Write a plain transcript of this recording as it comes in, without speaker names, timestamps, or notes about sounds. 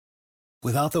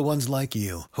Without the ones like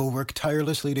you, who work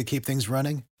tirelessly to keep things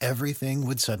running, everything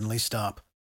would suddenly stop.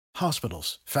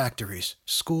 Hospitals, factories,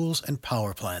 schools, and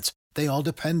power plants, they all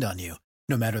depend on you.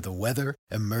 No matter the weather,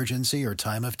 emergency, or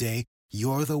time of day,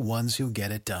 you're the ones who get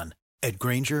it done. At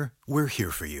Grainger, we're here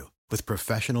for you with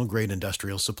professional-grade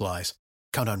industrial supplies.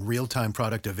 Count on real-time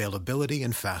product availability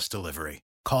and fast delivery.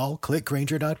 Call,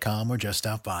 clickgrainger.com, or just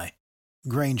stop by.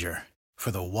 Grainger, for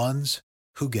the ones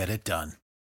who get it done.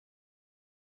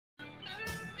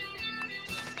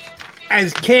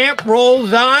 As camp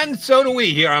rolls on, so do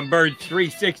we here on Birds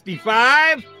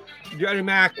 365. Johnny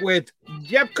Mac with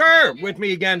Jeff Kerr with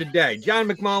me again today. John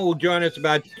McMullen will join us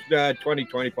about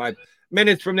 25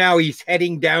 minutes from now. He's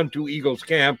heading down to Eagles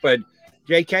camp, but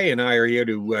JK and I are here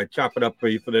to chop it up for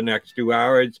you for the next 2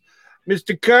 hours.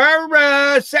 Mr.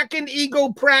 Kerr, second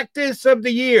Eagle practice of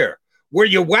the year. Were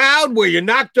you wowed? Were you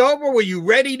knocked over? Were you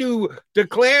ready to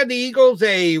declare the Eagles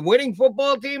a winning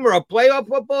football team or a playoff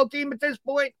football team at this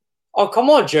point? Oh, come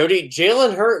on, Jody.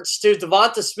 Jalen Hurts to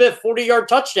Devonta Smith, 40-yard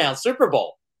touchdown, Super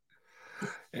Bowl.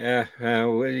 Yeah,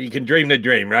 you can dream the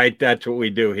dream, right? That's what we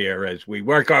do here as we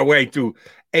work our way through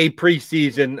a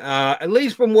preseason, at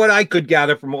least from what I could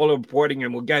gather from all the reporting,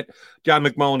 and we'll get John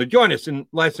McMullen to join us in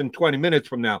less than 20 minutes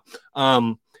from now.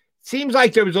 Seems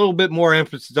like there was a little bit more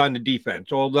emphasis on the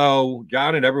defense, although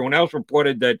John and everyone else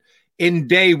reported that in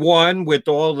day one, with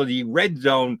all of the red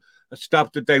zone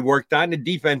stuff that they worked on, the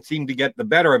defense seemed to get the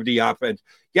better of the offense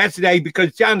yesterday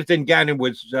because Jonathan Gannon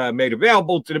was made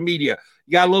available to the media.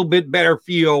 You got a little bit better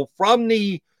feel from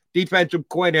the defensive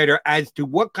coordinator as to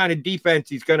what kind of defense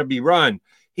he's going to be run.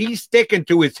 He's sticking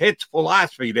to his hits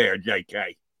philosophy there,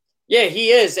 JK. Yeah, he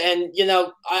is. And, you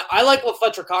know, I like what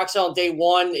Fletcher Cox said on day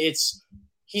one.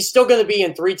 He's still going to be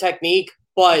in 3 technique,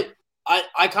 but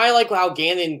I kind of like how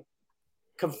Gannon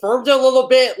confirmed it a little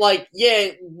bit. Like, yeah,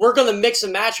 we're going to mix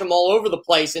and match them all over the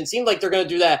place. And it seemed like they're going to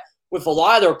do that with a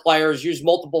lot of their players, use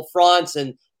multiple fronts.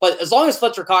 But as long as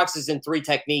Fletcher Cox is in 3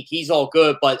 technique, he's all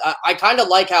good. But I kind of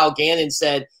like how Gannon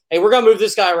said, hey, we're going to move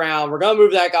this guy around. We're going to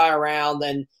move that guy around.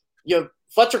 And, you know,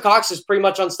 Fletcher Cox is pretty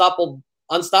much unstoppable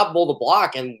to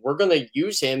block. And we're going to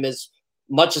use him as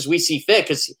much as we see fit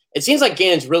because it seems like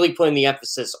Gannon's really putting the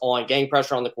emphasis on getting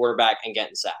pressure on the quarterback and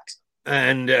getting sacks.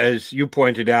 And as you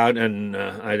pointed out, and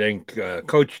I think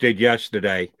Coach did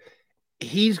yesterday,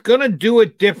 he's going to do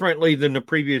it differently than the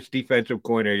previous defensive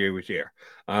coordinator who was here.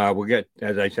 We'll get,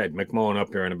 as I said, McMullen up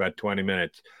here in about 20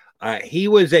 minutes. He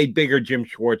was a bigger Jim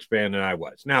Schwartz fan than I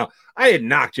was. Now, I didn't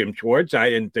knock Jim Schwartz. I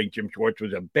didn't think Jim Schwartz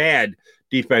was a bad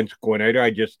defensive coordinator.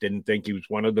 I just didn't think he was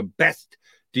one of the best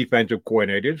defensive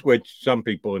coordinators, which some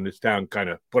people in this town kind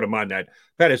of put him on that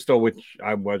pedestal, which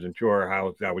I wasn't sure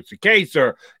how that was the case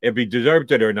or if he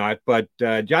deserved it or not. But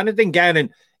Jonathan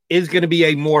Gannon is going to be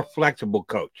a more flexible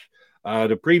coach.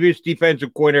 The previous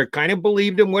defensive coordinator kind of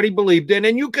believed in what he believed in,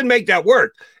 and you can make that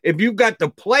work. If you've got the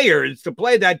players to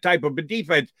play that type of a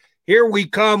defense, here we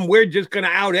come, we're just going to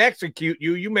out-execute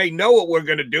you. You may know what we're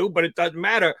going to do, but it doesn't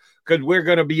matter because we're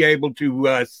going to be able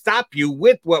to stop you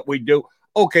with what we do.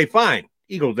 Okay, fine.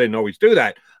 Eagles didn't always do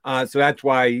that. So that's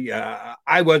why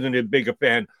I wasn't as big a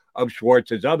fan of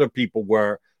Schwartz as other people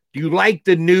were. Do you like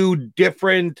the new,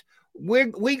 different,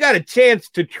 we got a chance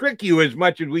to trick you as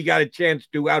much as we got a chance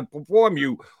to outperform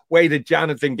you way that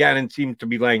Jonathan Gannon seems to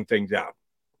be laying things out?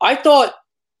 I thought,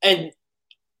 and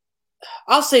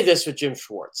I'll say this with Jim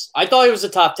Schwartz. I thought he was a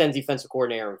top 10 defensive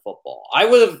coordinator in football. I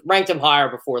would have ranked him higher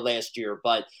before last year,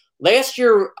 but last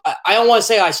year, I don't want to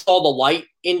say I saw the light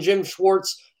in Jim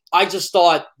Schwartz. I just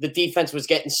thought the defense was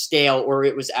getting stale or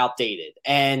it was outdated.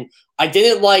 And I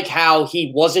didn't like how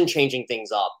he wasn't changing things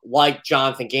up like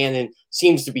Jonathan Gannon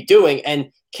seems to be doing.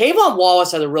 And Kayvon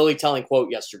Wallace had a really telling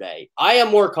quote yesterday. I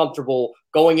am more comfortable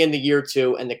going into year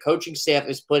 2 and the coaching staff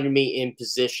is putting me in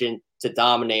position to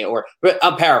dominate, or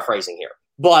I'm paraphrasing here,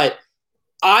 but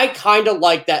I kind of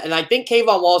like that. And I think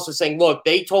Kayvon Wallace was saying, look,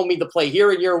 they told me to play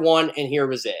here in year 1 and here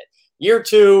was it. Year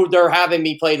 2, they're having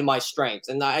me play to my strengths.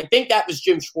 And I think that was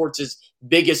Jim Schwartz's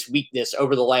biggest weakness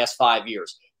over the last 5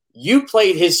 years. You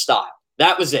played his style.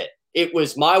 That was it. It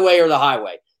was my way or the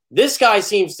highway. This guy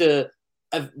seems to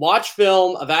watch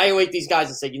film, evaluate these guys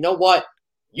and say, you know what?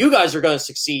 You guys are going to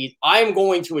succeed. I'm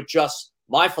going to adjust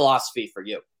my philosophy for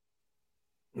you.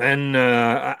 And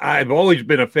I've always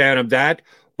been a fan of that.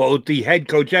 Both the head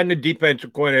coach and the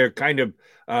defensive coordinator kind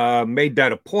of made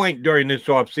that a point during this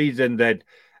offseason that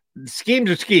schemes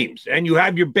are schemes, and you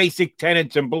have your basic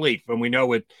tenets and belief. And we know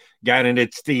with Gannon,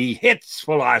 it's the hits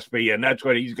philosophy, and that's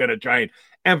what he's going to try and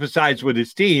emphasize with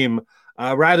his team.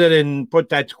 Rather than put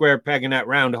that square peg in that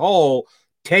round hole,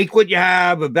 take what you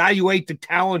have, evaluate the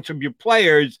talents of your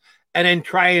players, and then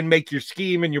try and make your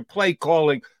scheme and your play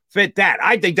calling fit that.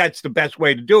 I think that's the best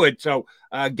way to do it. So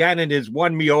Gannon has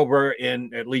won me over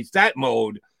in at least that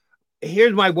mode.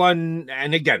 Here's my one,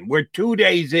 and again, we're 2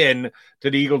 days in to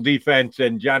the Eagle defense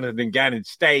and Jonathan Gannon's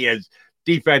stay as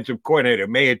defensive coordinator.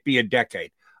 May it be a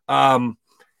decade.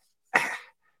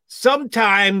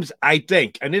 Sometimes I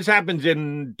think, and this happens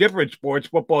in different sports,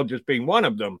 football just being one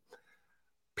of them,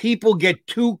 people get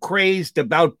too crazed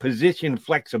about position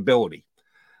flexibility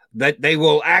that they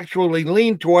will actually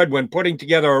lean toward when putting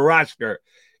together a roster,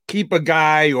 keep a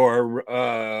guy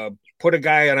or put a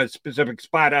guy on a specific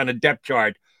spot on a depth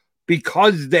chart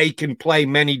because they can play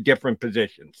many different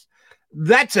positions.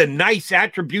 That's a nice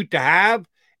attribute to have.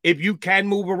 If you can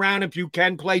move around, if you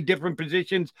can play different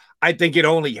positions, I think it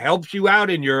only helps you out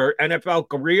in your NFL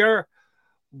career.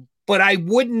 But I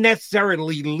wouldn't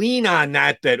necessarily lean on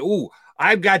that,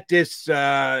 I've got this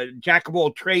jack of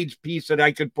all trades piece that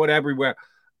I could put everywhere.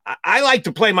 I like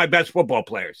to play my best football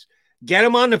players. Get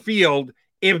them on the field.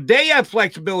 If they have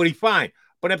flexibility, fine.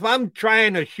 But if I'm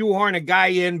trying to shoehorn a guy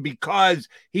in because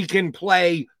he can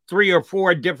play 3 or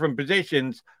 4 different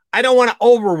positions, I don't want to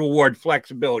over-reward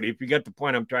flexibility, if you get the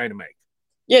point I'm trying to make.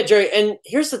 Yeah, Jerry, and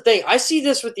here's the thing. I see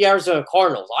this with the Arizona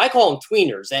Cardinals. I call them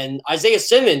tweeners, and Isaiah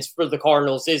Simmons for the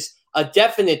Cardinals is a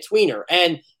definite tweener.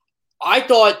 And I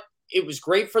thought it was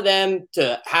great for them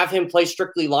to have him play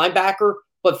strictly linebacker,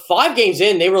 but 5 games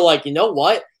in, they were like, you know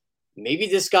what? Maybe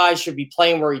this guy should be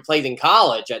playing where he played in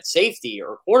college at safety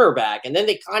or cornerback. And then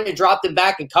they kind of dropped him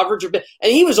back in coverage a bit.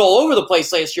 And he was all over the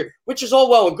place last year, which is all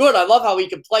well and good. I love how he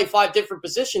could play 5 different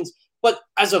positions. But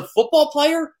as a football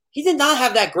player, he did not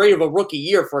have that great of a rookie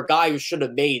year for a guy who should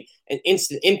have made an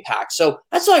instant impact. So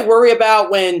that's what I worry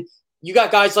about when you got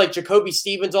guys like Jacoby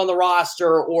Stevens on the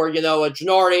roster or, a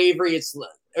Jannard Avery.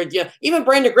 Even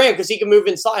Brandon Graham, because he can move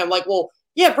inside. I'm like, well,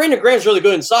 yeah, Brandon Graham's really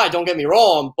good inside, don't get me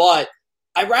wrong, but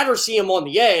I'd rather see him on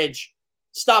the edge,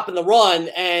 stopping the run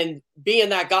and being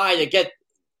that guy to get,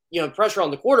 pressure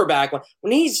on the quarterback.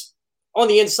 When he's on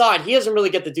the inside, he doesn't really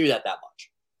get to do that much.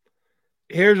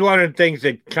 Here's one of the things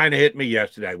that kind of hit me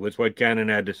yesterday was what Gannon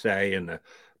had to say and the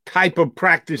type of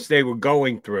practice they were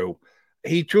going through.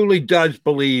 He truly does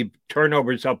believe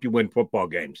turnovers help you win football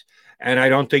games. And I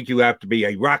don't think you have to be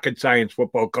a rocket science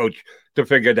football coach to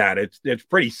figure that. It's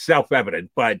pretty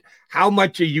self-evident. But how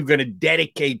much are you going to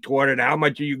dedicate toward it? How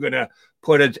much are you going to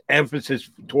put as emphasis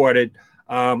toward it?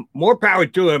 More power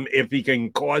to him if he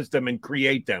can cause them and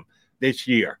create them this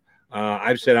year.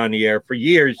 I've said on the air for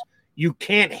years, you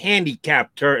can't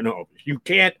handicap turnovers. You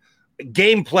can't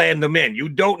game plan them in. You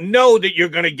don't know that you're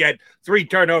going to get 3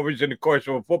 turnovers in the course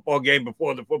of a football game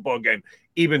before the football game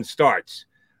even starts.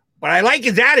 But I like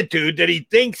his attitude that he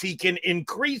thinks he can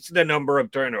increase the number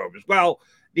of turnovers. Well,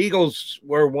 the Eagles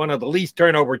were one of the least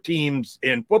turnover teams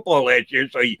in football last year,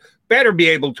 so you better be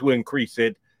able to increase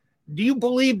it. Do you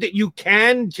believe that you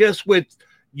can, just with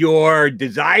your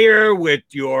desire, with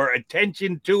your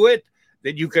attention to it,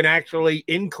 that you can actually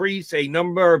increase a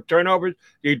number of turnovers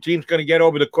that your team's going to get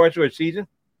over the course of a season?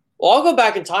 Well, I'll go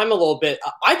back in time a little bit.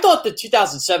 I thought the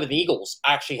 2007 Eagles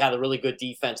actually had a really good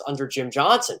defense under Jim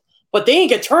Johnson. But they didn't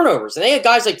get turnovers. And they had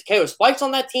guys like Takeo Spikes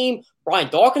on that team. Brian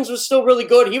Dawkins was still really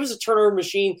good. He was a turnover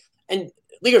machine. And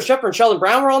Leo Shepard and Sheldon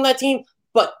Brown were on that team.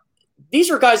 But these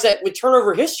are guys that with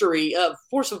turnover history,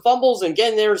 forced some fumbles and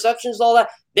getting interceptions and all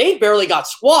that, they barely got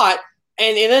squat.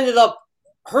 And it ended up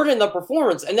hurting the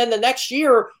performance. And then the next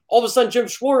year, all of a sudden, Jim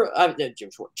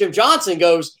Johnson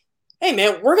goes, hey,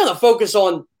 man, we're going to focus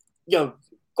on,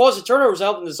 causing turnovers,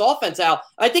 helping this offense out.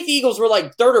 I think the Eagles were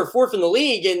like 3rd or 4th in the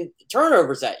league in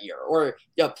turnovers that year, or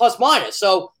plus minus.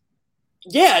 So,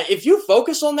 yeah, if you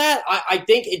focus on that, I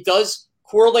think it does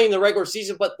correlate in the regular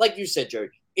season. But like you said, Joey,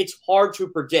 it's hard to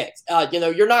predict.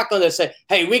 You're not going to say,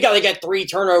 hey, we got to get 3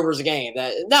 turnovers a game.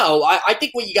 No, I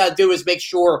think what you got to do is make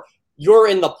sure you're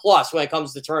in the plus when it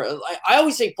comes to turnovers. I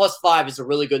always think +5 is a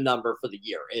really good number for the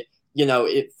year.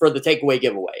 For the takeaway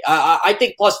giveaway. I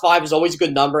think +5 is always a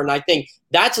good number, and I think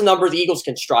that's a number the Eagles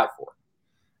can strive for.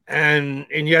 And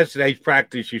in yesterday's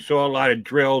practice, you saw a lot of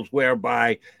drills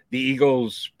whereby the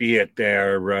Eagles, be it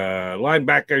their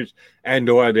linebackers and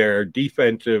or their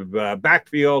defensive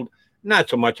backfield, not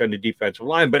so much on the defensive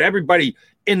line, but everybody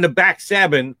in the back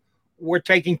 7 were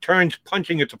taking turns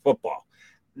punching at the football.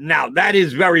 Now, that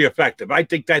is very effective. I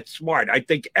think that's smart. I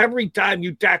think every time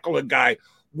you tackle a guy,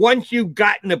 once you've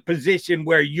gotten a position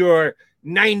where you're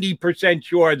 90%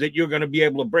 sure that you're going to be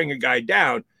able to bring a guy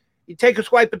down, you take a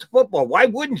swipe at the football. Why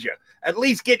wouldn't you? At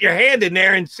least get your hand in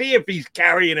there and see if he's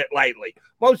carrying it lightly.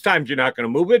 Most times you're not going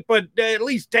to move it, but at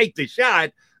least take the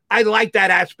shot. I like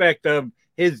that aspect of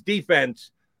his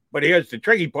defense. But here's the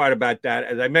tricky part about that.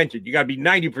 As I mentioned, you got to be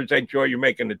 90% sure you're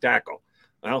making the tackle.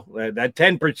 Well, that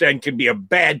 10% can be a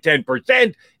bad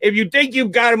 10%. If you think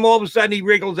you've got him, all of a sudden he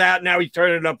wriggles out. Now he's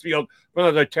turning it upfield for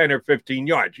another 10 or 15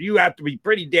 yards. You have to be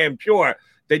pretty damn sure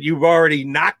that you've already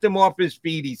knocked him off his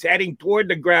feet. He's heading toward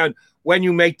the ground when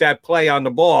you make that play on the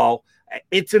ball.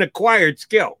 It's an acquired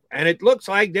skill, and it looks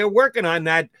like they're working on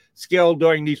that skill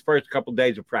during these first couple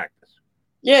days of practice.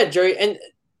 Yeah, Jerry. And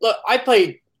look, I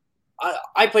played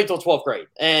till 12th grade,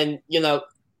 and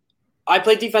I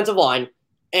played defensive line.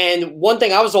 And one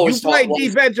thing I was always taught was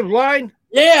defensive line.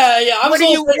 Yeah.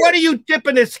 What are you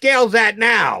tipping the scales at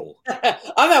now?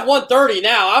 I'm at 130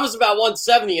 now. I was about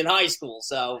 170 in high school,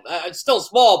 so it's still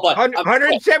small. But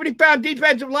 170-pound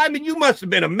defensive lineman. You must have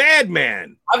been a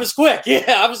madman. I was quick.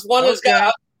 Yeah, I was one of those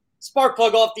guys, spark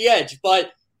plug off the edge.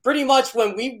 But pretty much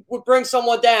when we would bring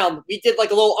someone down, we did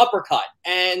like a little uppercut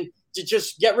and to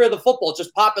just get rid of the football,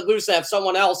 just pop it loose and have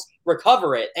someone else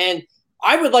recover it. And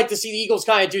I would like to see the Eagles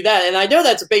kind of do that. And I know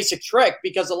that's a basic trick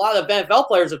because a lot of NFL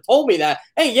players have told me that,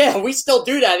 hey, yeah, we still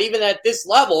do that even at this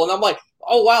level. And I'm like,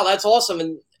 oh, wow, that's awesome.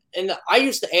 And I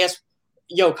used to ask,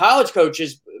 college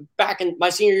coaches back in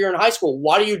my senior year in high school,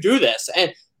 why do you do this?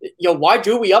 And, why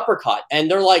do we uppercut? And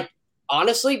they're like,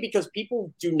 honestly, because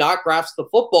people do not grasp the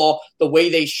football the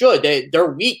way they should.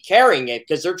 They're weak carrying it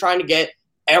because they're trying to get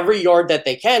every yard that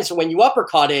they can. So when you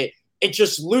uppercut it, it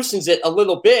just loosens it a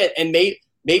little bit and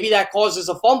maybe that causes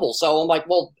a fumble. So I'm like,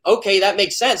 well, okay, that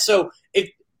makes sense. So if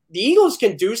the Eagles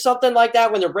can do something like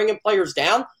that when they're bringing players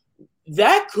down,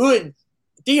 that could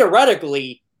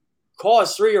theoretically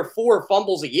cause 3 or 4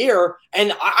 fumbles a year.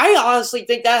 And I honestly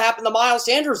think that happened to Miles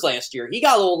Sanders last year. He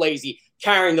got a little lazy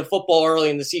carrying the football early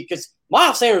in the season because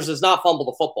Miles Sanders does not fumble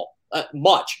the football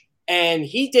much. And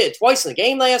he did twice in the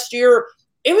game last year.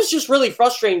 It was just really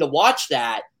frustrating to watch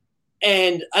that.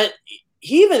 And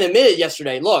he even admitted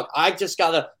yesterday, look, I just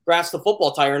got to grasp the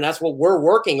football tighter, and that's what we're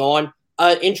working on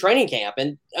in training camp.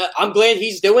 And I'm glad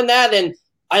he's doing that. And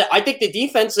I think the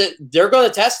defense, they're going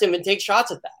to test him and take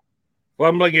shots at that.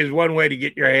 Fumbling is one way to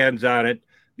get your hands on it.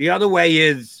 The other way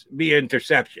is via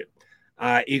interception.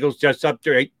 Eagles just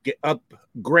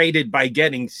upgraded by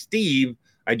getting Steve.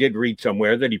 I did read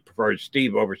somewhere that he prefers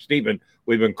Steve over Steven.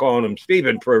 We've been calling him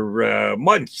Steven for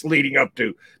months leading up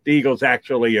to the Eagles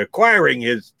actually acquiring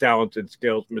his talents and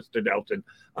skills, Mr. Nelson.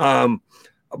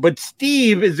 But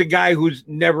Steve is a guy who's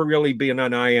never really been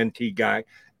an INT guy.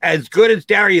 As good as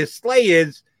Darius Slay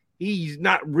is, he's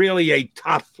not really a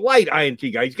top flight INT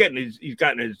guy. He's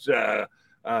gotten his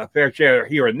fair share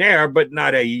here and there, but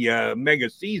not a mega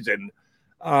season.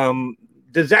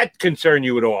 Does that concern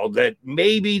you at all, that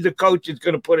maybe the coach is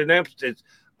going to put an emphasis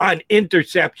on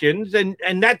interceptions?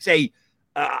 And that's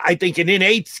I think, an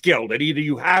innate skill that either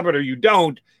you have it or you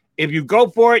don't. If you go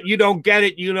for it, you don't get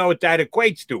it. You know what that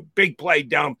equates to. Big play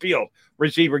downfield.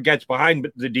 Receiver gets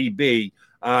behind the DB.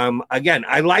 Again,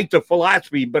 I like the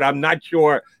philosophy, but I'm not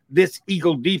sure this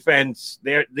Eagle defense,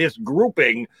 this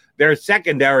grouping, their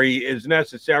secondary is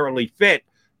necessarily fit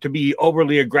to be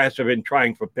overly aggressive in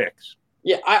trying for picks.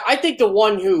 Yeah, I think the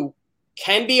one who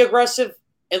can be aggressive,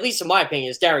 at least in my opinion,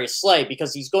 is Darius Slay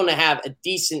because he's going to have a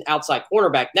decent outside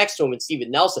cornerback next to him in Steven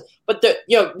Nelson. But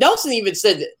Nelson even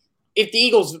said that if the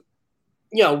Eagles,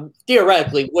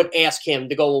 theoretically would ask him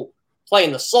to go play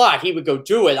in the slot, he would go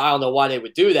do it. I don't know why they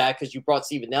would do that because you brought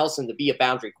Steven Nelson to be a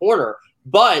boundary corner.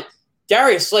 But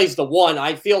Darius Slay's the one.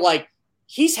 I feel like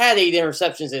he's had 8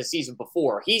 interceptions in a season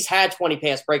before. He's had 20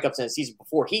 pass breakups in a season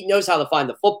before. He knows how to find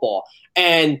the football.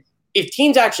 And if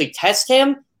teams actually test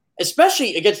him,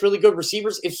 especially against really good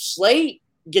receivers, if Slay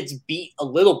gets beat a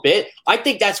little bit, I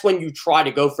think that's when you try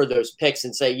to go for those picks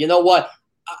and say, you know what,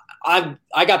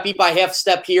 I got beat by half a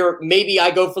step here. Maybe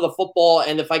I go for the football,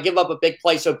 and if I give up a big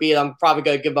play, so be it. I'm probably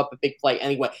going to give up a big play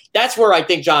anyway. That's where I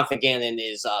think Jonathan Gannon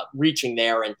is reaching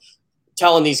there and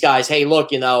telling these guys, hey, look,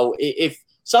 if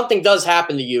something does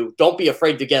happen to you, don't be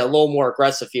afraid to get a little more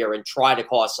aggressive here and try to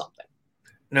cause something.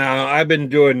 Now, I've been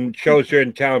doing shows here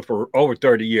in town for over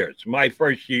 30 years. My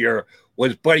first year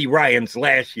was Buddy Ryan's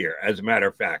last year, as a matter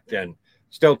of fact. And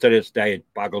still to this day, it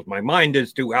boggles my mind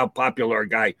as to how popular a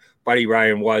guy Buddy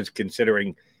Ryan was,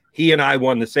 considering he and I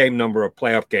won the same number of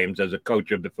playoff games as a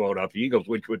coach of the Philadelphia Eagles,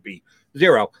 which would be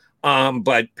 0.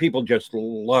 But people just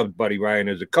loved Buddy Ryan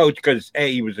as a coach because, A,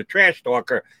 he was a trash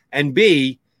talker, and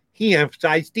B, he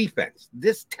emphasized defense.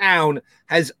 This town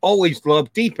has always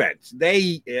loved defense.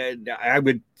 I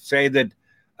would say that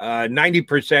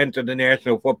 90% of the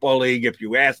National Football League, if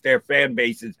you ask their fan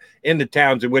bases in the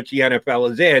towns in which the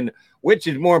NFL is in, which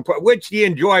is more important, which do you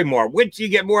enjoy more, which do you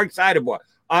get more excited about,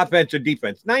 offense or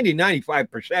defense?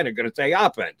 95% are going to say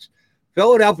offense.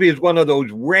 Philadelphia is one of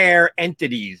those rare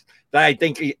entities that I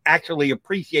think actually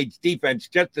appreciates defense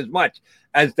just as much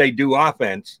as they do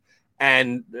offense.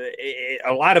 And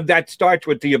a lot of that starts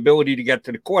with the ability to get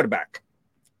to the quarterback.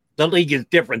 The league is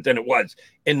different than it was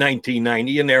in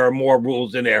 1990, and there are more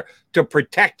rules in there to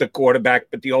protect the quarterback,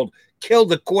 but the old kill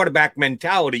the quarterback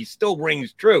mentality still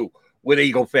rings true with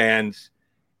Eagle fans.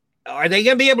 Are they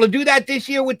going to be able to do that this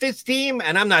year with this team?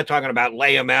 And I'm not talking about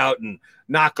lay them out and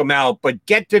knock them out, but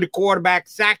get to the quarterback,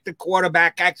 sack the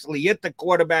quarterback, actually hit the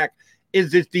quarterback.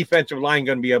 Is this defensive line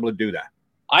going to be able to do that?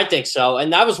 I think so.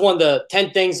 And that was one of the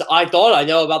 10 things I thought I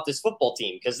know about this football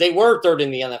team, because they were third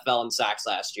in the NFL in sacks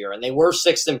last year, and they were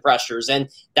sixth in pressures. And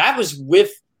that was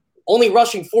with only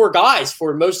rushing 4 guys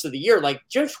for most of the year. Like,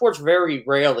 Jim Schwartz very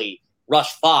rarely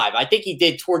rushed 5. I think he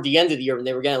did toward the end of the year when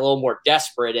they were getting a little more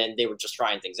desperate and they were just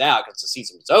trying things out because the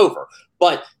season was over.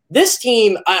 But this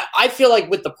team, I feel like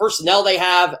with the personnel they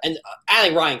have, and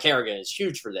adding Ryan Kerrigan is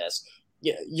huge for this,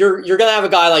 you're going to have a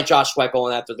guy like Josh Sweat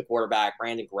going after the quarterback,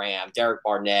 Brandon Graham, Derek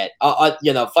Barnett,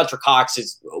 Fletcher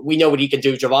Cox we know what he can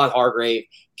do. Javon Hargrave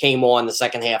came on the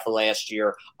second half of last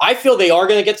year. I feel they are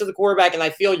going to get to the quarterback, and I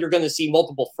feel you're going to see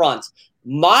multiple fronts.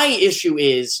 My issue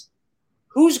is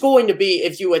who's going to be,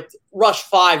 if you would rush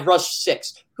 5, rush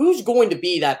 6, who's going to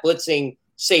be that blitzing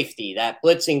safety, that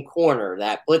blitzing corner,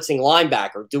 that blitzing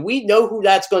linebacker? Do we know who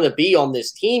that's going to be on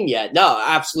this team yet? No,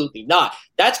 absolutely not.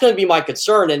 That's going to be my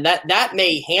concern, and that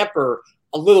may hamper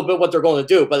a little bit what they're going to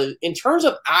do. But in terms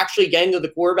of actually getting to the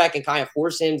quarterback and kind of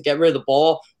forcing him to get rid of the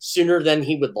ball sooner than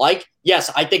he would like, yes,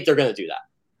 I think they're going to do that.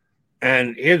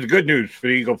 And here's good news for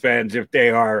the Eagle fans if they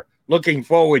are looking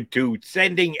forward to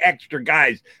sending extra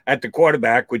guys at the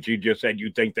quarterback, which you just said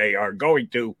you think they are going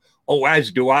to. Oh,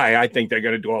 as do I. I think they're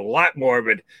going to do a lot more of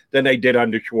it than they did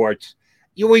under Schwartz.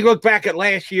 We look back at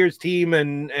last year's team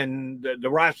and the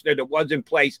roster that was in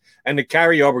place and the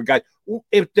carryover guys.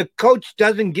 If the coach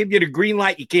doesn't give you the green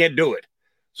light, you can't do it.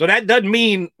 So that doesn't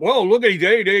mean, well, look at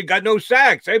they got no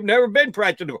sacks. They've never been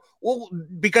pressured. Well,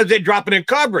 because they're dropping in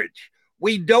coverage.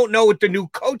 We don't know what the new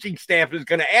coaching staff is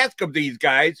going to ask of these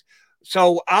guys.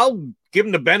 So I'll give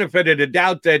them the benefit of the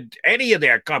doubt that any of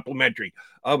their complementary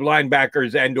of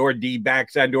linebackers and or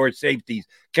D-backs and or safeties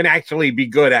can actually be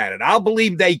good at it. I'll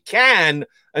believe they can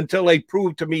until they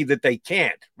prove to me that they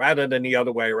can't, rather than the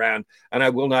other way around. And I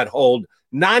will not hold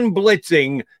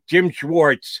non-blitzing Jim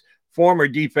Schwartz former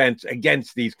defense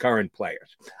against these current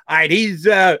players. All right, he's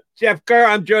Jeff Kerr.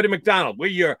 I'm Jody McDonald. We're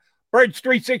your Birds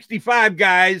 365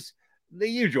 guys. The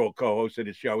usual co-host of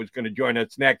the show is going to join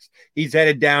us next. He's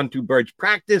headed down to Birds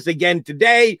practice again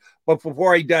today, but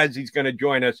before he does, he's going to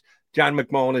join us. John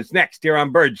McMullen is next here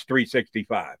on Birds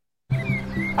 365.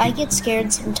 I get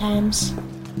scared sometimes.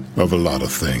 Of a lot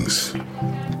of things.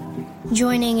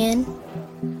 Joining in.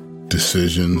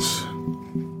 Decisions.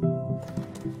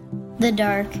 The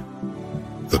dark.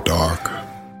 The dark.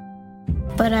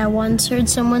 But I once heard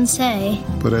someone say,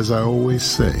 but as I always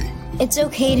say, it's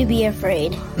okay to be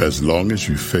afraid. As long as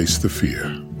you face the fear.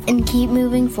 And keep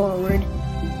moving forward.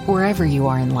 Wherever you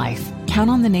are in life, count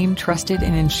on the name trusted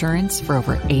in insurance for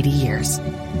over 80 years.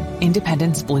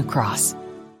 Independence Blue Cross.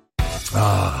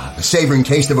 The savoring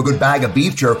taste of a good bag of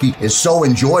beef jerky is so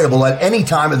enjoyable at any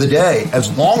time of the day,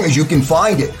 as long as you can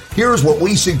find it. Here's what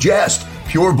we suggest.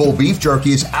 Pure Bull Beef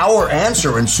Jerky is our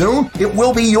answer, and soon it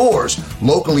will be yours.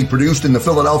 Locally produced in the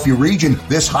Philadelphia region,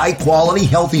 this high-quality,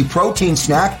 healthy protein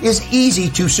snack is easy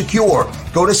to secure.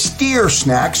 Go to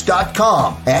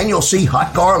steersnacks.com, and you'll see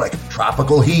hot garlic,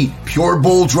 tropical heat, Pure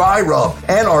Bull dry rub,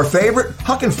 and our favorite,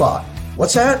 Huck and Fod.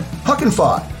 What's that? Huck and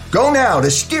Fod. Go now to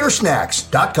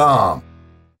steersnacks.com.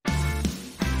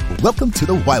 Welcome to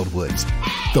the Wildwoods,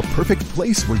 the perfect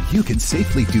place where you can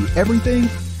safely do everything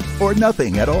or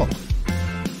nothing at all.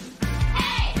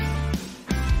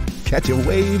 Catch a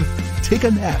wave, take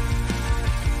a nap,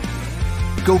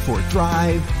 go for a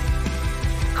drive,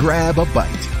 grab a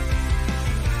bite.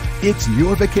 It's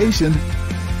your vacation,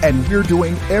 and we're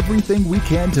doing everything we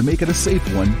can to make it a safe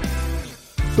one.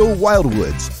 The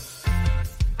Wildwoods.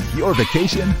 Your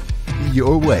vacation,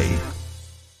 your way.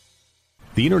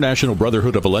 The International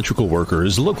Brotherhood of Electrical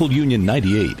Workers, Local Union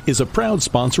 98, is a proud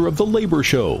sponsor of The Labor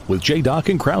Show with J. Doc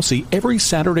and Krause every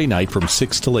Saturday night from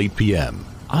 6 till 8 p.m.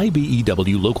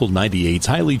 IBEW Local 98's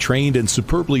highly trained and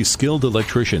superbly skilled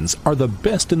electricians are the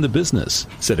best in the business,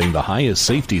 setting the highest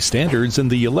safety standards in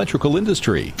the electrical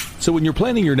industry. So when you're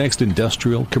planning your next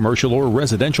industrial, commercial, or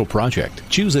residential project,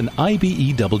 choose an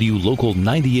IBEW Local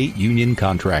 98 union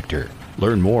contractor.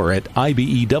 Learn more at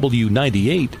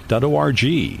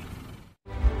IBEW98.org.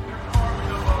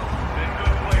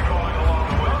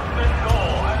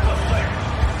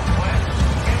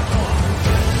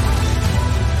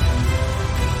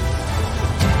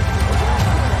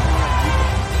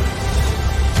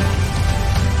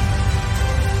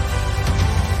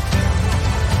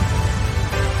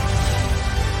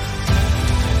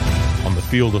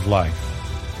 field of life,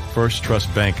 First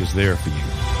Trust Bank is there for you.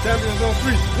 Champions on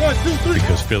three. 1, 2, 3.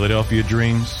 Because Philadelphia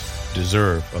dreams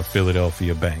deserve a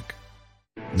Philadelphia bank.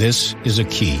 This is a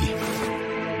key.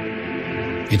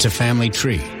 It's a family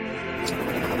tree.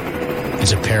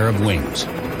 It's a pair of wings.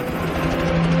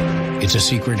 It's a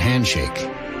secret handshake.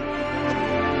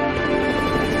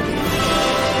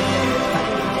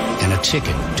 And a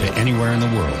ticket to anywhere in the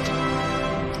world.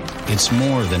 It's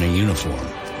more than a uniform.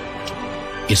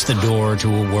 It's the door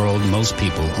to a world most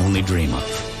people only dream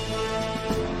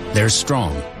of. There's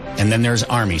Strong, and then there's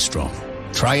Army Strong.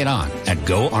 Try it on at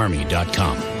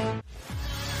GoArmy.com.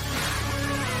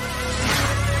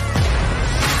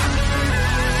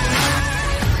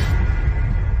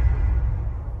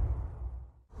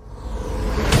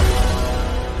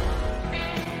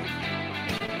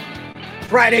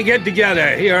 Friday get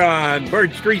together here on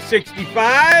Birds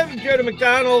 365. Jody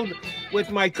McDonald with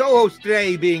my co-host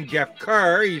today being Jeff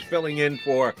Kerr. He's filling in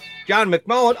for John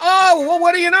McMullen. Oh, well,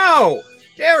 what do you know?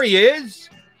 There he is.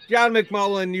 John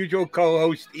McMullen, usual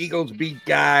co-host, Eagles beat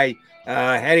guy,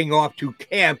 heading off to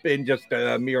camp in just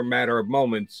a mere matter of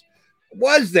moments.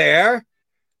 Was there.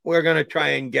 We're going to try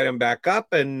and get him back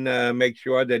up and make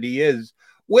sure that he is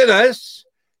with us.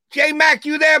 J Mac,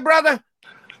 you there, brother?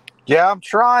 Yeah, I'm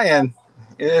trying.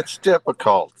 It's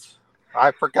difficult.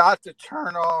 I forgot to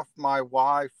turn off my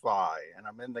Wi-Fi, and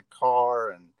I'm in the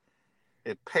car, and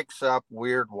it picks up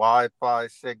weird Wi-Fi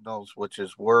signals, which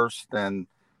is worse than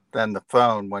the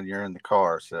phone when you're in the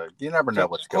car. So you never know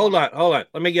what's going on. Hold on.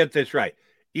 Let me get this right.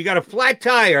 You got a flat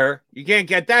tire. You can't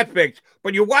get that fixed,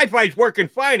 but your Wi-Fi is working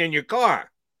fine in your car.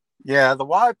 Yeah, the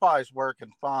Wi-Fi is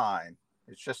working fine.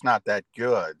 It's just not that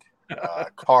good.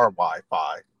 Car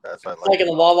Wi-Fi. That's like in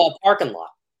the Wawa parking lot.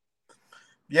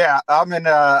 Yeah, I'm in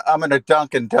a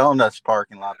Dunkin' Donuts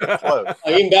parking lot. But close.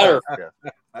 Even better.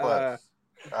 Close.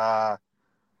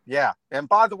 Yeah. And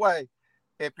by the way,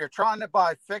 if you're trying to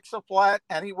buy Fix-A-Flat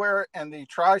anywhere in the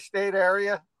tri-state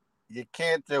area, you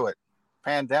can't do it.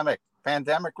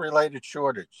 Pandemic-related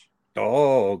shortage.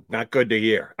 Oh, not good to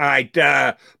hear. All right,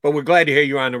 but we're glad to hear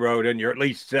you're on the road and you're at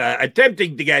least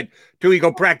attempting to get to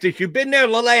Eagle practice. You've been there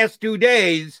the last 2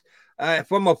 days.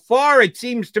 From afar, it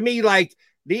seems to me like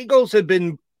the Eagles have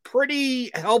been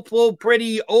pretty helpful,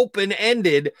 pretty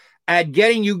open-ended at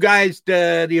getting you guys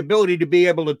the ability to be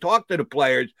able to talk to the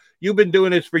players. You've been doing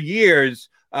this for years,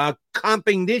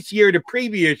 comping this year to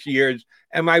previous years.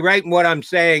 Am I right in what I'm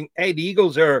saying? Hey, the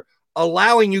Eagles are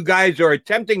allowing you guys or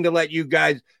attempting to let you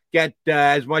guys get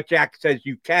as much access as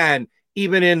you can,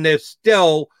 even in this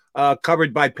still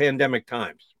covered by pandemic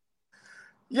times.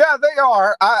 Yeah, they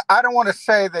are. I don't want to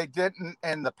say they didn't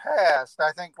in the past.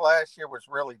 I think last year was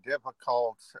really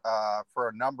difficult for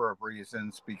a number of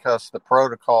reasons because the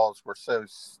protocols were so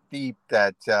steep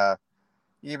that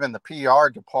even the PR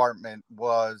department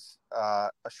was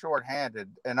shorthanded.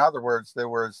 In other words, there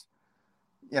was,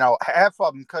 half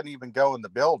of them couldn't even go in the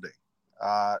building.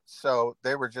 So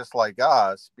they were just like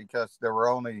us because there were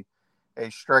only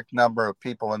a strict number of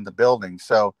people in the building.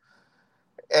 So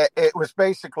it was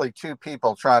basically two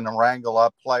people trying to wrangle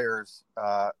up players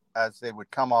as they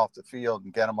would come off the field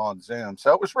and get them on Zoom.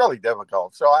 So it was really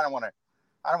difficult. So I don't want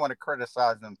to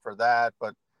criticize them for that.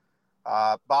 But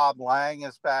Bob Lang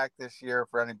is back this year.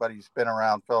 For anybody who's been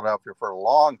around Philadelphia for a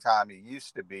long time, he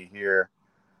used to be here,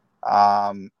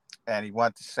 and he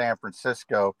went to San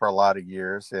Francisco for a lot of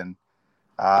years. And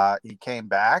he came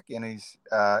back, and he's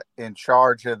in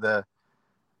charge of the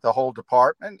whole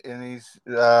department, and he's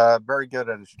very good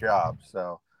at his job.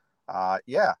 So,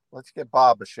 let's give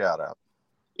Bob a shout out.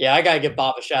 Yeah, I got to give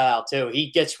Bob a shout out too.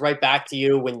 He gets right back to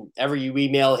you whenever you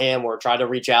email him or try to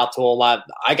reach out to him.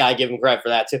 I got to give him credit for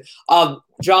that too.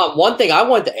 John, one thing I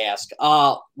wanted to ask,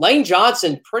 Lane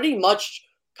Johnson pretty much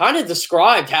kind of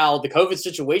described how the COVID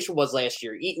situation was last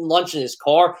year, eating lunch in his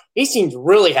car. He seemed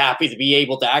really happy to be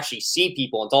able to actually see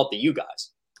people and talk to you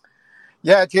guys.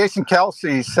 Yeah, Jason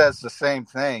Kelsey says the same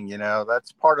thing.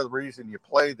 That's part of the reason you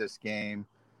play this game,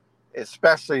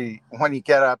 especially when you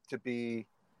get up to be,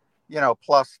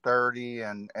 plus 30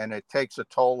 and it takes a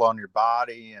toll on your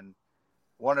body. And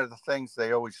one of the things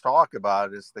they always talk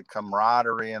about is the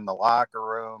camaraderie in the locker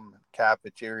room,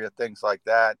 cafeteria, things like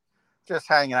that, just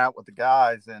hanging out with the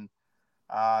guys. And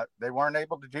they weren't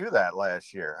able to do that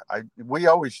last year. We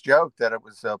always joked that it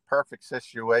was a perfect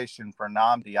situation for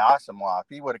Nnamdi Asomugha. If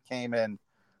he would have came in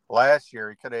last year,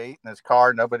 he could have eaten his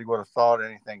car. Nobody would have thought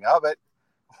anything of it.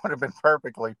 Would have been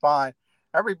perfectly fine.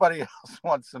 Everybody else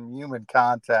wants some human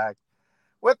contact,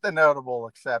 with the notable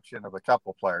exception of a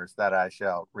couple players that I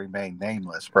shall remain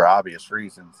nameless for obvious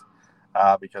reasons,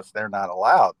 because they're not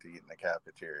allowed to eat in the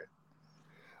cafeteria.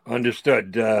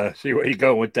 Understood. See where you're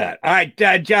going with that. All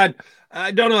right, John,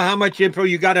 I don't know how much info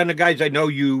you got on the guys. I know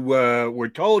you were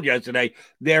told yesterday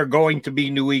they're going to be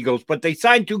new Eagles, but they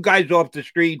signed two guys off the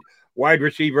street, wide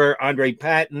receiver Andre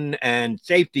Patton and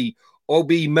safety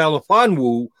Obi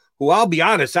Melifonwu, who I'll be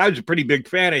honest, I was a pretty big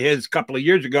fan of his a couple of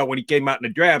years ago when he came out in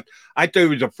the draft. I thought he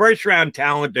was a first-round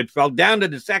talent that fell down to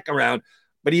the second round,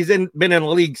 but he's been in the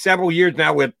league several years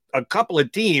now with a couple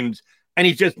of teams, and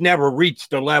he's just never reached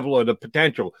the level of the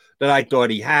potential that I thought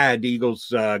he had. The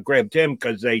Eagles grabbed him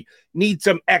because they need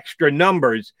some extra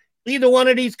numbers. Either one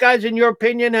of these guys, in your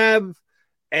opinion, have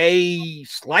a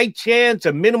slight chance,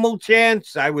 a minimal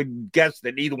chance? I would guess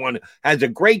that either one has a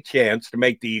great chance to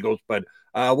make the Eagles, but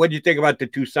what do you think about the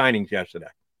two signings yesterday?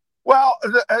 Well,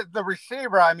 the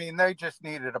receiver, I mean, they just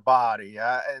needed a body.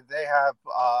 They have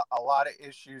a lot of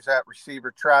issues at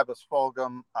receiver. Travis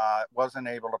Fulgham wasn't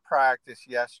able to practice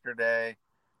yesterday.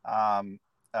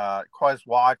 Quez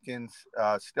Watkins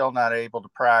still not able to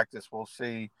practice. We'll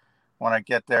see when I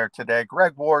get there today.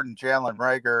 Greg Ward and Jalen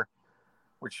Reagor,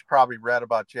 which you probably read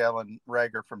about Jalen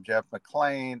Reagor from Jeff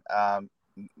McClain.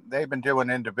 They've been doing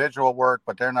individual work,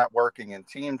 but they're not working in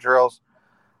team drills.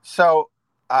 So,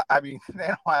 I mean, they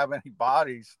don't have any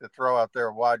bodies to throw out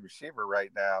there wide receiver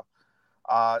right now.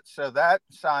 So that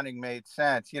signing made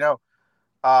sense. You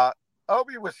know,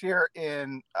 Obi was here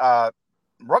in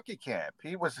rookie camp.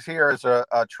 He was here as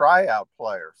a tryout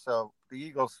player. So the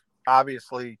Eagles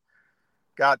obviously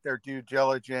got their due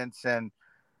diligence. And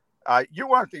you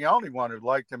weren't the only one who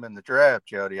liked him in the draft,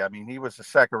 Jody. I mean, he was a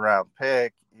second-round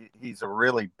pick. He's a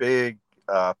really big,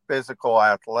 physical,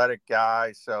 athletic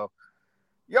guy. So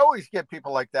you always give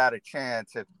people like that a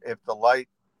chance if the light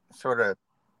sort of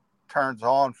turns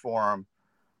on for them.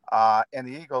 And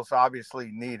the Eagles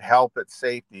obviously need help at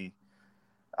safety.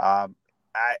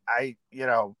 You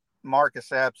know,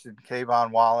 Marcus Epps and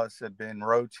Kayvon Wallace have been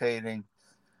rotating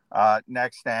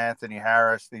next to Anthony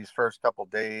Harris these first couple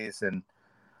days, and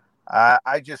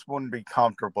I just wouldn't be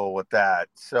comfortable with that.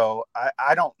 So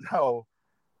I don't know,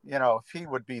 you know, if he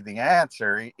would be the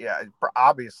answer.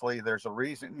 Obviously, there's a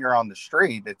reason you're on the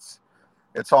street.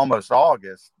 It's almost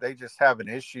August. They just have an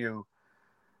issue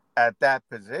at that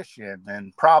position,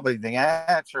 and probably the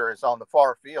answer is on the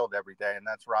far field every day, and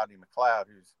that's Rodney McLeod,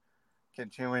 who's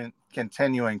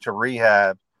continuing to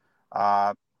rehab.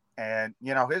 And,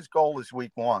 you know, his goal is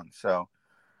week 1. So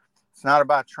it's not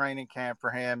about training camp for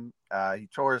him. He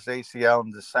tore his ACL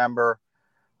in December.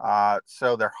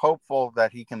 So they're hopeful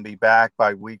that he can be back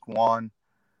by week 1.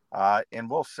 And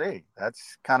we'll see.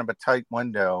 That's kind of a tight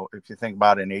window if you think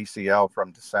about an ACL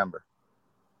from December.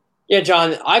 Yeah,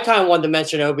 John, I kind of wanted to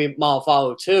mention Obi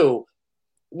Melifonwu too.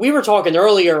 We were talking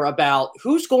earlier about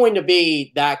who's going to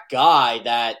be that guy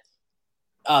that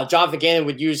Jonathan Gannon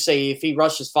would use, say, if he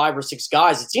rushes 5 or 6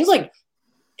 guys. It seems like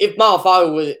if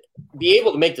Melifonwu would be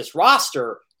able to make this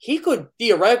roster, he could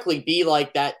theoretically be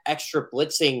like that extra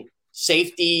blitzing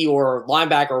safety or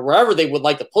linebacker or wherever they would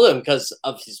like to put him because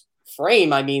of his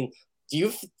frame. I mean, do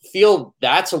you feel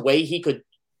that's a way he could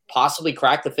possibly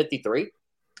crack the 53?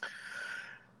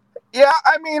 Yeah,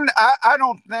 I mean, I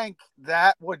don't think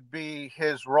that would be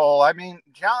his role. I mean,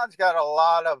 John's got a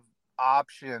lot of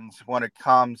options when it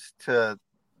comes to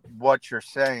what you're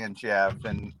saying, Jeff.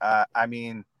 And I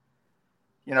mean,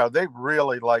 you know, they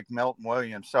really like Milton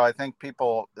Williams. So I think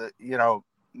people, you know,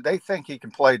 they think he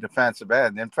can play defensive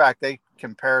end. In fact, they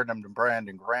compared him to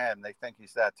Brandon Graham. They think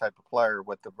he's that type of player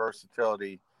with the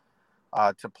versatility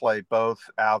to play both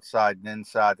outside and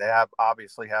inside. They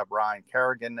obviously have Ryan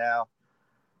Kerrigan now.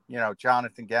 You know,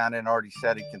 Jonathan Gannon already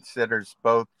said he considers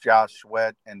both Josh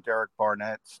Sweat and Derek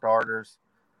Barnett starters.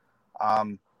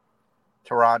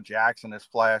 Teron Jackson has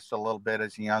flashed a little bit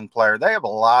as a young player. They have a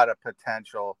lot of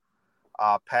potential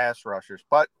pass rushers.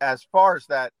 But as far as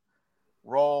that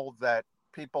role that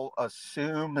people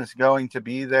assume is going to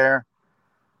be there,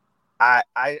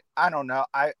 I don't know.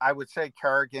 I would say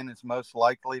Kerrigan is most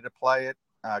likely to play it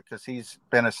because he's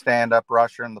been a stand-up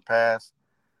rusher in the past.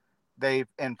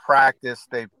 In practice,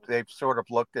 they've sort of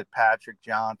looked at Patrick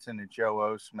Johnson and Joe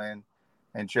Osman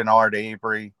and Jannard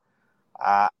Avery.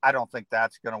 I don't think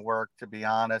that's going to work, to be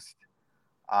honest.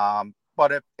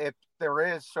 But if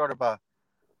there is sort of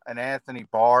an Anthony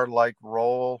Barr-like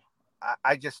role,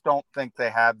 I just don't think they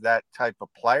have that type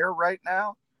of player right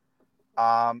now.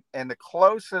 And the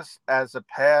closest as a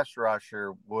pass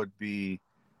rusher would be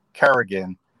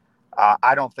Kerrigan.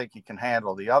 I don't think he can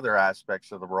handle the other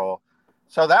aspects of the role.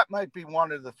 So that might be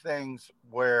one of the things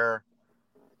where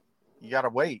you got to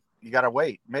wait.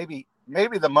 Maybe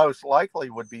the most likely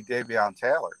would be Davion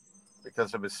Taylor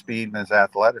because of his speed and his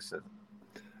athleticism.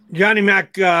 Johnny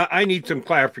Mac, I need some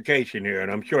clarification here, and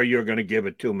I'm sure you're going to give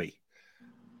it to me.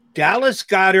 Dallas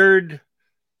Goedert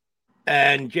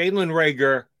and Jalen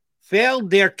Reagor failed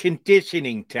their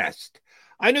conditioning test.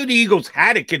 I knew the Eagles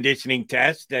had a conditioning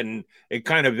test, and it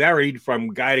kind of varied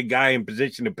from guy to guy and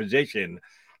position to position.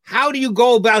 How do you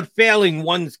go about failing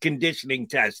one's conditioning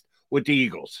test with the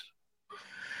Eagles?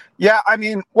 Yeah, I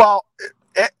mean, well,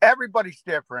 everybody's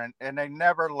different, and they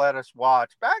never let us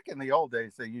watch. Back in the old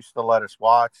days, they used to let us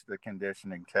watch the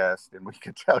conditioning test, and we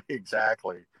could tell you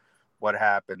exactly what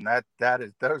happened.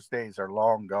 Those days are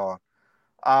long gone.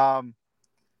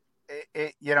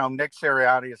 Nick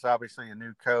Sirianni is obviously a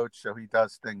new coach, so he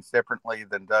does things differently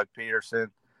than Doug Peterson.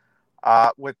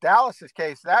 With Dallas's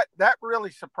case, that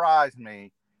really surprised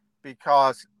me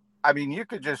because, I mean, you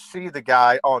could just see the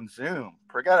guy on Zoom.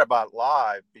 Forget about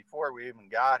live. Before we even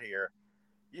got here,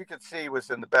 you could see he was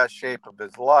in the best shape of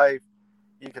his life.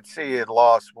 You could see he had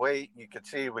lost weight. You could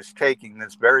see he was taking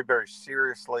this very, very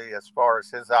seriously as far as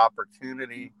his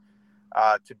opportunity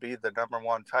to be the number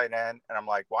one tight end. And I'm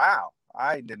like, wow,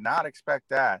 I did not expect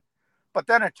that. But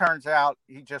then it turns out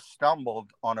he just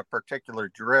stumbled on a particular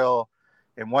drill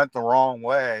and went the wrong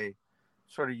way,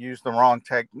 sort of used the wrong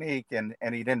technique, and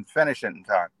he didn't finish it in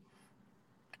time.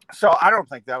 So I don't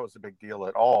think that was a big deal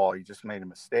at all. He just made a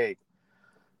mistake.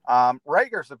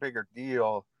 Reagor's a bigger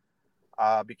deal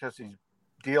because he's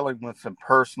dealing with some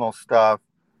personal stuff.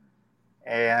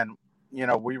 And,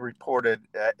 we reported,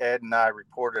 Ed and I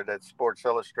reported at Sports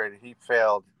Illustrated, he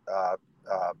failed.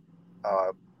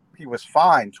 He was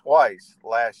fined twice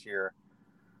last year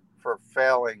for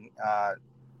failing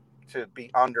to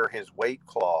be under his weight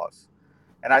clause.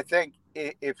 And I think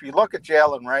if you look at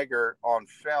Jalen Reagor on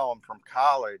film from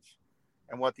college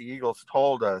and what the Eagles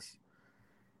told us,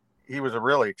 he was a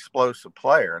really explosive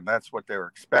player, and that's what they were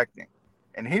expecting.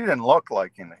 And he didn't look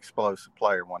like an explosive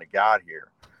player when he got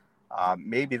here.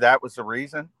 Maybe that was the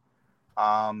reason.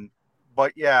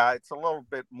 But yeah, it's a little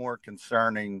bit more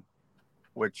concerning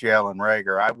with Jalen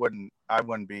Reagor. I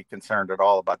wouldn't be concerned at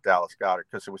all about Dallas Goedert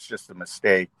because it was just a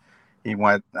mistake.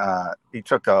 He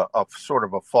took a sort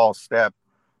of a false step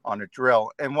on a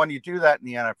drill. And when you do that in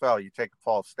the NFL, you take a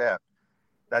false step.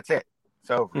 That's it.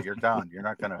 It's over. You're done. You're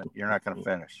not gonna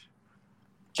finish.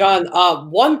 John,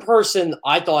 one person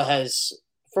I thought has,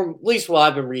 from at least what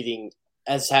I've been reading,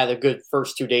 has had a good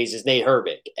first 2 days is Nate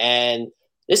Herbig. And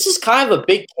this is kind of a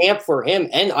big camp for him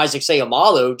and Isaac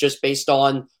Seumalo, just based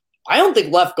on, I don't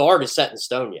think left guard is set in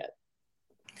stone yet.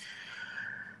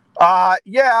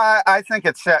 Yeah, I think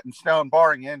it's set in stone,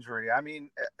 barring injury. I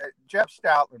mean, Jeff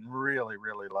Stoutland really,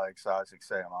 really likes Isaac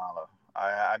Seumalo.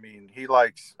 I mean, he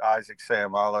likes Isaac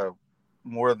Seumalo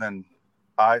more than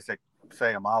Isaac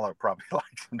Seumalo probably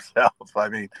likes himself. I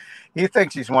mean, he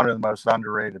thinks he's one of the most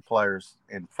underrated players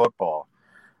in football.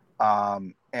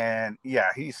 And yeah,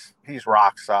 he's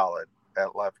rock solid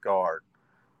at left guard.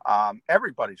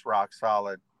 Everybody's rock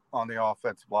solid on the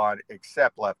offensive line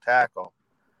except left tackle.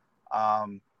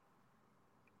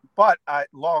 But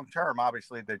long term,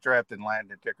 obviously, they drafted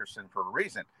Landon Dickerson for a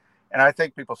reason. And I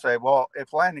think people say, well,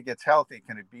 if Landon gets healthy,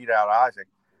 can he beat out Isaac?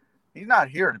 He's not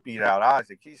here to beat out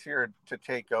Isaac. He's here to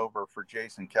take over for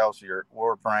Jason Kelce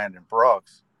or Brandon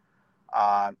Brooks.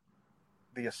 The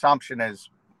assumption is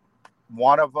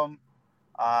one of them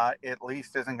at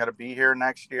least isn't going to be here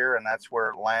next year, and that's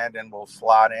where Landon will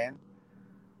slot in.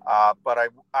 But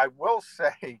I will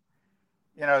say,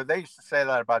 they used to say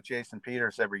that about Jason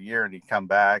Peters every year, and he'd come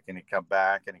back, and he'd come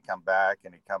back, and he'd come back,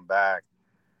 and he'd come back.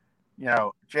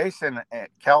 Jason and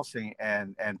Kelce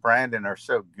and Brandon are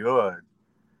so good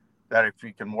that if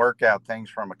you can work out things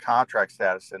from a contract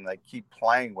status and they keep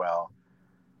playing well,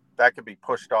 that could be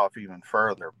pushed off even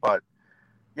further. But,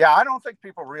 yeah, I don't think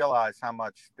people realize how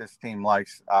much this team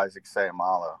likes Isaac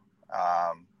Seumalo.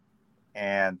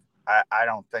 And I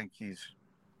don't think he's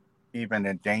even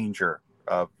in danger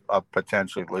of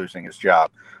potentially losing his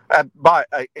job,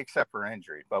 except for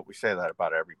injury. But we say that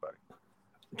about everybody.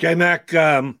 J-Mac,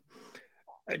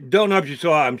 don't know if you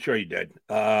saw, I'm sure you did,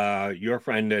 your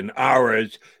friend and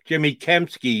ours, Jimmy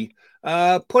Kempski,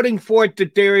 putting forth the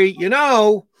theory,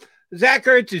 Zach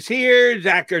Ertz is here,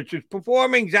 Zach Ertz is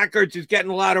performing, Zach Ertz is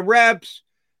getting a lot of reps.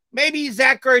 Maybe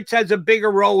Zach Ertz has a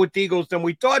bigger role with the Eagles than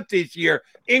we thought this year,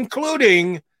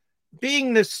 including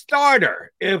being the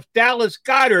starter if Dallas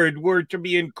Goedert were to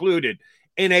be included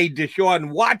in a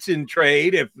Deshaun Watson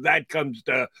trade, if that comes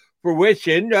to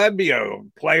fruition. That'd be a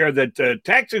player that the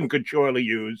Texan could surely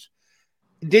use.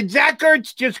 Did Zach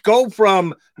Ertz just go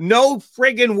from no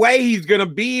friggin' way he's going to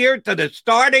be here to the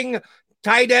starting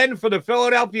tight end for the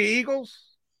Philadelphia Eagles?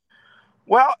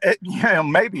 Well,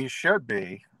 maybe he should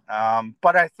be.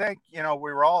 But I think, we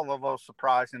were all a little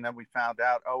surprised, and then we found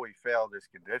out, he failed his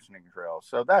conditioning drill.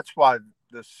 So that's why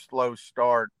the slow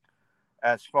start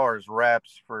as far as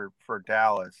reps for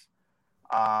Dallas.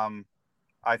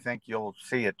 I think you'll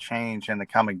see a change in the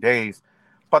coming days.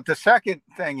 But the second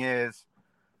thing is,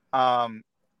 and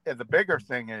the bigger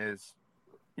thing is,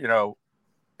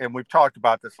 and we've talked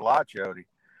about this a lot, Jody,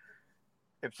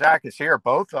 if Zach is here,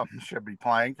 both of them should be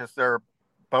playing because they're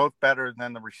both better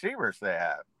than the receivers they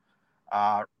have,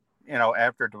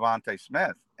 after Devontae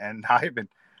Smith. And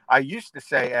I used to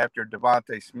say after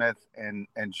Devontae Smith and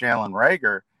Jalen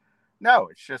Reagor, no,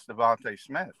 it's just Devontae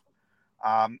Smith.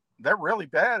 They're really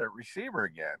bad at receiver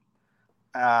again.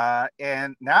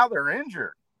 And now they're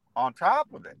injured on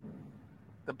top of it.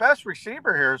 The best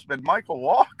receiver here has been Michael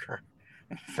Walker.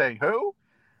 You say, who?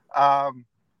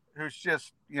 Who's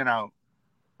just,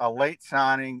 a late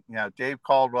signing. Dave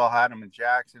Caldwell had him in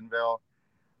Jacksonville.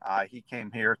 He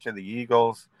came here to the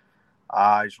Eagles.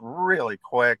 He's really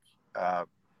quick.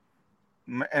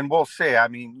 And we'll see. I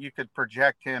mean, you could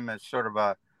project him as sort of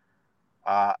a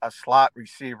slot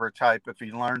receiver type if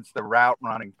he learns the route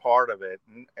running part of it.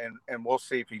 And we'll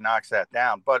see if he knocks that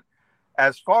down. But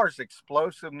as far as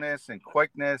explosiveness and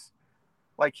quickness,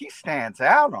 he stands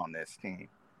out on this team.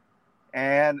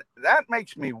 And that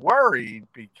makes me worried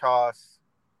because,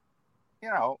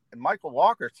 and Michael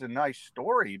Walker, it's a nice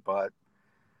story, but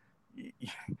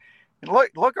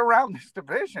look around this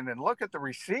division and look at the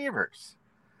receivers.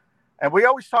 And we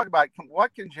always talk about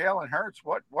what can Jalen Hurts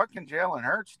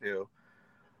do?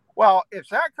 Well, if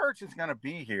Zach Ertz is going to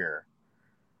be here,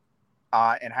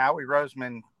 and Howie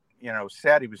Roseman,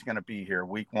 said he was going to be here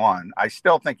week 1, I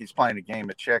still think he's playing a game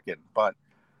of chicken. But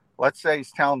let's say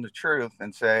he's telling the truth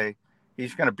and say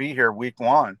he's going to be here week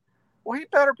 1. Well, he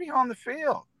better be on the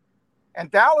field.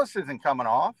 And Dallas isn't coming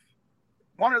off.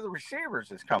 One of the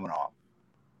receivers is coming off.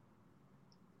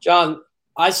 John,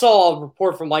 I saw a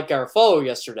report from Mike Garafolo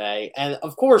yesterday, and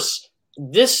of course,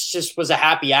 this just was a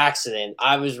happy accident.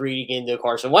 I was reading into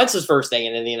Carson Wentz's first day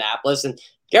in Indianapolis, and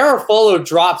Garafolo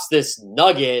drops this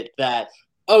nugget that,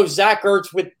 Zach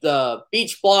Ertz with the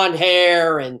beach blonde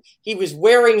hair, and he was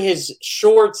wearing his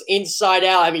shorts inside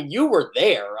out. I mean, you were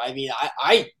there. I mean,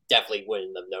 I definitely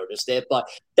wouldn't have noticed it, but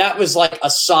that was like a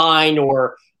sign,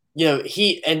 or,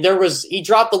 he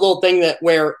dropped a little thing that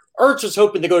where Ertz was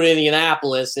hoping to go to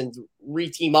Indianapolis and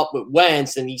re-team up with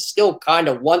Wentz, and he still kind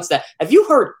of wants that. Have you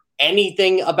heard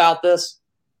anything about this?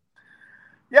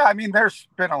 Yeah, I mean, there's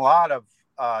been a lot of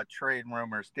trade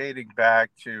rumors dating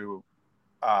back to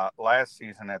last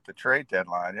season at the trade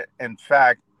deadline. In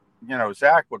fact,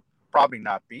 Zach would probably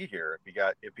not be here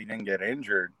if he didn't get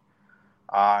injured,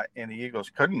 and the Eagles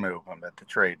couldn't move him at the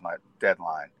trade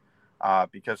deadline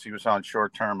because he was on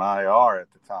short-term IR at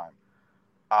the time.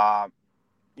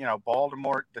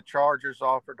 Baltimore, the Chargers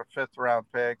offered a 5th-round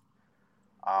pick.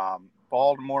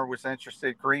 Baltimore was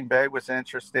interested. Green Bay was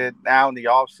interested. Now in the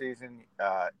offseason,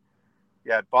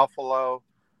 you had Buffalo,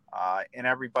 and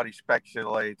everybody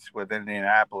speculates with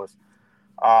Indianapolis.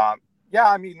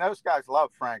 Those guys love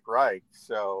Frank Reich.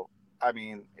 So,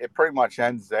 it pretty much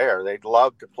ends there. They'd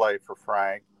love to play for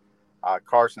Frank.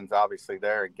 Carson's obviously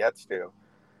there and gets to.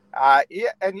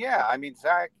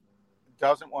 Zach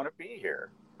doesn't want to be here.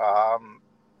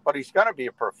 But he's going to be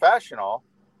a professional.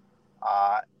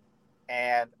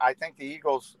 And I think the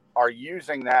Eagles are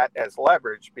using that as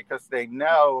leverage because they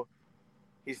know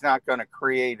he's not going to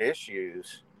create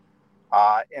issues.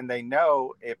 And they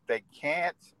know if they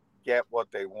can't get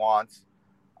what they want,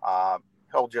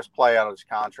 he'll just play out his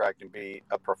contract and be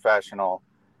a professional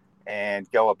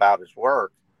and go about his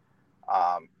work.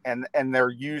 And they're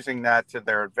using that to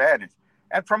their advantage.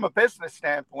 And from a business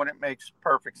standpoint, it makes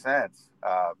perfect sense.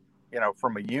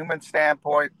 From a human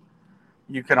standpoint,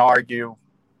 you can argue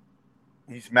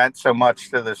he's meant so much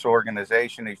to this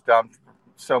organization. He's done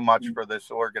so much for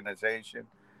this organization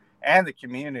and the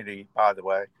community, by the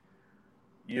way.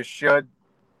 You should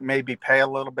maybe pay a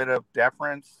little bit of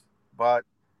deference. But,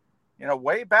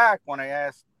 way back when I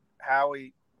asked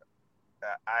Howie,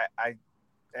 I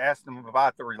asked him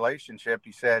about the relationship.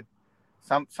 He said,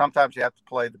 sometimes you have to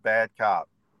play the bad cop.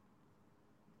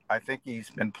 I think he's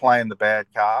been playing the bad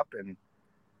cop, and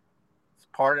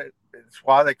it's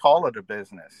why they call it a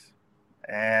business.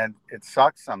 And it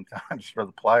sucks sometimes for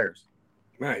the players.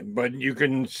 Right, but you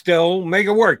can still make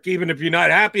it work. Even if you're not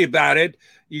happy about it,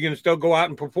 you can still go out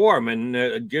and perform,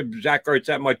 and give Zach Ertz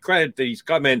that much credit that he's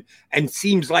come in and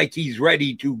seems like he's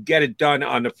ready to get it done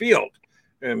on the field.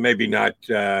 Maybe not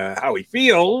how he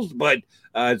feels, but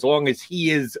as long as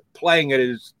he is playing at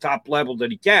his top level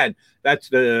that he can, that's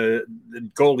the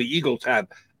goal the Eagles have.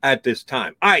 at this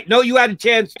time. All right. No, you had a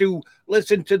chance to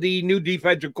listen to the new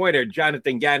defensive coordinator,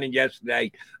 Jonathan Gannon,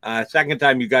 yesterday. Second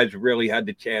time you guys really had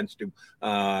the chance to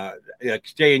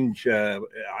exchange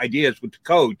ideas with the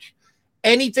coach.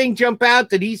 Anything jump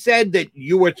out that he said that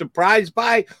you were surprised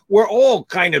by? We're all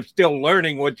kind of still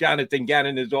learning what Jonathan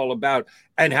Gannon is all about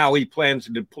and how he plans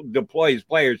to deploy his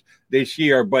players this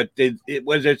year. But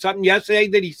was there something yesterday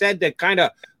that he said that kind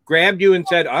of grabbed you and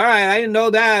said, all right, I didn't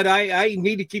know that. I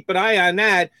need to keep an eye on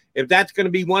that. If that's going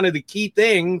to be one of the key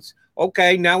things,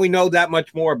 okay, now we know that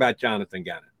much more about Jonathan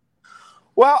Gannon.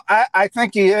 Well, I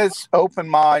think he is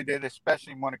open-minded,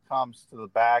 especially when it comes to the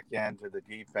back end of the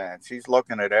defense. He's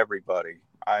looking at everybody.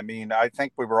 I mean, I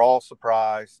think we were all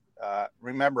surprised.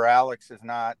 Remember, Alex has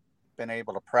not been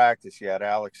able to practice yet,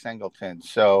 Alex Singleton.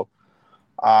 So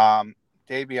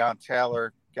Davion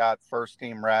Taylor got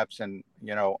first-team reps and,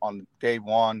 on day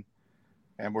one,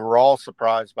 and we were all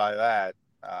surprised by that,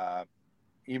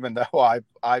 even though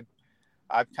I've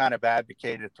kind of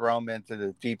advocated throw him into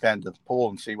the deep end of the pool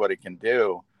and see what he can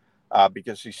do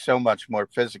because he's so much more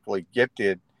physically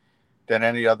gifted than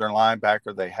any other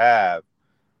linebacker they have.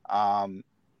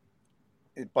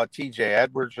 But TJ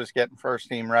Edwards was getting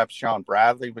first-team reps. Sean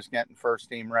Bradley was getting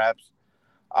first-team reps.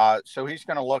 So he's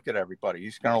going to look at everybody.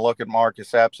 He's going to look at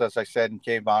Marcus Epps, as I said, and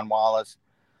Kayvon Wallace.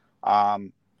 I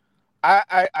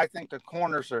think the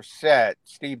corners are set.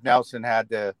 Steve Nelson had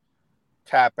to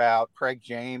tap out. Craig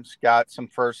James got some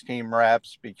first team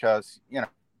reps because,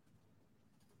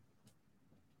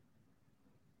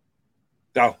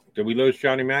 Oh, did we lose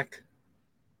Johnny Mac?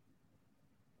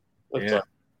 Yeah.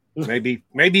 Maybe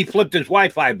he flipped his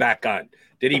Wi-Fi back on.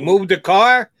 Did he move the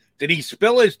car? Did he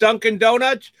spill his Dunkin'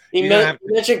 Donuts? He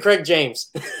mentioned Craig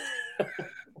James.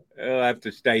 We'll have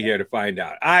to stay here to find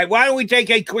out. All right, why don't we take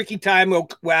a quickie time?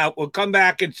 We'll come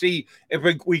back and see if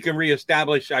we can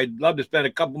reestablish. I'd love to spend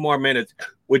a couple more minutes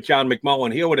with John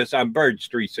McMullen here with us on Birds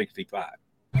 365.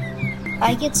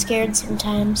 I get scared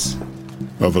sometimes.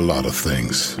 Of a lot of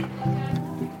things.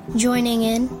 Joining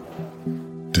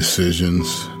in.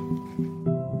 Decisions.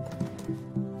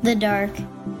 The dark.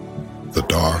 The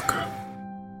dark.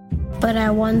 But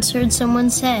I once heard someone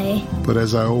say, but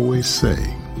as I always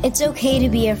say, it's okay to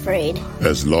be afraid.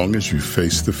 As long as you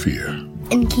face the fear.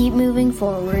 And keep moving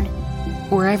forward.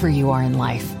 Wherever you are in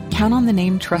life, count on the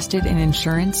name trusted in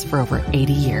insurance for over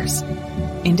 80 years.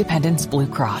 Independence Blue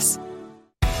Cross.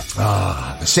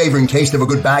 The savoring taste of a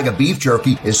good bag of beef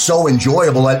jerky is so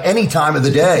enjoyable at any time of the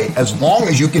day, as long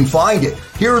as you can find it.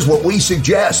 Here's what we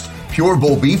suggest. Pure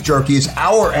Bull Beef Jerky is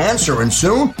our answer, and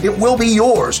soon it will be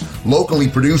yours. Locally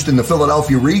produced in the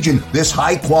Philadelphia region, this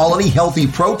high-quality, healthy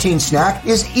protein snack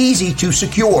is easy to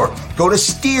secure. Go to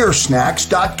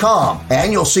steersnacks.com,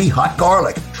 and you'll see hot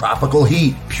garlic, tropical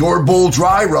heat, Pure Bull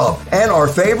dry rub, and our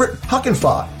favorite, Huck and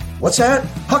Fod. What's that?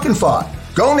 Huck and Fod.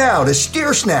 Go now to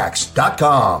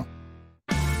steersnacks.com.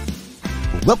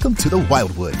 Welcome to the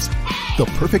Wildwoods, the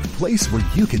perfect place where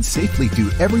you can safely do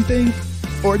everything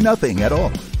or nothing at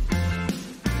all.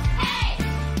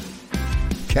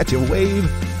 Catch a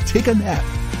wave, take a nap,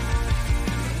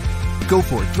 go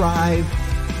for a drive,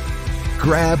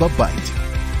 grab a bite.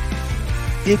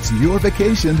 It's your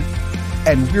vacation,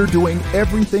 and we're doing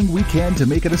everything we can to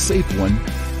make it a safe one.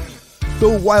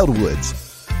 The Wildwoods.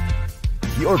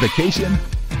 Your vacation,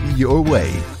 your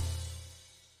way.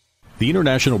 The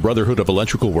International Brotherhood of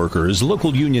Electrical Workers,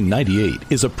 Local Union 98,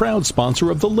 is a proud sponsor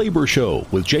of The Labor Show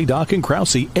with J. Doc and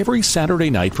Krause every Saturday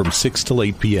night from 6 till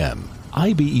 8 p.m.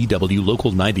 IBEW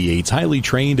Local 98's highly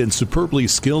trained and superbly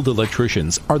skilled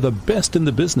electricians are the best in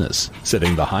the business,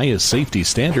 setting the highest safety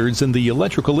standards in the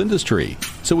electrical industry.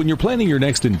 So when you're planning your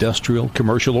next industrial,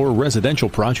 commercial, or residential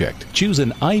project, choose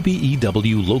an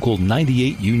IBEW Local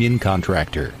 98 union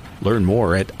contractor. Learn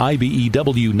more at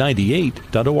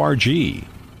IBEW98.org.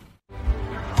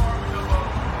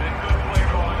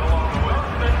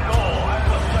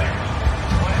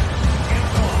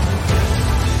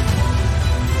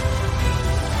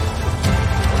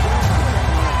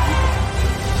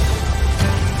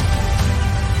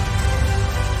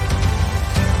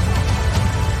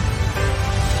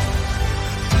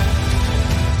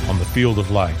 Field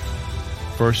of life,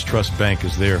 First Trust Bank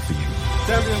is there for you.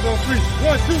 Champions on three.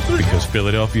 1, 2, 3. Because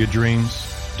Philadelphia dreams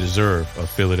deserve a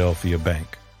Philadelphia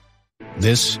bank.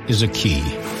 This is a key.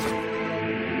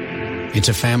 It's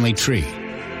a family tree.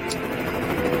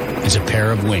 It's a pair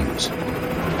of wings.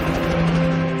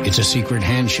 It's a secret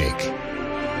handshake.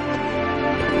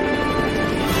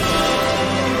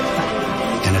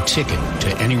 And a ticket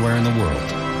to anywhere in the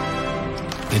world.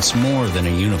 It's more than a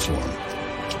uniform.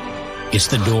 It's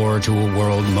the door to a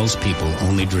world most people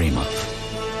only dream of.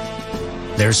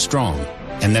 They're strong,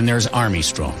 And then there's Army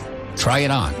Strong. Try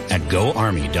it on at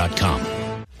GoArmy.com.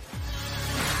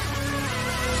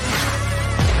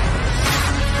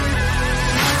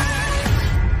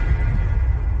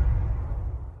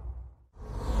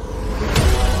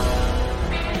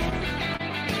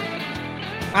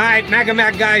 All right,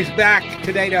 Mac guys back.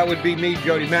 Today that would be me,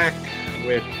 Jody Mack,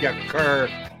 with Jeff Kerr,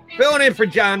 filling in for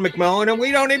John McMullen, and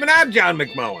we don't even have John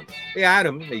McMullen. We had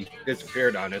him. He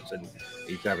disappeared on us, and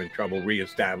he's having trouble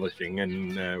reestablishing,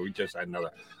 and we just had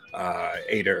another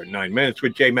 8 or 9 minutes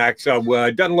with J Mac, so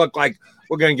it doesn't look like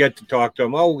we're going to get to talk to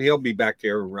him. Oh, he'll be back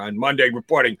here on Monday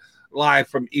reporting live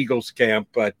from Eagles camp,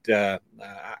 but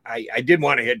I did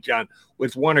want to hit John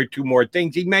with one or two more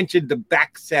things. He mentioned the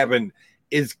back seven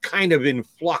is kind of in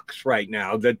flux right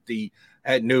now, that the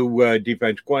new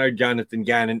defense corner, Jonathan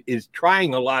Gannon, is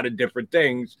trying a lot of different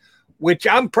things, which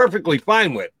I'm perfectly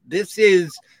fine with. This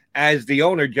is, as the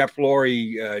owner, Jeff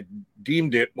Lurie,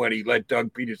 deemed it when he let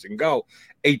Doug Peterson go,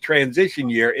 a transition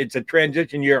year. It's a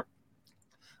transition year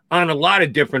on a lot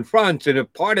of different fronts, and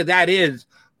if part of that is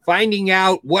finding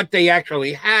out what they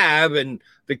actually have and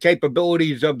the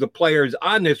capabilities of the players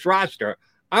on this roster,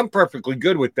 I'm perfectly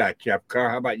good with that, Jeff Kerr.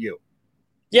 How about you?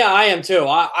 Yeah, I am too.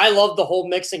 I love the whole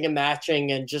mixing and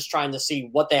matching and just trying to see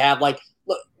what they have. Like,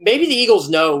 look, maybe the Eagles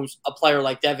know a player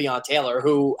like De'Veon Taylor,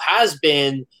 who has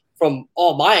been, from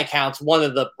all my accounts, one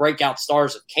of the breakout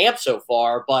stars of camp so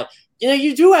far. But,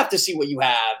 you do have to see what you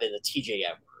have in the TJ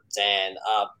Edwards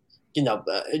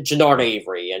and, Jannard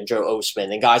Avery and Joe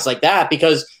Osman and guys like that,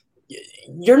 because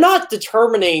you're not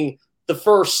determining the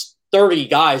first 30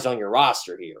 guys on your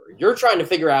roster here. You're trying to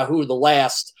figure out who the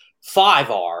last 5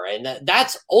 are, and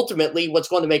that's ultimately what's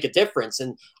going to make a difference.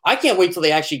 And I can't wait till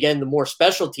they actually get into more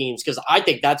special teams, because I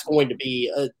think that's going to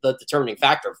be the determining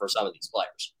factor for some of these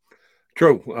players.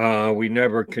 True. We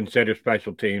never consider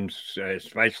special teams,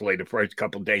 especially the first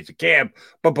couple of days of camp.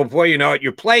 But before you know it,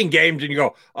 you're playing games and you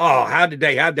go, oh, how did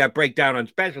they have that breakdown on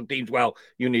special teams? Well,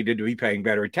 you needed to be paying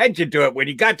better attention to it when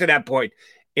you got to that point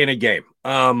in a game.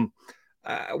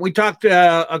 We talked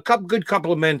a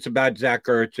couple of minutes about Zach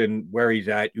Ertz and where he's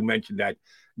at. You mentioned that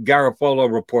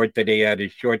Garofalo report that he had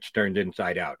his shorts turned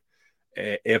inside out.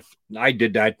 If I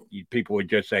did that, people would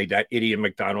just say that idiot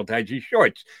McDonald has his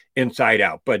shorts inside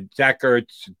out. But Zach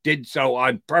Ertz did so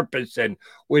on purpose, and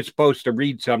we're supposed to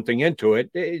read something into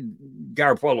it.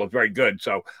 Garofalo is very good,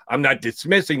 so I'm not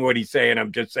dismissing what he's saying.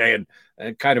 I'm just saying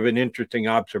kind of an interesting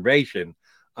observation.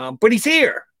 But he's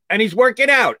here, and he's working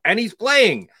out, and he's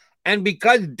playing. And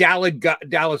because Dallas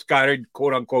Goedert,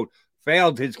 quote unquote,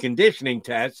 failed his conditioning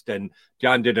test, and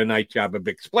John did a nice job of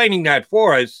explaining that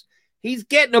for us, he's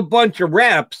getting a bunch of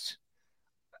reps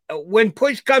when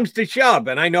push comes to shove.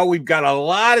 And I know we've got a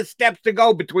lot of steps to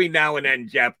go between now and then,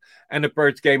 Jeff, and the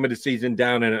first game of the season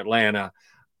down in Atlanta.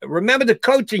 Remember, the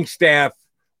coaching staff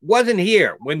wasn't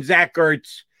here when Zach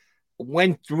Ertz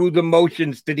went through the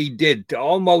motions that he did to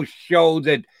almost show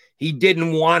that he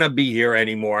didn't want to be here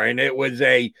anymore. And it was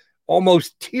a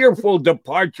almost tearful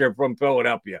departure from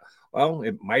Philadelphia. Well,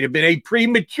 it might have been a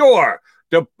premature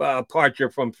departure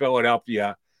from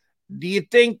Philadelphia. Do you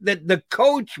think that the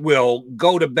coach will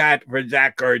go to bat for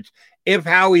Zach Ertz if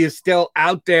Howie is still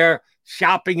out there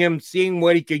shopping him, seeing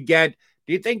what he could get?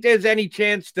 Do you think there's any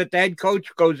chance that the head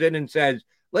coach goes in and says,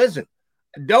 listen,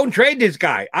 don't trade this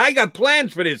guy. I got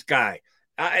plans for this guy.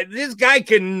 This guy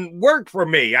can work for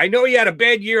me. I know he had a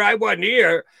bad year. I wasn't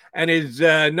here, and his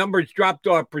numbers dropped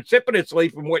off precipitously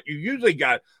from what you usually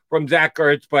got from Zach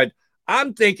Ertz, but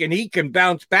I'm thinking he can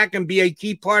bounce back and be a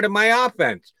key part of my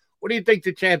offense. What do you think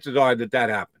the chances are that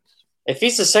happens? If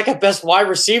he's the second best wide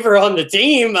receiver on the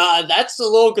team, that's a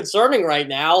little concerning right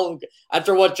now.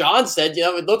 After what John said,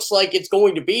 it looks like it's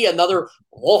going to be another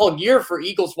long year for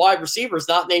Eagles wide receivers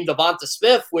not named Devonta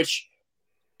Smith, which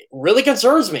really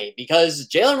concerns me because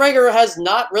Jalen Reagor has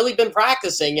not really been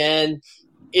practicing. And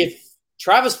if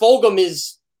Travis Fulgham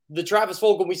is the Travis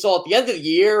Fulgham we saw at the end of the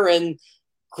year, and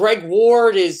Greg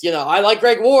Ward is, I like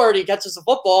Greg Ward, he catches the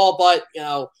football, but,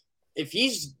 if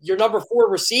he's your number 4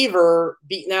 receiver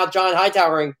beating out John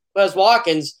Hightower and Wes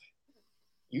Watkins,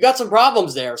 you got some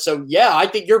problems there. So, yeah, I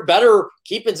think you're better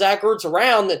keeping Zach Ertz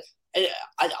around. And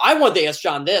I wanted to ask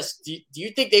John this. Do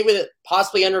you think they would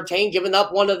possibly entertain giving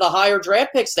up one of the higher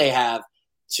draft picks they have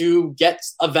to get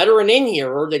a veteran in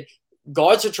here, or to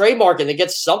guards a trademark and to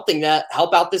get something that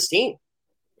help out this team?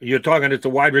 You're talking at the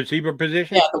wide receiver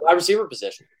position? Yeah, the wide receiver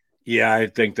position. Yeah, I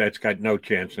think that's got no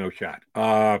chance, no shot,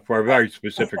 for a very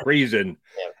specific reason.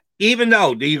 Yeah. Even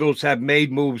though the Eagles have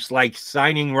made moves like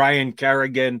signing Ryan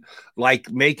Kerrigan,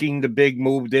 like making the big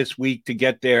move this week to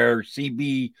get their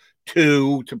CB2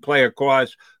 to play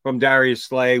across from Darius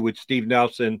Slay with Steve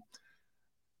Nelson,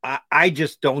 I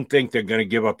just don't think they're going to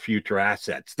give up future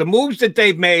assets. The moves that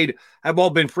they've made have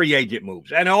all been free agent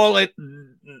moves, and all it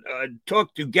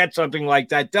took to get something like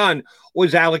that done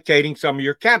was allocating some of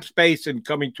your cap space and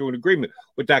coming to an agreement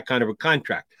with that kind of a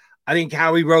contract. I think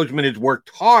Howie Roseman has worked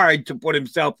hard to put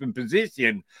himself in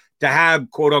position to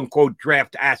have quote-unquote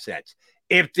draft assets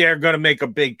if they're going to make a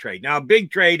big trade. Now, a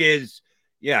big trade is,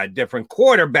 a different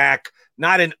quarterback,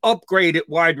 not an upgraded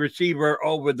wide receiver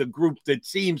over the group that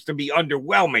seems to be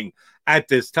underwhelming at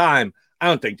this time. I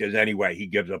don't think there's any way he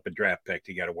gives up a draft pick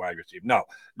to get a wide receiver. No,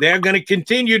 they're going to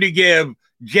continue to give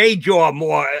J-Jaw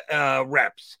more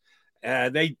reps.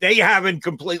 They haven't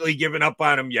completely given up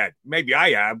on him yet. Maybe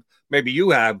I have, maybe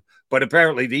you have, but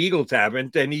apparently the Eagles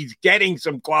haven't, and he's getting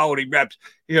some quality reps,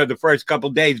 the first couple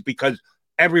of days because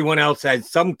everyone else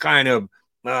has some kind of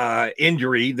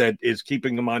injury that is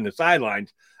keeping them on the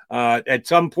sidelines. At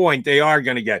some point, they are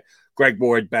going to get Greg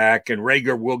Ward back, and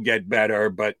Rager will get better,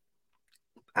 but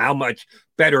how much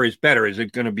better is better? Is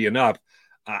it going to be enough?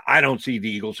 I don't see the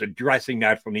Eagles addressing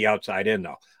that from the outside in,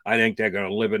 though. I think they're going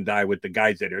to live and die with the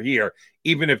guys that are here,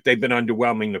 even if they've been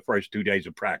underwhelming the first 2 days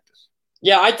of practice.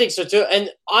 Yeah, I think so, too.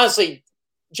 And honestly,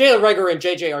 Jalen Reagor and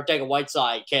J.J.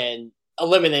 Arcega-Whiteside can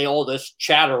eliminate all this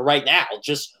chatter right now.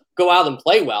 Just go out and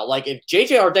play well. Like, if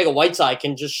J.J. Arcega-Whiteside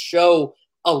can just show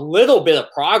a little bit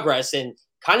of progress and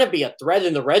kind of be a threat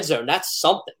in the red zone, that's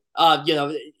something.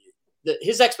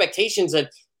 His expectations have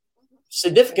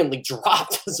significantly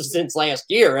dropped since last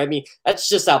year. I mean, that's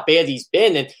just how bad he's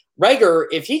been. And Reagor,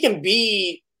 if he can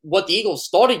be what the Eagles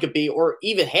thought he could be, or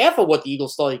even half of what the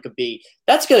Eagles thought he could be,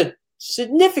 that's going to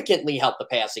significantly help the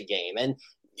passing game. And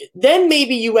then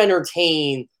maybe you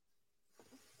entertain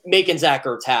making Zach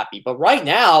Ertz happy. But right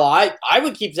now, I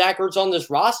would keep Zach Ertz on this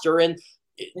roster. And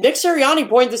Nick Sirianni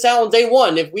pointed this out on day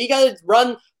one. If we got to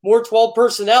run more 12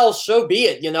 personnel, so be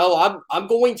it. I'm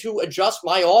going to adjust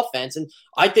my offense. And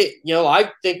I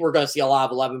think we're going to see a lot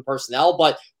of 11 personnel.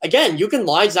 But again, you can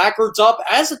line Zach Ertz up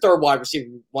as a third wide receiver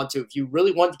if you want to, if you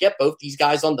really want to get both these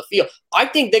guys on the field. I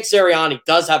think Nick Sirianni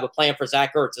does have a plan for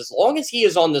Zach Ertz as long as he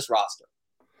is on this roster.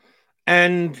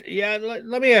 And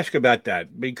let me ask about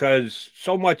that, because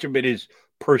so much of it is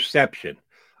perception.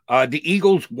 The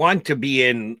Eagles want to be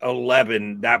in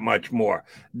 11 that much more.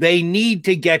 They need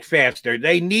to get faster.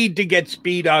 They need to get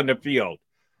speed on the field.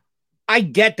 I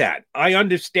get that. I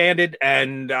understand it,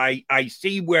 and I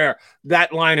see where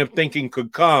that line of thinking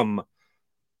could come.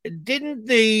 Didn't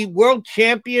the world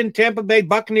champion Tampa Bay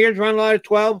Buccaneers run a lot of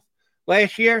 12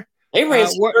 last year? They ran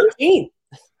 13.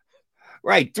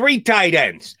 Right, 3 tight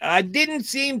ends. Didn't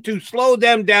seem to slow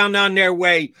them down on their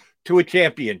way to a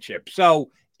championship. So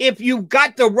if you've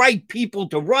got the right people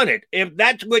to run it, if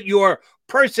that's what your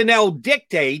personnel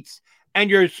dictates, and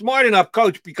you're a smart enough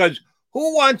coach, because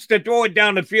who wants to throw it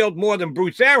down the field more than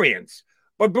Bruce Arians?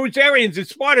 But Bruce Arians is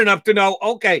smart enough to know,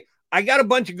 okay, I got a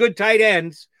bunch of good tight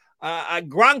ends.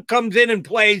 Gronk comes in and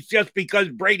plays just because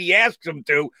Brady asks him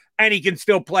to, and he can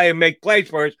still play and make plays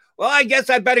for us. Well, I guess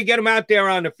I better get him out there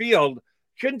on the field.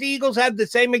 Shouldn't the Eagles have the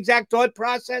same exact thought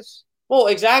process? Well,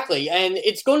 exactly. And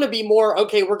it's going to be more,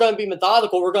 okay, we're going to be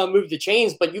methodical. We're going to move the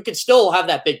chains, but you could still have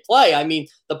that big play. I mean,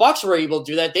 the Bucs were able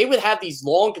to do that. They would have these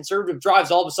long conservative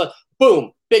drives. All of a sudden,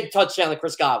 boom, big touchdown to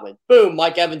Chris Godwin. Boom,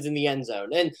 Mike Evans in the end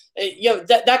zone. And,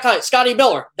 that kind of, Scotty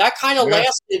Miller, that kind of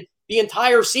lasted the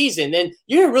entire season. And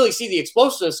you didn't really see the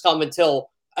explosiveness come until,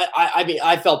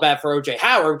 I felt bad for O.J.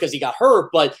 Howard because he got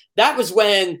hurt, but that was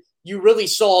when you really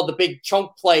saw the big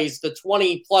chunk plays, the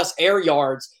 20-plus air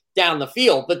yards down the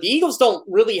field. But the Eagles don't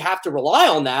really have to rely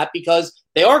on that because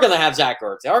they are going to have Zach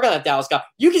Ertz. They are going to have Dallas Goedert.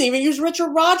 You can even use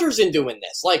Richard Rodgers in doing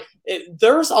this.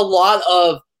 There's a lot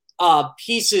of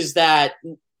pieces that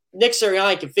Nick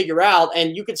Sirianni can figure out,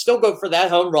 and you can still go for that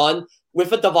home run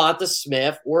with a Devonta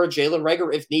Smith or a Jalen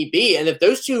Reagor if need be. And if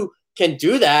those two can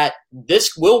do that,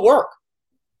 this will work.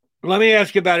 Let me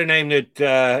ask you about a name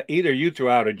that either you threw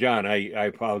out or John. I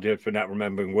apologize for not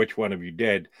remembering which one of you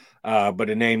did, but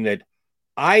a name that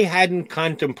I hadn't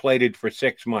contemplated for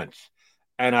 6 months.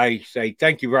 And I say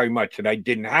thank you very much that I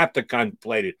didn't have to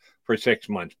contemplate it for 6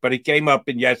 months. But it came up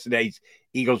in yesterday's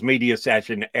Eagles media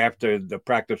session after the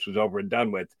practice was over and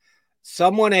done with.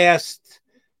 Someone asked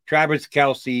Travis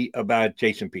Kelce about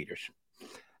Jason Peters.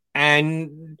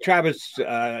 And Travis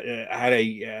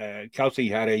Kelce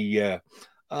had a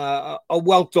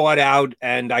well thought out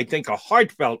and I think a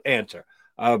heartfelt answer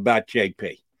about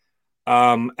JP.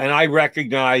 And I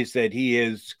recognize that he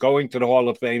is going to the Hall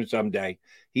of Fame someday.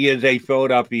 He is a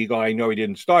Philadelphia Eagle. I know he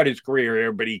didn't start his career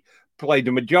here, but he played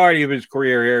the majority of his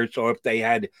career here. So if they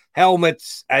had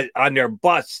helmets on their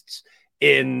busts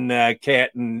in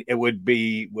Canton, it would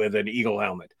be with an Eagle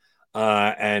helmet.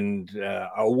 and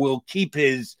will keep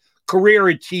his career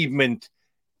achievement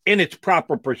in its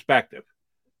proper perspective.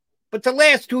 But the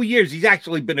last 2 years, he's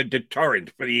actually been a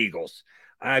deterrent for the Eagles.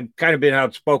 I've kind of been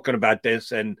outspoken about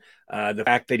this, and the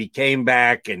fact that he came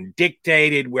back and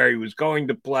dictated where he was going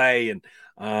to play, and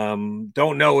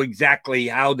don't know exactly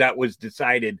how that was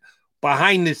decided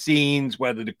behind the scenes,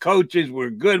 whether the coaches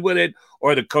were good with it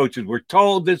or the coaches were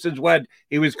told this is what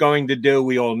he was going to do.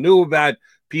 We all knew about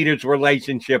Peters'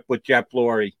 relationship with Jeff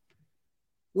Lurie.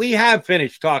 We have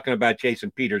finished talking about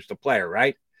Jason Peters, the player,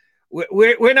 right?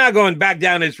 We're not going back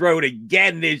down this road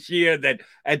again this year that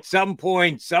at some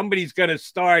point somebody's going to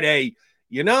start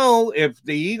if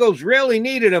the Eagles really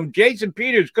needed him, Jason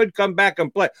Peters could come back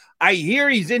and play. I hear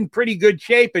he's in pretty good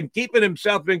shape and keeping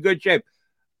himself in good shape.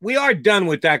 We are done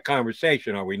with that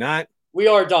conversation, are we not? We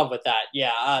are done with that,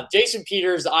 yeah. Jason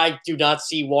Peters, I do not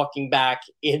see walking back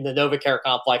in the NovaCare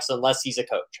complex unless he's a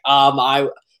coach. And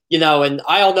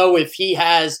I don't know if he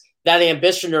has that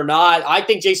ambition or not. I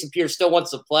think Jason Peters still wants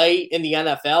to play in the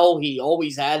NFL. He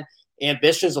always had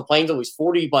ambitions of playing until he's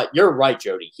 40, but you're right,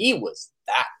 Jody. He was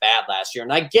that bad last year.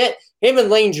 And I get him and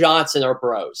Lane Johnson are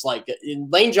bros.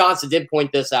 Lane Johnson did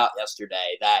point this out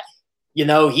yesterday that,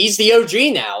 he's the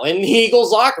OG now in the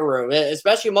Eagles locker room,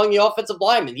 especially among the offensive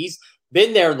linemen. He's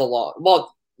been there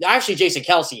actually Jason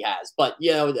Kelce has, but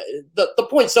the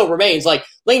point still remains.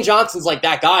 Lane Johnson's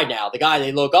that guy now, the guy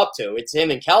they look up to. It's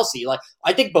him and Kelce.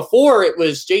 I think before it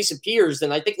was Jason Peters,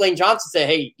 and I think Lane Johnson said,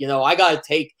 hey, I got to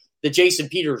take the Jason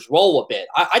Peters role a bit.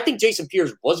 I think Jason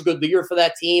Peters was a good leader for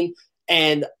that team.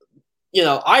 And,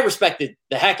 I respected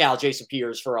the heck out of Jason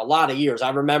Peters for a lot of years. I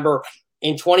remember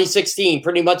in 2016,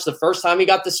 pretty much the first time he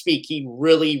got to speak, he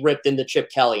really ripped into Chip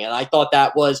Kelly. And I thought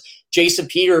that was Jason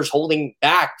Peters holding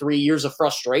back 3 years of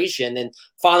frustration and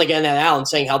finally getting that out and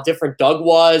saying how different Doug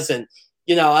was. And,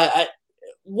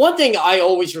 one thing I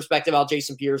always respected about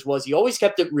Jason Peters was he always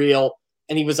kept it real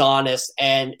and he was honest.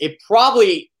 And it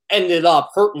probably ended up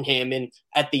hurting him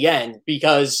at the end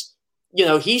because,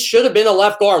 he should have been a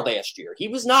left guard last year. He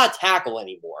was not a tackle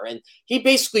anymore. And he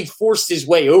basically forced his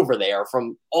way over there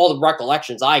from all the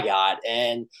recollections I got.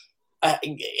 And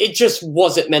it just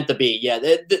wasn't meant to be. Yeah,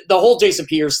 the whole Jason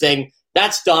Peters thing,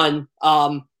 that's done.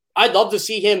 I'd love to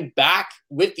see him back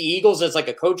with the Eagles as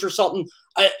a coach or something.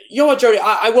 You know what, Jody?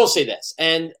 I will say this,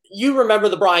 and you remember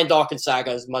the Brian Dawkins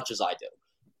saga as much as I do.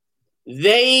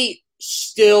 They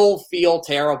still feel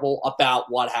terrible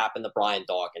about what happened to Brian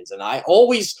Dawkins. And I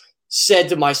always said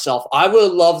to myself, I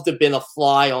would love to have been a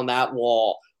fly on that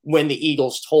wall when the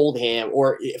Eagles told him,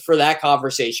 or for that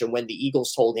conversation when the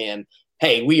Eagles told him,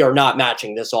 hey, we are not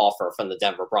matching this offer from the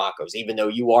Denver Broncos, even though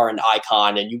you are an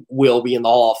icon and you will be in the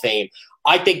Hall of Fame.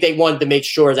 I think they wanted to make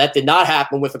sure that did not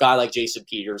happen with a guy like Jason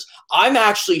Peters. I'm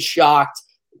actually shocked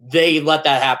they let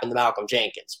that happen to Malcolm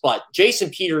Jenkins. But Jason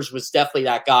Peters was definitely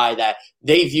that guy that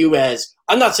they view as,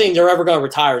 I'm not saying they're ever going to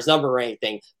retire his number or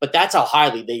anything, but that's how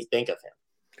highly they think of him.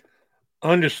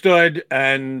 Understood,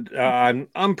 and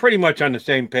I'm pretty much on the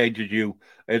same page as you.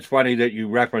 It's funny that you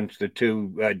referenced the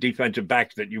two defensive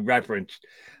backs that you referenced.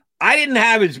 I didn't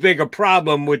have as big a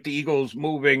problem with the Eagles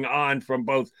moving on from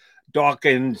both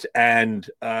Dawkins and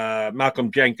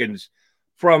Malcolm Jenkins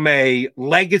from a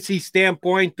legacy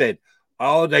standpoint that,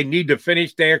 they need to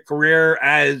finish their career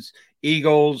as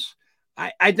Eagles.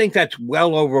 I think that's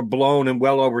well overblown and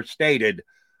well overstated.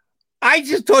 I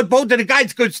just thought both of the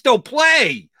guys could still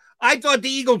play. I thought the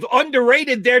Eagles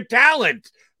underrated their talent.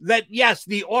 That, yes,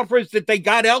 the offers that they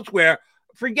got elsewhere,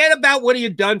 forget about what he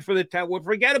had done for the talent.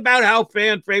 Forget about how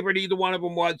fan favorite either one of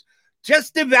them was.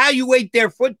 Just evaluate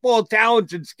their football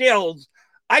talents and skills.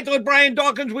 I thought Brian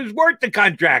Dawkins was worth the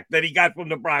contract that he got from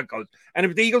the Broncos. And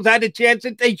if the Eagles had a chance,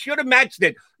 they should have matched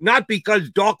it. Not because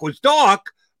Doc was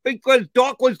Doc, because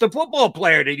Doc was the football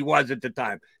player that he was at the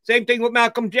time. Same thing with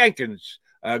Malcolm Jenkins.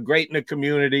 Great in the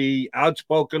community,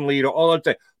 outspoken leader, all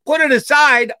that. Put it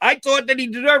aside, I thought that he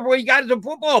deserved what he got as a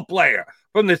football player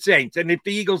from the Saints. And if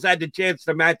the Eagles had the chance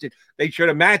to match it, they should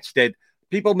have matched it.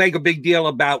 People make a big deal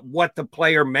about what the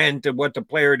player meant and what the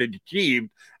player had achieved.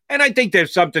 And I think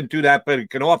there's something to that, but it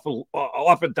can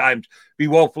oftentimes be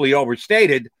woefully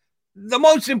overstated. The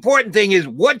most important thing is,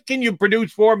 what can you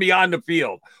produce for me on the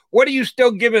field? What are you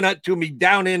still giving it to me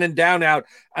down in and down out?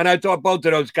 And I thought both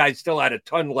of those guys still had a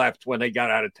ton left when they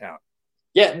got out of town.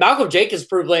 Yeah, Malcolm Jenkins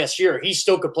proved last year he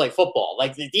still could play football.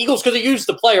 The Eagles could have used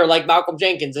a player like Malcolm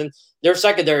Jenkins in their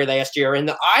secondary last year. And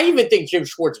I even think Jim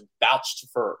Schwartz vouched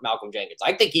for Malcolm Jenkins.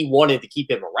 I think he wanted to keep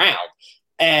him around.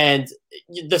 And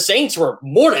the Saints were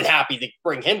more than happy to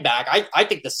bring him back. I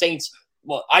think the Saints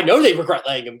well, I know they regret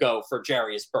letting him go for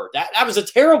Jarius Byrd. That was a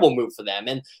terrible move for them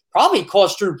and probably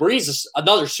cost Drew Brees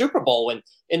another Super Bowl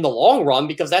in the long run,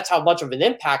 because that's how much of an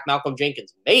impact Malcolm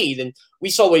Jenkins made. And we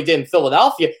saw what he did in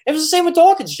Philadelphia. It was the same with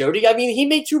Dawkins, Jody. I mean, he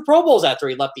made 2 Pro Bowls after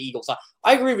he left the Eagles.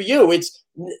 I agree with you.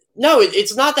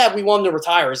 It's not that we want them to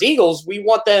retire as Eagles. We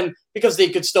want them because they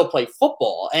could still play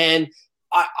football. And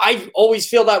I always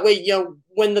feel that way,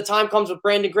 when the time comes with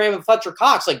Brandon Graham and Fletcher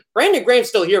Cox. Like, Brandon Graham's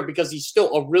still here because he's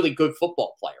still a really good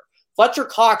football player. Fletcher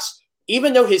Cox,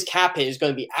 even though his cap hit is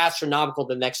going to be astronomical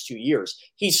the next 2 years,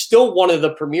 he's still one of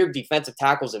the premier defensive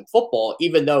tackles in football.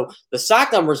 Even though the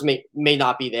sack numbers may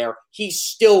not be there, he's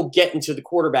still getting to the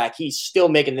quarterback. He's still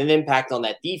making an impact on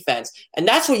that defense. And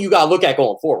that's what you got to look at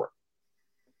going forward.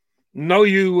 No,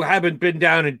 you haven't been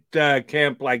down at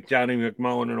camp like Johnny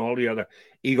McMullen and all the other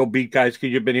Eagle beat guys, because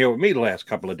you've been here with me the last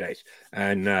couple of days.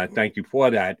 And thank you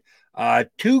for that.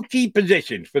 2 key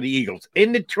positions for the Eagles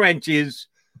in the trenches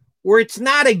where it's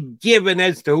not a given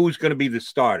as to who's going to be the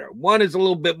starter. One is a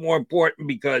little bit more important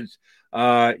because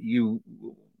you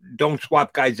don't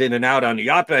swap guys in and out on the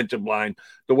offensive line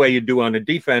the way you do on the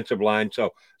defensive line.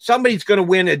 So somebody's going to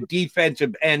win a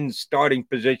defensive end starting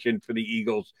position for the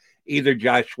Eagles, either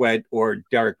Josh Sweat or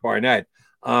Derek Barnett.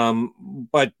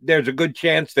 But there's a good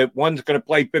chance that one's going to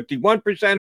play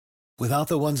 51%. Without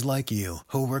the ones like you,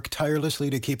 who work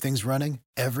tirelessly to keep things running,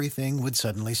 everything would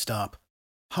suddenly stop.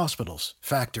 Hospitals,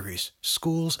 factories,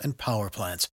 schools, and power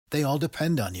plants, they all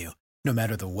depend on you. No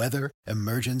matter the weather,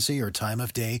 emergency, or time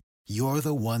of day, you're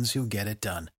the ones who get it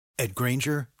done. At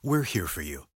Grainger, we're here for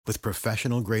you with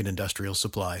professional-grade industrial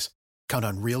supplies. Count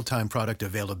on real-time product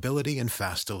availability and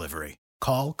fast delivery.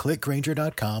 Call,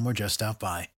 clickgrainger.com, or just stop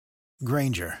by.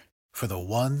 Grainger, for the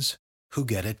ones who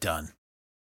get it done.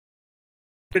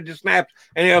 The snaps,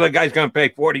 and the other guy's going to pay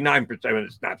 49% of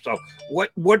the snaps. So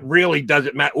what really does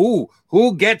it matter?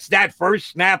 Who gets that first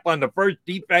snap on the first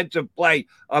defensive play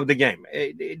of the game?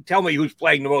 Tell me who's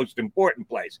playing the most important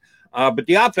plays. But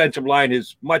the offensive line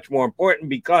is much more important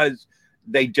because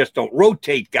they just don't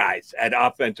rotate guys at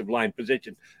offensive line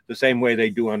position the same way they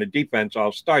do on the defense.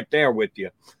 I'll start there with you.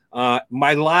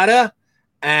 Mailata,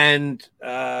 and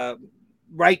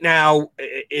right now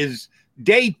is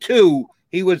day 2.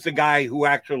 He was the guy who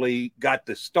actually got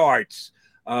the starts.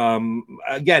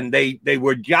 Again, they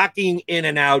were jockeying in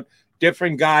and out,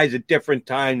 different guys at different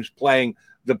times playing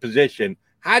the position.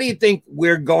 How do you think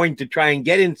we're going to try and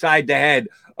get inside the head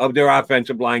of their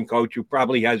offensive line coach, who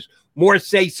probably has more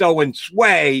say-so and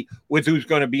sway with who's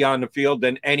going to be on the field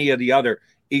than any of the other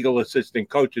Eagle assistant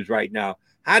coaches right now?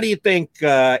 How do you think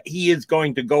he is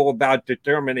going to go about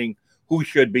determining who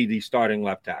should be the starting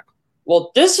left tackle?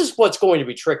 Well, this is what's going to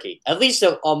be tricky, at least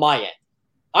on my end.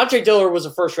 Andre Dillard was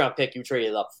a first-round pick you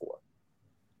traded up for.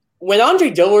 When Andre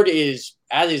Dillard is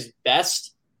at his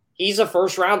best, he's a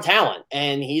first-round talent,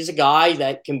 and he's a guy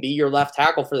that can be your left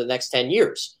tackle for the next 10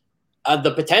 years.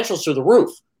 The potential's through the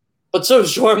roof. But so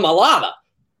is Jordan Mailata.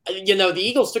 The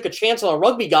Eagles took a chance on a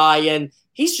rugby guy, and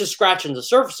he's just scratching the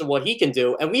surface of what he can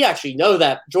do. And we actually know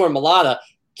that Jordan Mailata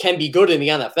can be good in the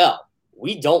NFL.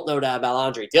 We don't know that about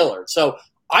Andre Dillard. So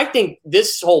I think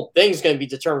this whole thing is going to be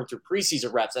determined through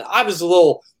preseason reps. And I was a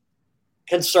little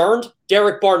concerned.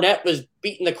 Derek Barnett was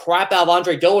beating the crap out of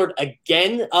Andre Dillard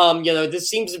again. This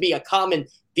seems to be a common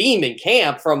theme in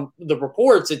camp from the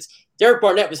reports. It's Derek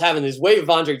Barnett was having his way with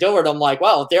Andre Dillard. I'm like,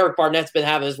 well, Derek Barnett's been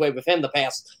having his way with him the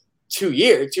past 3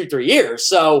 years.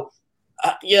 So,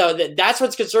 that's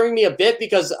what's concerning me a bit,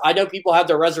 because I know people have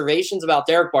their reservations about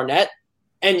Derek Barnett.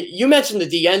 And you mentioned the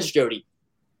DNs, Jody.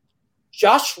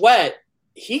 Josh Sweat,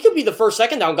 he could be the first,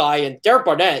 second down guy, and Derek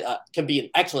Barnett can be an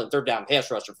excellent third down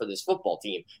pass rusher for this football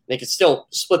team. They could still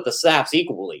split the snaps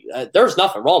equally. There's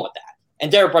nothing wrong with that.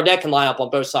 And Derek Barnett can line up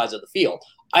on both sides of the field.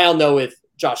 I don't know if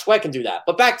Josh Sweat can do that.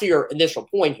 But back to your initial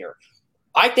point here.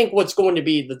 I think what's going to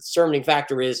be the determining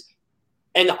factor is,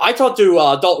 and I talked to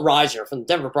Dalton Risner from the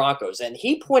Denver Broncos, and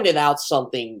he pointed out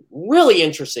something really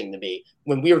interesting to me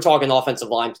when we were talking offensive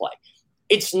line play.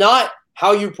 It's not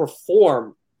how you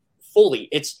perform fully.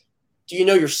 It's, do you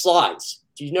know your slides?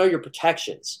 Do you know your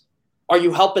protections? Are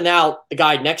you helping out the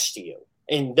guy next to you?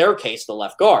 In their case, the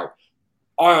left guard.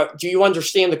 Do you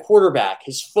understand the quarterback,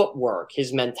 his footwork,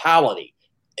 his mentality?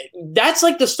 That's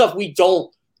like the stuff we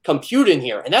don't compute in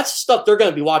here. And that's the stuff they're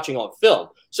going to be watching on film.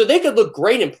 So they could look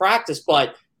great in practice,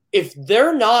 but if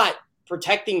they're not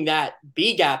protecting that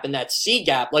B gap and that C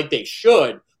gap like they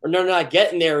should, or they're not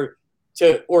getting there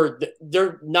or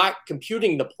they're not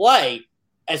computing the play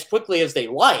as quickly as they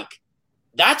like,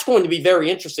 that's going to be very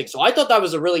interesting. So I thought that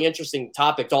was a really interesting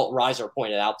topic Dalton Risner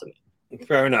pointed out to me.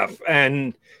 Fair enough.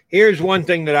 And here's one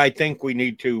thing that I think we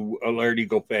need to alert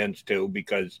Eagle fans to,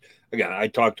 because, again, I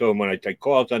talk to them when I take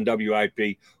calls on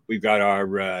WIP. We've got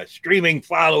our streaming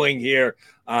following here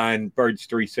on Birds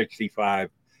 365.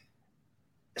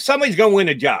 Somebody's going to win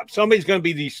a job. Somebody's going to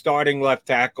be the starting left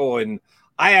tackle, and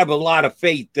I have a lot of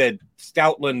faith that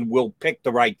Stoutland will pick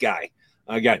the right guy.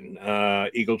 Again,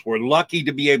 Eagles were lucky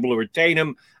to be able to retain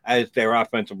him as their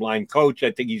offensive line coach.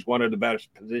 I think he's one of the best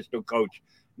positional coach,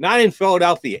 not in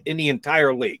Philadelphia, in the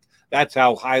entire league. That's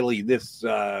how highly this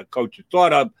coach is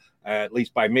thought of, at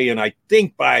least by me, and I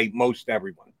think by most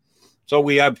everyone. So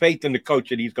we have faith in the coach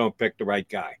that he's going to pick the right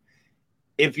guy.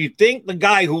 If you think the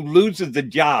guy who loses the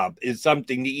job is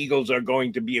something the Eagles are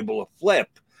going to be able to flip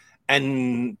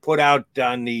and put out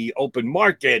on the open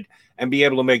market and be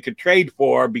able to make a trade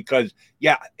for, because,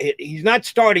 yeah, he's not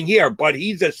starting here, but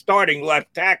he's a starting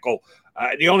left tackle.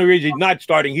 The only reason he's not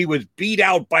starting, he was beat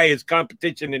out by his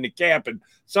competition in the camp, and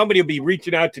somebody will be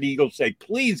reaching out to the Eagles, say,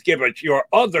 please give us your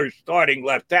other starting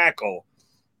left tackle.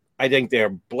 I think they're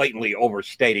blatantly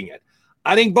overstating it.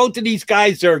 I think both of these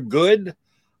guys are good.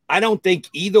 I don't think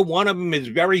either one of them is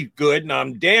very good, and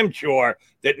I'm damn sure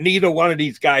that neither one of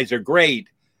these guys are great.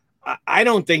 I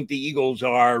don't think the Eagles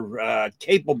are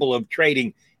capable of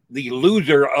trading the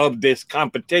loser of this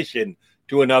competition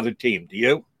to another team. Do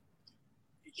you?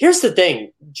 Here's the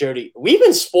thing, Jody. We've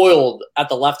been spoiled at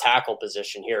the left tackle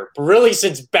position here, really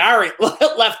since Barrett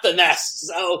left the nest.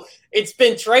 So it's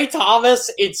been Trey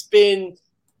Thomas. It's been,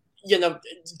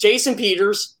 Jason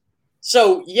Peters.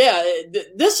 So, yeah,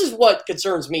 this is what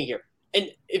concerns me here. And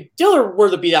if Dillard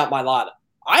were to beat out Mailata,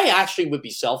 I actually would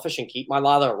be selfish and keep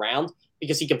Mailata around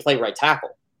because he can play right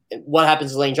tackle. And what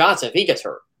happens to Lane Johnson if he gets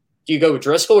hurt? Do you go with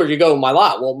Driscoll or do you go with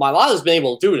Mailata? Well, Mailata's been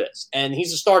able to do this, and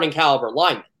he's a starting caliber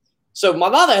lineman. So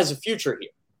Mailata has a future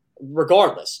here,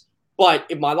 regardless. But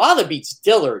if Mailata beats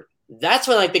Dillard, that's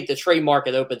when I think the trade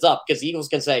market opens up, because the Eagles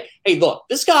can say, hey, look,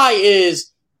 this guy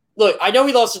is – look, I know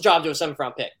he lost the job to a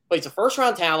 7th-round pick, but he's a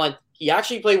first-round talent. He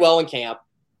actually played well in camp,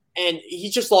 and he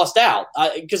just lost out.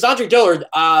 Because Andre Dillard,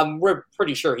 we're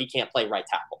pretty sure he can't play right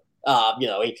tackle.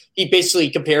 He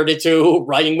basically compared it to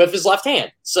writing with his left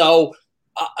hand. So,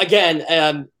 again,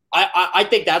 I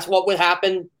think that's what would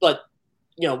happen, but,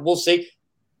 we'll see.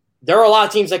 There are a lot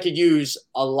of teams that could use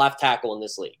a left tackle in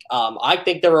this league. I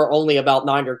think there are only about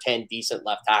 9 or 10 decent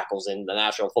left tackles in the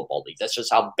National Football League. That's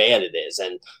just how bad it is.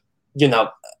 And,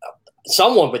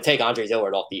 someone would take Andre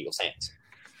Dillard off the Eagles' hands.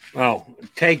 Well,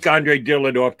 take Andre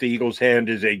Dillard off the Eagles' hand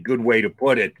is a good way to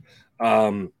put it.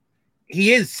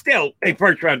 He is still a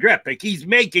first-round draft pick. He's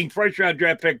making first-round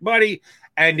draft pick money,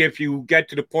 and if you get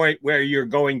to the point where you're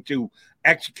going to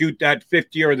execute that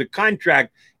 5th year of the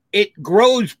contract, it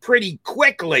grows pretty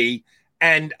quickly,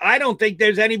 and I don't think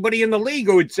there's anybody in the league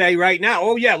who would say right now,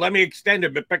 oh, yeah, let me extend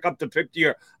him and pick up the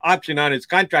 5th-year option on his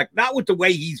contract. Not with the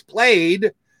way he's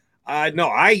played. No,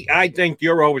 I think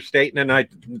you're overstating, and I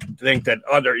think that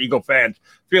other Eagle fans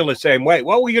feel the same way.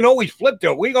 Well, we can always flip to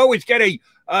it. We can always get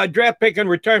a draft pick in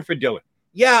return for Dillard.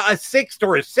 Yeah, a 6th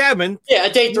or a 7th. Yeah,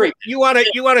 a day 3. You want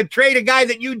to trade a guy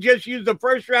that you just used the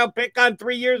 1st-round pick on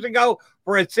 3 years ago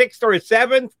for a 6th or a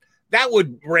 7th? That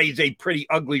would raise a pretty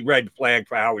ugly red flag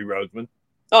for Howie Roseman.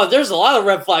 Oh, there's a lot of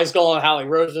red flags going on Howie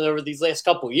Roseman over these last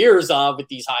couple of years with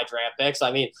these high draft picks.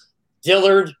 I mean,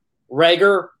 Dillard,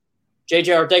 Reagor,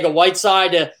 J.J.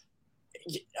 Arcega-Whiteside,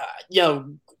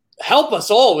 help us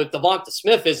all if Devonta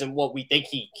Smith isn't what we think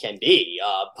he can be.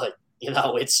 But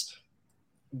it's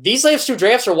these last 2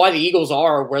 drafts are why the Eagles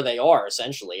are where they are,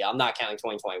 essentially. I'm not counting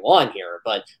 2021 here,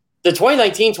 but the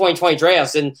 2019-2020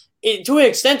 drafts, and to an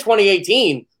extent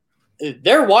 2018,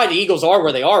 they're why the Eagles are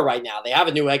where they are right now. They have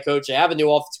a new head coach. They have a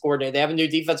new offense coordinator. They have a new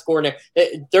defense coordinator.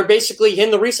 They're basically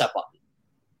hitting the reset button.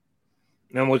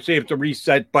 And we'll see if the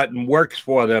reset button works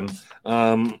for them.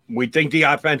 We think the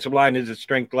offensive line is a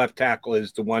strength left tackle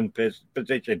is the one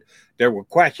position they were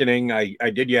questioning. I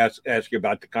did ask you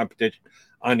about the competition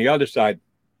on the other side.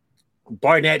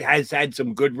 Barnett has had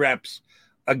some good reps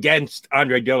against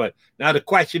Andre Dillard. Now, the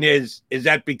question is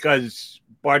that because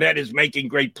Barnett is making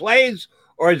great plays,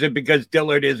 or is it because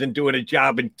Dillard isn't doing a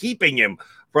job in keeping him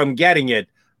from getting it?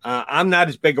 I'm not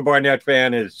as big a Barnett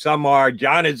fan as some are.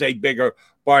 John is a bigger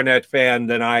Barnett fan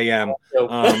than I am.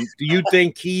 Do you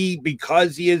think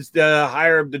because he is the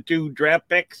higher of the 2 draft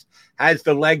picks, has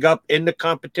the leg up in the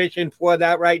competition for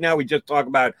that right now? We just talk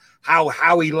about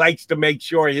how he likes to make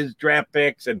sure his draft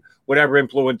picks and whatever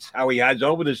influence how he has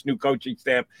over this new coaching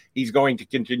staff, he's going to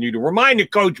continue to remind the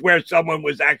coach where someone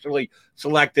was actually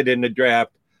selected in the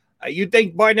draft. You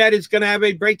think Barnett is going to have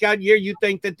a breakout year? You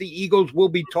think that the Eagles will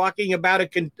be talking about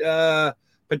a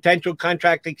potential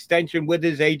contract extension with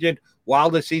his agent while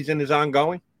the season is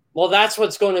ongoing? Well, that's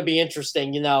what's going to be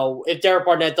interesting. If Derek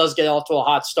Barnett does get off to a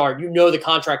hot start, the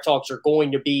contract talks are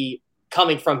going to be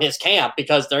coming from his camp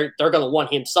because they're going to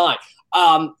want him signed.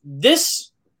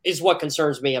 This is what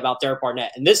concerns me about Derek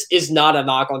Barnett, and this is not a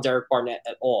knock on Derek Barnett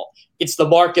at all. It's the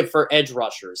market for edge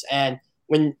rushers. And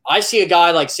when I see a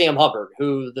guy like Sam Hubbard,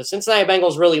 who the Cincinnati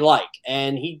Bengals really like,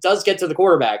 and he does get to the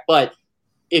quarterback, but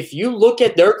if you look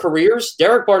at their careers,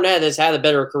 Derek Barnett has had a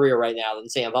better career right now than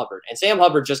Sam Hubbard. And Sam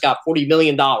Hubbard just got $40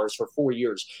 million for 4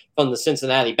 years from the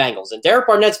Cincinnati Bengals. And Derek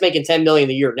Barnett's making $10 million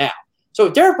a year now. So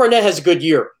if Derek Barnett has a good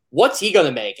year, what's he going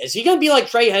to make? Is he going to be like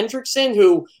Trey Hendrickson,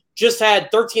 who just had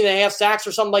 13.5 sacks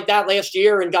or something like that last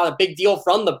year and got a big deal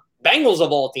from the Bengals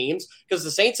of all teams because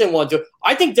the Saints didn't want to?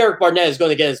 I think Derek Barnett is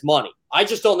going to get his money. I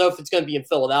just don't know if it's going to be in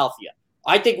Philadelphia.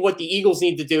 I think what the Eagles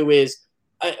need to do is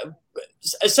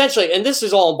essentially, and this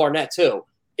is all in Barnett too,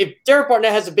 if Derek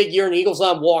Barnett has a big year and the Eagles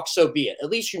let him walk, so be it. At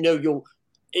least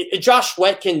if Josh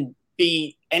Sweat can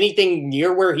be anything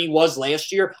near where he was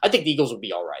last year, I think the Eagles will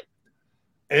be all right.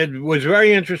 It was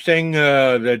very interesting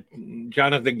that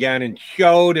Jonathan Gannon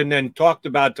showed and then talked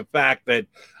about the fact that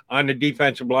on the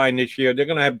defensive line this year, they're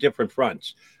going to have different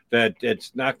fronts, that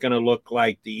it's not going to look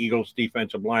like the Eagles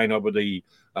defensive line over the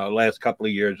last couple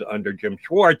of years under Jim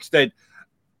Schwartz, that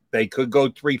they could go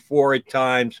 3-4 at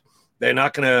times. They're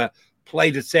not going to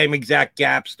play the same exact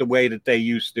gaps the way that they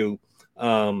used to.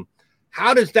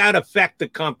 How does that affect the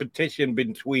competition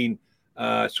between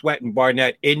Sweat and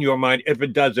Barnett in your mind, if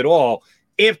it does at all,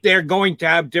 if they're going to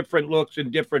have different looks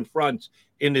and different fronts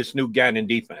in this new Gannon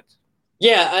defense?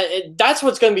 Yeah, that's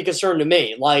what's going to be concerned to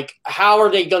me. Like, how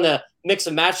are they going to mix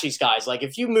and match these guys? Like,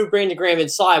 if you move Brandon Graham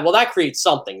inside, well, that creates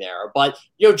something there. But,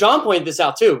 John pointed this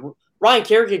out too. Ryan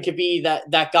Kerrigan could be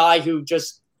that guy who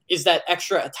just is that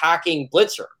extra attacking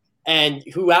blitzer and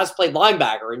who has played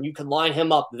linebacker, and you can line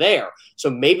him up there. So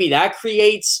maybe that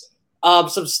creates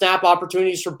some snap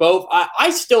opportunities for both. I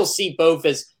still see both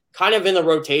as kind of in the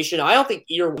rotation. I don't think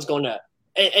either one's going to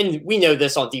 – and we know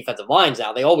this on defensive lines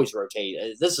now. They always rotate.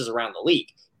 This is around the league.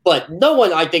 But no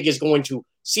one, I think, is going to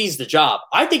seize the job.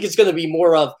 I think it's going to be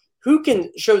more of who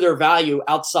can show their value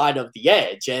outside of the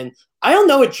edge. And I don't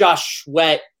know if Josh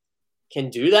Sweat can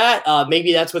do that.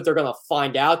 Maybe that's what they're going to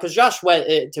find out, because Josh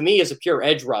Sweat, to me, is a pure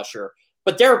edge rusher.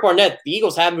 But Derek Barnett, the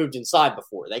Eagles have moved inside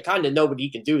before. They kind of know what he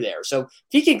can do there. So if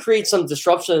he can create some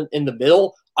disruption in the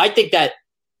middle, I think that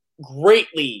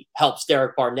greatly helps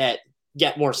Derek Barnett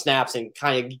get more snaps and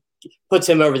kind of puts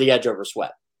him over the edge over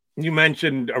Sweat. You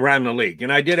mentioned around the league,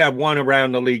 and I did have one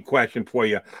around the league question for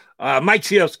you. Mike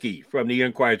Sielski from the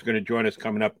Inquirer is going to join us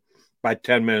coming up by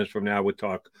 10 minutes from now. We'll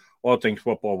talk all things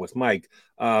football with Mike.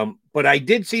 But I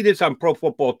did see this on Pro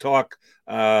Football Talk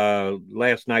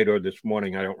last night or this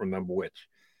morning, I don't remember which,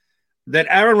 that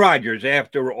Aaron Rodgers,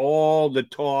 after all the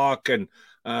talk and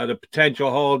the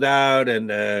potential holdout and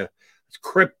the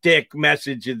cryptic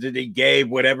messages that he gave,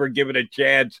 whatever, give it a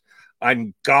chance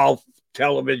on golf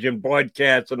television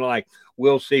broadcasts and like,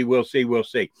 we'll see.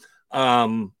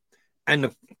 And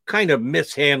the kind of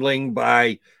mishandling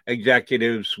by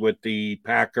executives with the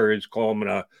Packers, call him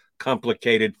a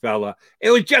complicated fella.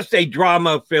 It was just a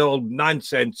drama-filled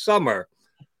nonsense summer.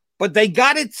 But they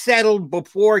got it settled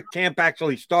before camp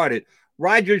actually started.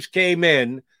 Rodgers came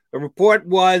in. The report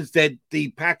was that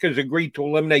the Packers agreed to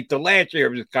eliminate the last year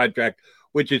of his contract,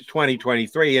 which is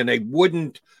 2023, and they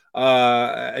wouldn't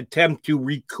attempt to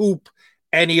recoup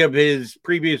any of his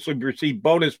previously received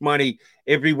bonus money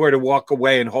if he were to walk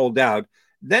away and hold out.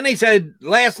 Then they said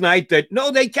last night that,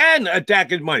 no, they can attack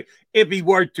his money if he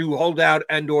were to hold out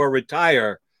and or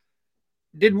retire.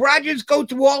 Did Rodgers go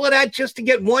through all of that just to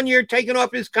get 1 year taken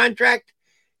off his contract?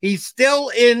 He's still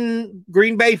in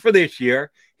Green Bay for this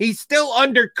year. He's still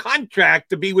under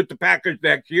contract to be with the Packers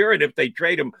next year, and if they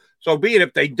trade him, so be it.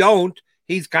 If they don't,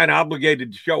 he's kind of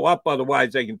obligated to show up.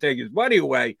 Otherwise, they can take his money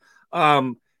away.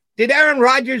 Did Aaron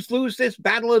Rodgers lose this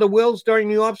battle of the wills during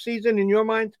the offseason in your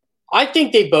mind? I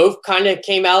think they both kind of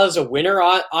came out as a winner,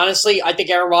 honestly. I think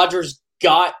Aaron Rodgers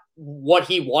got what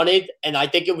he wanted, and I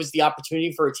think it was the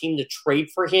opportunity for a team to trade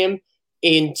for him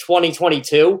in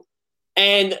 2022.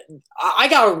 And I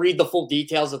got to read the full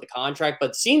details of the contract,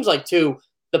 but it seems like, too,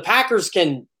 the Packers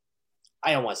can,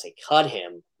 I don't want to say cut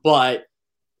him, but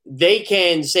they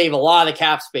can save a lot of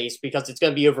cap space because it's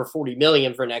going to be over $40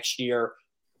 million for next year,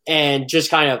 and just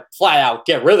kind of flat out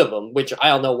get rid of him, which I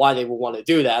don't know why they would want to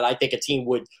do that. I think a team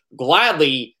would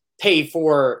gladly pay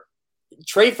for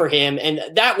trade for him. And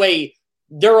that way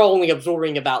they're only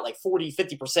absorbing about like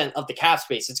 40-50% of the cap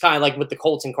space. It's kind of like with the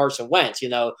Colts and Carson Wentz,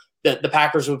 the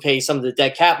Packers would pay some of the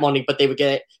dead cap money, but they would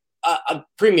get a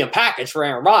premium package for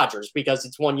Aaron Rodgers because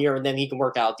it's 1 year and then he can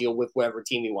work out a deal with whatever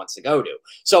team he wants to go to.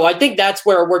 So I think that's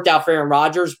where it worked out for Aaron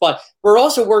Rodgers. But where it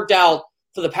also worked out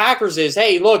for the Packers is,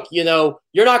 hey, look, you're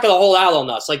not going to hold out on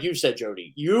us. Like you said,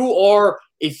 Jody,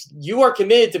 if you are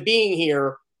committed to being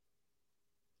here,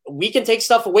 we can take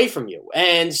stuff away from you.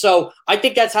 And so I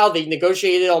think that's how they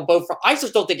negotiated on both. I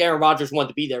just don't think Aaron Rodgers wanted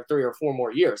to be there 3 or 4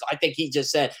 more years. I think he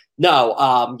just said, no,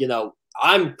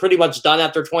 I'm pretty much done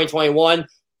after 2021.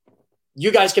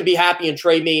 You guys can be happy and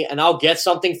trade me and I'll get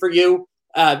something for you,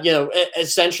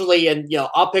 essentially. And,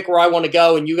 I'll pick where I want to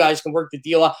go and you guys can work the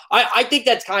deal out. I think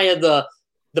that's kind of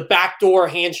the backdoor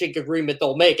handshake agreement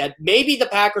they'll make. And maybe the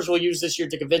Packers will use this year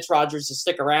to convince Rodgers to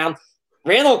stick around.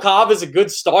 Randall Cobb is a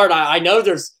good start. I know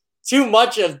there's too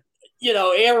much of,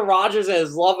 Aaron Rodgers and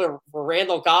his love for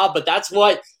Randall Cobb, but that's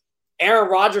what Aaron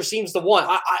Rodgers seems to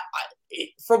want.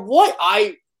 From what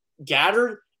I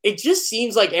gathered, it just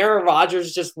seems like Aaron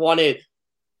Rodgers just wanted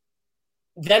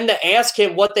them to ask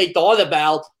him what they thought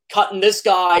about cutting this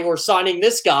guy or signing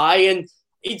this guy. And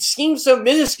it seems so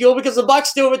minuscule because the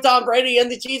Bucs do it with Tom Brady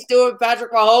and the Chiefs do it with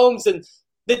Patrick Mahomes. And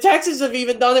the Texans have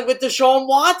even done it with Deshaun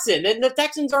Watson. And the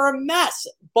Texans are a mess.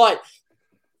 But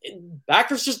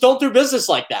backers just don't do business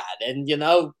like that. And,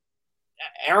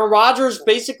 Aaron Rodgers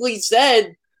basically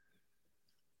said,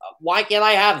 why can't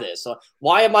I have this?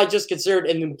 Why am I just considered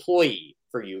an employee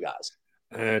for you guys?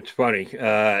 It's funny.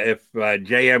 If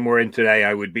JM were in today,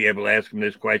 I would be able to ask him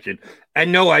this question.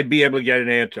 And no, I'd be able to get an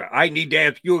answer. I need to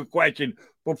ask you a question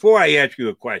before I ask you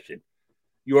a question.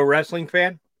 You a wrestling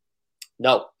fan?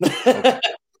 No. Okay.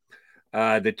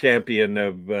 The champion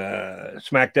of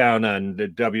SmackDown on the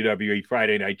WWE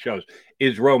Friday night shows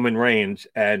is Roman Reigns,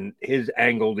 and his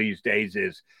angle these days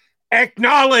is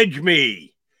acknowledge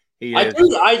me.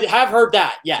 I have heard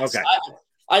that. Yes. Okay.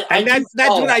 That's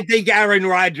what I think Aaron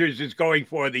Rodgers is going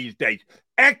for these days.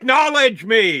 Acknowledge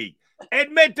me.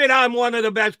 Admit that I'm one of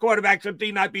the best quarterbacks of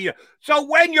the not be here. So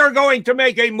when you're going to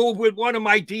make a move with one of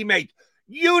my teammates,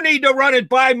 you need to run it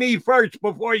by me first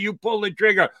before you pull the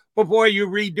trigger, before you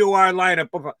redo our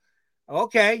lineup.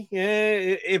 Okay,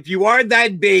 if you are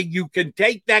that big, you can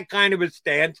take that kind of a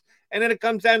stance, and then it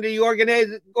comes down to the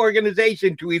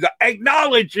organization to either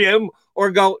acknowledge him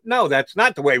or go, no, that's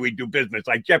not the way we do business.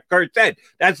 Like Jeff Kurt said,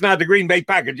 that's not the Green Bay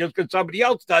Packers. Just because somebody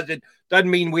else does it doesn't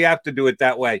mean we have to do it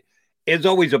that way. It's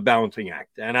always a balancing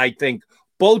act, and I think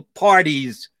both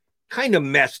parties kind of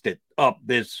messed it up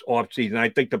this offseason. I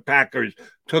think the Packers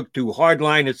took too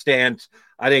hardline a stance.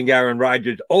 I think Aaron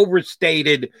Rodgers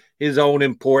overstated his own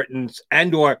importance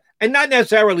and not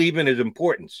necessarily even his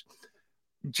importance.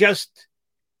 Just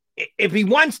if he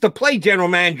wants to play general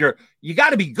manager, you got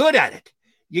to be good at it.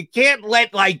 You can't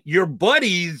let your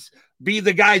buddies be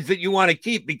the guys that you want to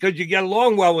keep because you get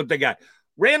along well with the guy.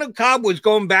 Randall Cobb was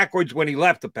going backwards when he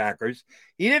left the Packers.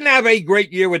 He didn't have a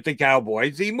great year with the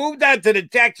Cowboys. He moved out to the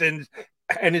Texans,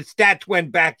 and his stats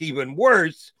went back even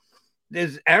worse.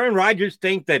 Does Aaron Rodgers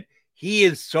think that he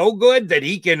is so good that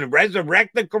he can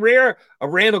resurrect the career of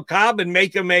Randall Cobb and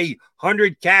make him a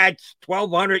 100-catch,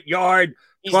 1,200-yard,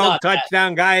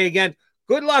 12-touchdown guy again?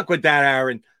 Good luck with that,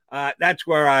 Aaron. That's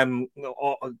where I'm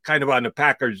kind of on the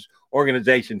Packers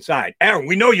organization side. Aaron,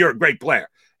 we know you're a great player,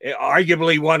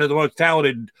 arguably one of the most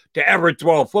talented to ever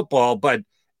throw a football, but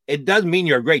it doesn't mean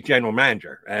you're a great general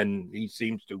manager, and he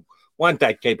seems to want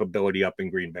that capability up in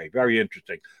Green Bay. Very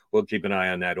interesting. We'll keep an eye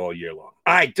on that all year long.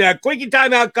 All right, quickie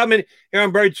timeout coming here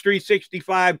on Birds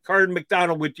 365. Curtin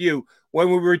McDonald with you. When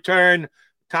we return,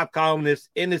 top columnist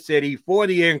in the city for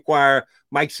the Inquirer,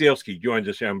 Mike Sealski joins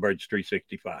us here on Birds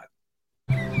 365.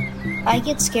 I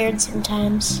get scared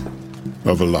sometimes.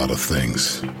 Of a lot of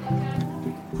things.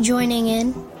 Joining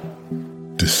in.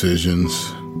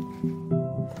 Decisions.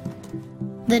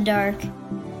 The dark.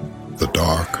 The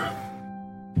dark.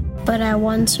 But I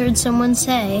once heard someone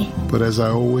say, but as I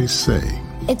always say,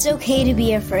 it's okay to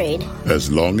be afraid.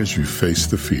 As long as you face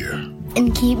the fear.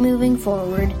 And keep moving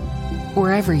forward.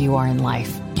 Wherever you are in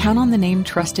life, count on the name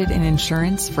trusted in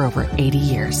insurance for over 80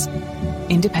 years.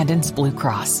 Independence Blue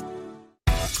Cross.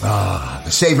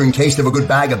 The savoring taste of a good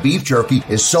bag of beef jerky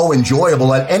is so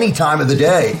enjoyable at any time of the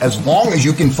day, as long as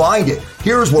you can find it.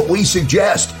 Here's what we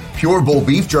suggest. Pure Bull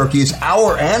Beef Jerky is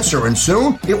our answer, and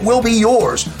soon it will be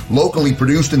yours. Locally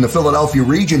produced in the Philadelphia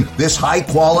region, this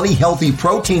high-quality, healthy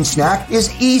protein snack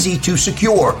is easy to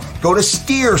secure. Go to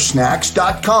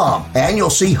steersnacks.com, and you'll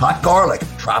see hot garlic,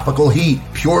 tropical heat,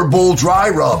 Pure Bull dry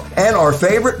rub, and our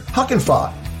favorite, Huck and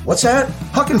Fod. What's that?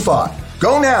 Huck and Fod.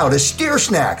 Go now to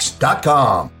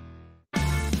steersnacks.com.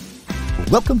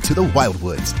 Welcome to the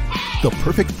Wildwoods, the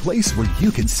perfect place where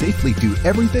you can safely do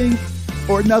everything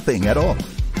or nothing at all.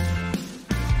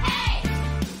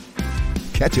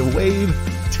 catch a wave,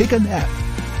 take a nap.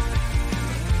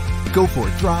 Go for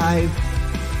a drive,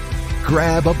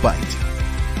 grab a bite.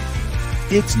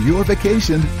 It's your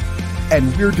vacation,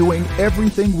 and we're doing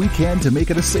everything we can to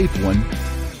make it a safe one.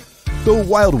 The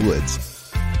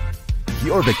Wildwoods.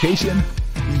 Your vacation,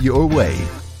 your way.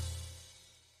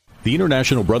 The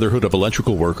International Brotherhood of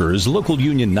Electrical Workers, Local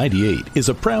Union 98, is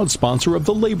a proud sponsor of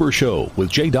The Labor Show with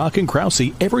J. Doc and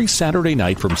Krause every Saturday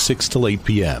night from 6 till 8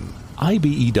 p.m.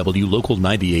 IBEW Local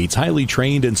 98's highly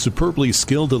trained and superbly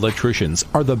skilled electricians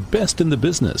are the best in the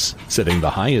business, setting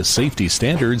the highest safety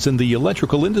standards in the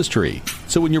electrical industry.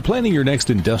 So when you're planning your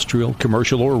next industrial,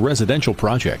 commercial, or residential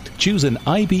project, choose an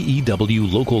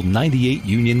IBEW Local 98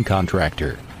 union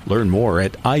contractor. Learn more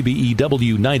at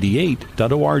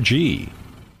ibew98.org.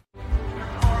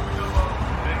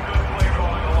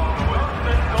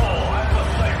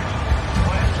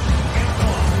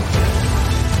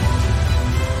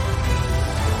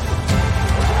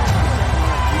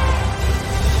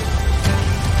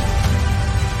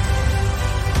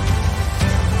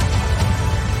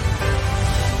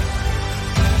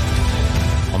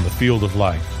 Field of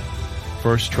life,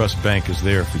 First Trust Bank is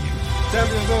there for you.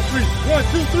 Champions on 3. 1,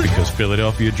 2, 3. Because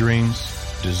Philadelphia dreams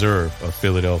deserve a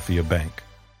Philadelphia bank.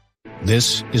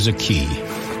 This is a key.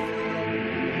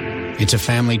 It's a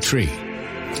family tree.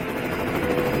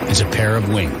 It's a pair of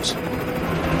wings.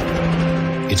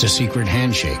 It's a secret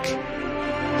handshake.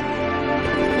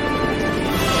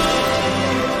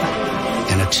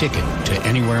 And a ticket to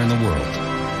anywhere in the world.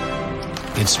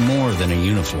 It's more than a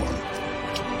uniform.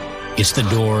 It's the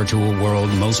door to a world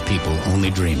most people only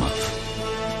dream of.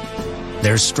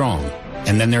 There's Strong,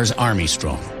 and then there's Army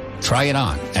Strong. Try it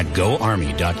on at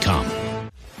GoArmy.com.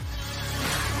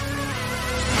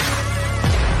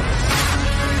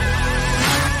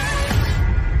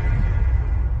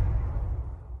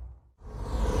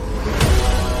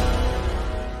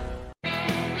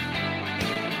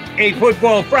 A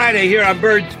Football Friday here on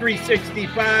Birds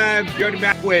 365. Joining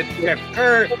back with Jeff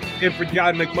Kerr in for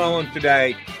John McMullen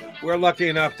today. We're lucky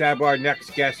enough to have our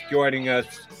next guest joining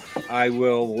us. I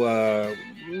will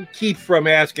keep from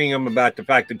asking him about the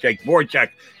fact that Jake Voracek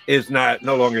is no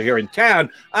longer here in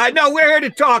town. No, we're here to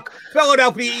talk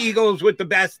Philadelphia Eagles with the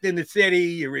best in the city.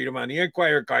 You read them on the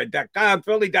InquirerCard.com,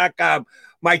 Philly.com.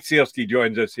 Mike Sielski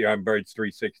joins us here on Birds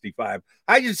 365.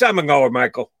 How's your summer going,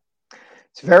 Michael?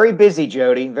 It's very busy,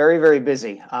 Jody. Very, very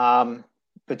busy.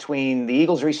 Between the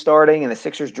Eagles restarting and the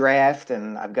Sixers draft,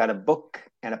 and I've got a book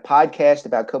and a podcast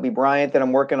about Kobe Bryant that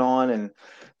I'm working on, and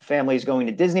family is going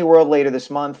to Disney World later this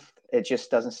month. It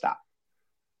just doesn't stop.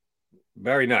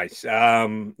 Very nice. Let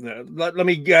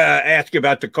me ask you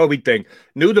about the Kobe thing.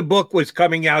 Knew the book was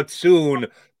coming out soon.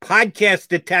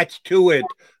 Podcast attached to it.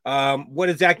 What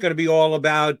is that going to be all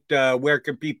about? Where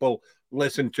can people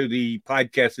listen to the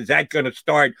podcast? Is that going to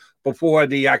start before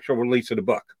the actual release of the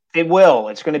book? It will.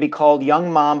 It's going to be called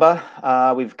Young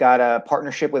Mamba. We've got a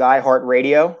partnership with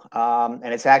iHeartRadio,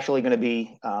 and it's actually going to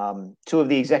be two of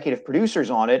the executive producers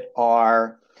on it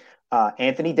are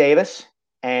Anthony Davis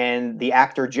and the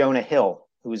actor Jonah Hill,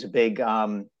 who's a big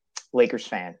Lakers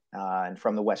fan and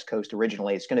from the West Coast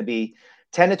originally. It's going to be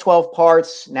 10 to 12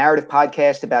 parts, narrative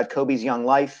podcast about Kobe's young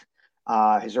life,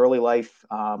 his early life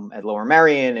at Lower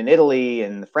Merion in Italy,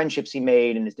 and the friendships he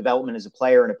made and his development as a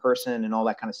player and a person and all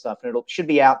that kind of stuff. And it should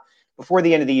be out before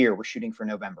the end of the year. We're shooting for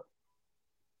November.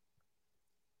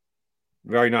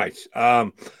 Very nice.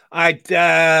 I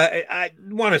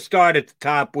want to start at the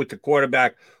top with the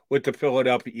quarterback with the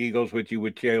Philadelphia Eagles with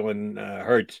Jalen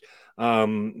Hurts.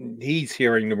 He's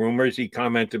hearing the rumors. He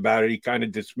commented about it. He kind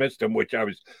of dismissed them, which I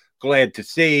was glad to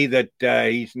see, that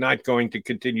he's not going to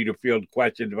continue to field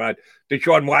questions about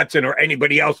Deshaun Watson or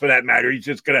anybody else for that matter. He's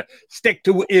just going to stick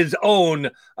to his own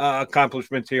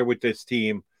accomplishments here with this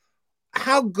team.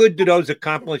 How good do those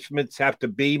accomplishments have to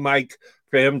be, Mike,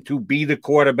 for him to be the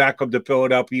quarterback of the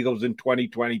Philadelphia Eagles in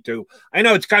 2022? I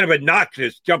know it's kind of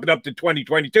obnoxious jumping up to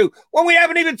 2022 when we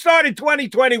haven't even started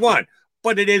 2021,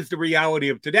 but it is the reality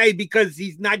of today because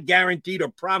he's not guaranteed or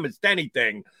promised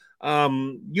anything.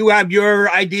 You have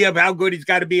your idea of how good he's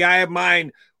got to be. I have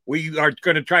mine. We are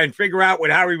going to try and figure out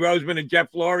what Howie Roseman and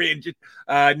Jeff Lurie and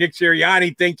Nick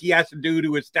Sirianni think he has to do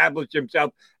to establish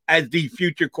himself as the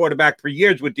future quarterback for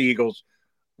years with the Eagles.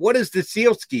 What is the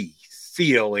Sielski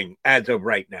ceiling as of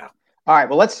right now? All right.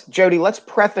 Well, let's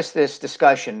preface this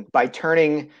discussion by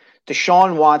turning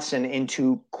Deshaun Watson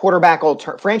into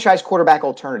franchise quarterback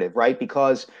alternative, right?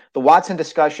 Because the Watson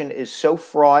discussion is so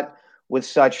fraught with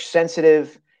such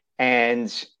sensitive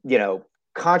and,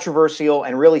 controversial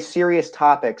and really serious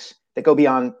topics that go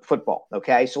beyond football.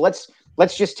 Okay. So let's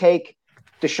just take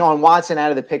Deshaun Watson out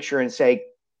of the picture and say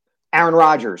Aaron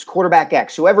Rodgers, quarterback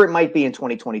X, whoever it might be in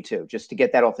 2022, just to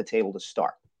get that off the table to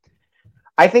start.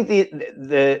 I think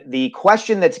the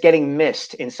question that's getting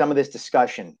missed in some of this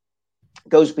discussion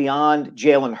goes beyond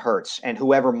Jalen Hurts and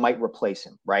whoever might replace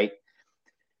him, right?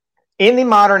 In the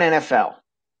modern NFL,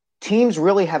 teams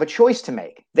really have a choice to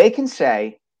make. They can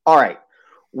say, all right,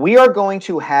 we are going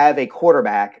to have a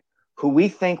quarterback who we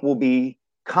think will be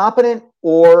competent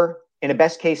or, in a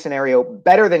best case scenario,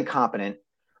 better than competent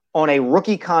on a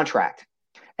rookie contract.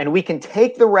 And we can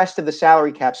take the rest of the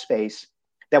salary cap space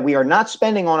that we are not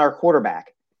spending on our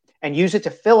quarterback and use it to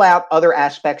fill out other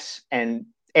aspects and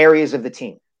areas of the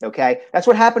team. Okay. That's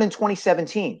what happened in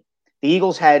 2017. The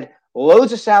Eagles had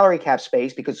loads of salary cap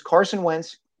space because Carson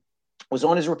Wentz was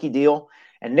on his rookie deal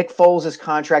and Nick Foles'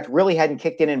 contract really hadn't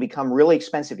kicked in and become really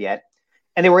expensive yet.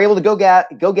 And they were able to go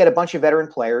get a bunch of veteran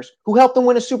players who helped them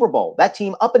win a Super Bowl. That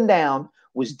team up and down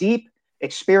was deep,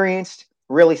 experienced,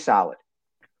 really solid.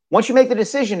 Once you make the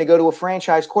decision to go to a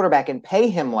franchise quarterback and pay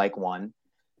him like one,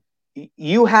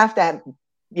 you have to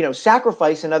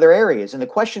sacrifice in other areas. And the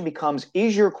question becomes,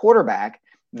 is your quarterback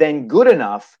then good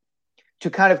enough to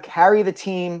kind of carry the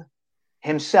team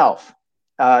himself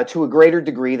to a greater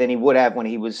degree than he would have when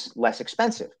he was less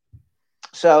expensive?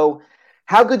 So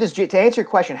to answer your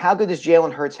question, how good does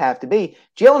Jalen Hurts have to be?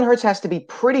 Jalen Hurts has to be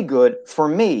pretty good for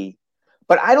me,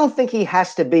 but I don't think he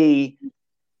has to be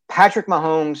Patrick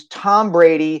Mahomes, Tom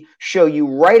Brady, show you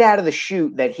right out of the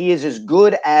chute that he is as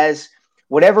good as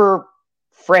whatever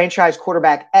franchise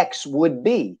quarterback X would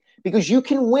be. Because you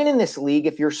can win in this league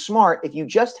if you're smart, if you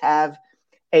just have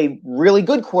a really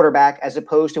good quarterback as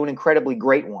opposed to an incredibly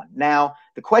great one. Now,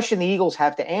 the question the Eagles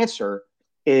have to answer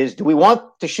is, do we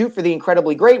want to shoot for the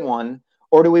incredibly great one,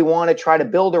 or do we want to try to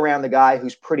build around the guy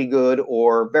who's pretty good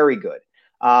or very good?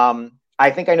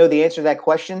 I think I know the answer to that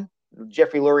question.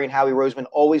 Jeffrey Lurie and Howie Roseman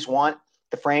always want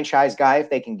the franchise guy if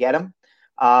they can get him.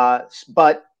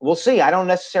 But we'll see. I don't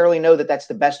necessarily know that that's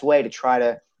the best way to try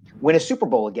to win a Super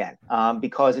Bowl again,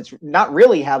 because it's not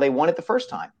really how they won it the first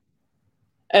time.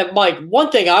 And Mike,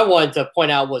 one thing I wanted to point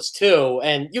out was too,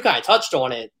 and you kind of touched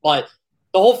on it, but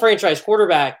the whole franchise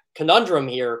quarterback conundrum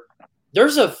here,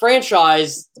 there's a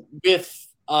franchise with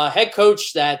a head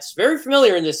coach that's very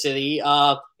familiar in this city,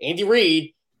 Andy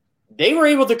Reid. They were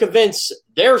able to convince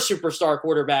their superstar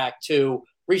quarterback to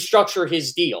restructure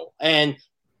his deal and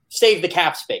save the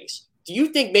cap space. Do you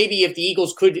think maybe if the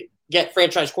Eagles could get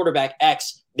franchise quarterback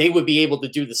X, they would be able to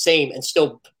do the same and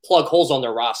still plug holes on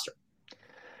their roster?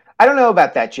 I don't know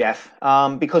about that, Jeff,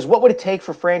 because what would it take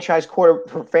for franchise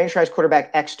quarterback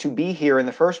X to be here in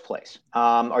the first place?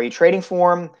 Are you trading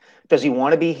for him? Does he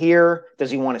want to be here?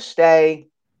 Does he want to stay?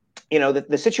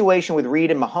 The situation with Reid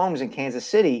and Mahomes in Kansas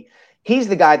City, he's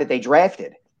the guy that they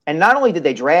drafted. And not only did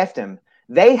they draft him,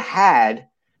 they had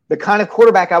the kind of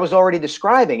quarterback I was already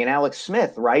describing in Alex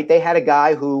Smith, right? They had a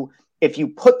guy who, if you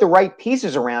put the right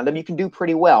pieces around him, you can do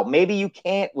pretty well. Maybe you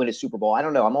can't win a Super Bowl. I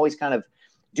don't know. I'm always kind of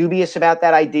dubious about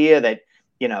that idea that,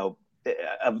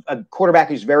 a quarterback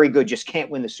who's very good just can't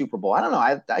win the Super Bowl. I don't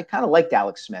know. I kind of liked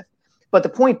Alex Smith. But the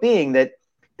point being that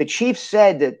the Chiefs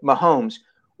said to Mahomes,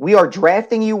 we are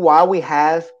drafting you while we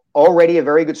have already a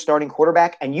very good starting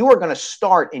quarterback, and you are going to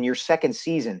start in your second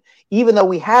season, even though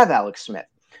we have Alex Smith.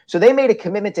 So they made a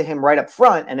commitment to him right up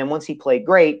front, and then once he played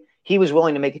great, he was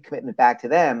willing to make a commitment back to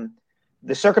them.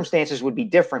 The circumstances would be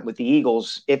different with the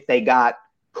Eagles if they got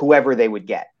whoever they would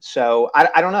get. So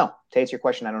I don't know. To answer your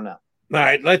question, I don't know. All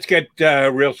right, let's get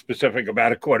real specific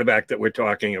about a quarterback that we're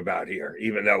talking about here,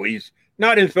 even though he's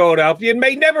not in Philadelphia and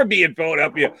may never be in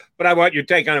Philadelphia, but I want your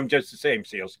take on him just the same,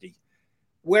 Sealski.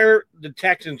 Where the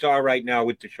Texans are right now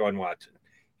with Deshaun Watson,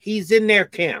 he's in their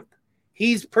camp.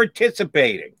 He's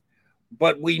participating.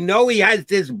 But we know he has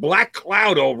this black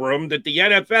cloud over him that the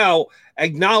NFL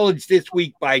acknowledged this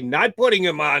week by not putting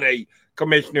him on a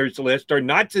commissioner's list or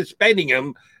not suspending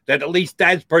him, that at least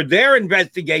as per their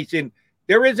investigation,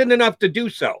 there isn't enough to do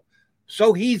so.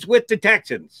 So he's with the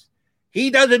Texans. He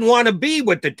doesn't want to be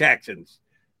with the Texans.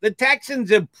 The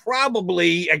Texans have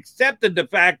probably accepted the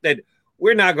fact that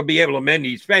we're not going to be able to mend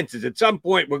these fences. At some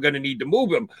point, we're going to need to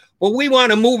move him. But we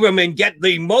want to move him and get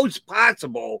the most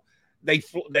possible.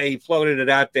 They floated it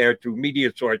out there through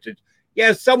media sources.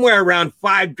 Yeah, somewhere around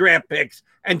 5 draft picks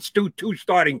and 2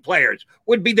 starting players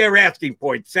would be their asking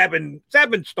point. Seven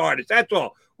starters. That's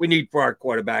all we need for our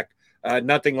quarterback.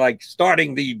 Nothing like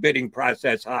starting the bidding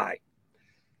process high.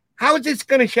 How is this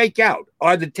going to shake out?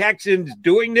 Are the Texans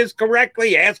doing this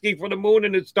correctly, asking for the moon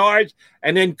and the stars,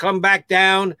 and then come back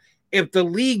down? If the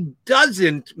league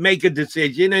doesn't make a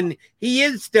decision and he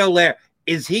is still there,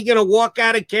 is he going to walk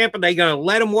out of camp? Are they going to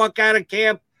let him walk out of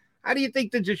camp? How do you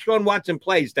think that Deshaun Watson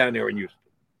plays down there in Houston?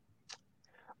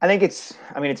 I think it's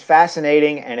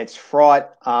fascinating and it's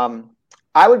fraught.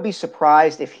 I would be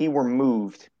surprised if he were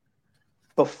moved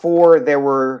before there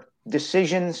were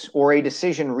decisions or a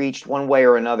decision reached one way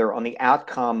or another on the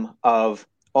outcome of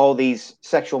all these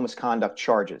sexual misconduct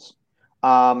charges.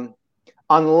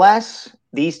 Unless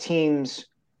these teams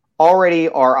already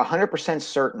are 100%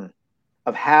 certain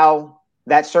of how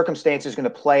that circumstance is going to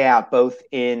play out, both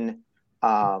in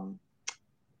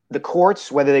the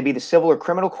courts, whether they be the civil or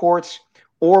criminal courts,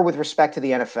 or with respect to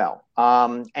the NFL.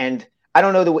 And I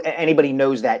don't know that anybody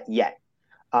knows that yet.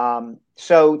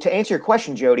 So to answer your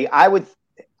question, Jody, I would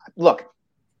look,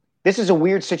 this is a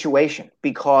weird situation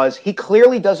because he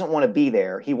clearly doesn't want to be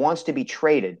there. He wants to be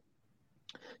traded,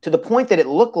 to the point that it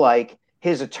looked like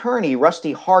his attorney,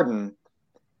 Rusty Hardin,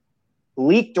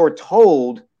 leaked or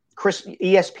told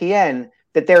ESPN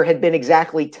that there had been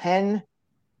exactly 10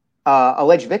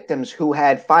 alleged victims who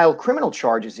had filed criminal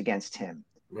charges against him.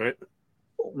 Right.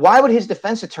 Why would his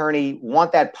defense attorney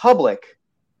want that public?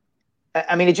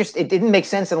 I mean, it didn't make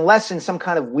sense unless in some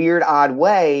kind of weird, odd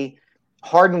way,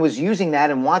 Hardin was using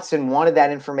that and Watson wanted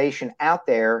that information out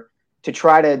there to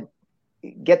try to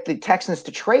get the Texans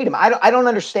to trade him. I don't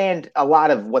understand a lot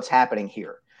of what's happening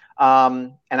here.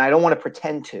 And I don't want to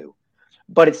pretend to.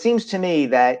 But it seems to me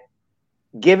that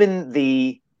given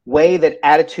the way that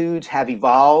attitudes have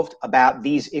evolved about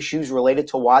these issues related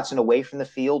to Watson away from the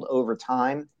field over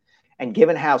time, and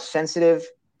given how sensitive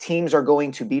teams are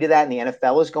going to be to that and the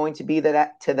NFL is going to be to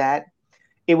that,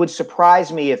 it would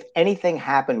surprise me if anything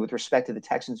happened with respect to the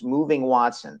Texans moving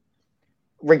Watson,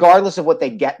 regardless of what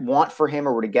they want for him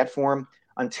or what to get for him,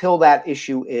 until that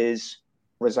issue is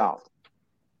resolved.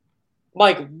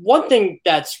 Mike, one thing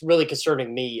that's really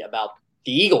concerning me about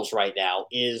the Eagles right now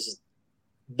is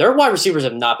their wide receivers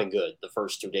have not been good the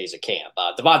first 2 days of camp.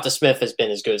 Devonta Smith has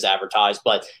been as good as advertised,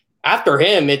 but after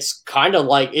him, it's kind of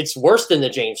like it's worse than the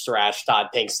James Thrash, Todd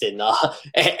Pinkston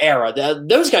era.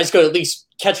 Those guys could at least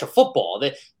catch a football.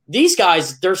 These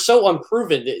guys, they're so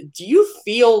unproven. Do you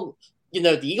feel,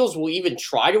 the Eagles will even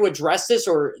try to address this,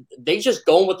 or they just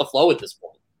going with the flow at this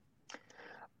point?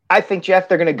 I think, Jeff,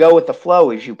 they're going to go with the flow,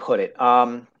 as you put it.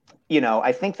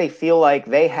 I think they feel like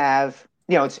they have,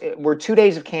 we're 2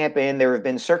 days of camp in. There have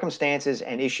been circumstances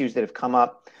and issues that have come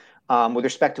up with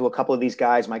respect to a couple of these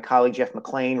guys. My colleague Jeff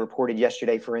McClain reported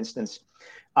yesterday, for instance,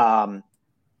 that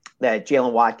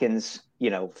Jalen Watkins,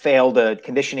 failed a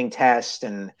conditioning test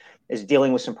and is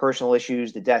dealing with some personal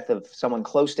issues, the death of someone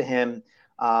close to him,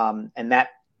 and that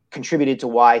contributed to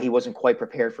why he wasn't quite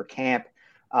prepared for camp.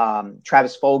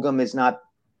 Travis Fulgham is not,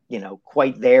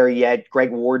 quite there yet.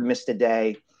 Greg Ward missed a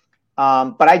day.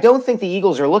 But I don't think the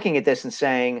Eagles are looking at this and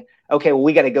saying, okay, well,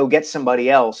 we got to go get somebody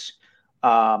else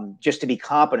just to be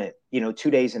competent,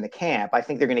 2 days in the camp. I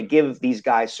think they're going to give these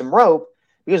guys some rope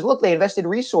because, look, they invested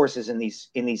resources in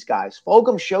these guys.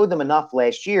 Fulgham showed them enough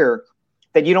last year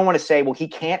that you don't want to say, well, he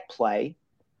can't play.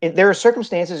 And there are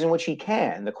circumstances in which he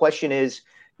can. The question is,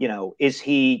 is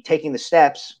he taking the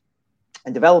steps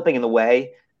and developing in the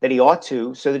way that he ought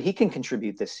to so that he can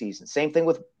contribute this season? Same thing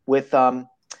with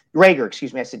Reagor.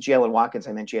 Excuse me. I said Jalen Watkins.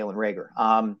 I meant Jalen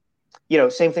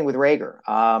Reagor. Same thing with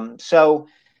Reagor. So,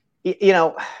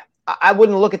 I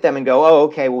wouldn't look at them and go, oh,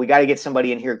 okay, well, we got to get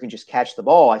somebody in here who can just catch the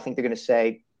ball. I think they're going to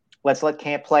say, let's let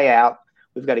camp play out.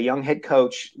 We've got a young head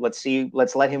coach. Let's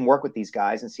let him work with these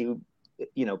guys and see,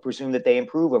 presume that they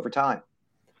improve over time.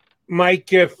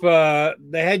 Mike, if the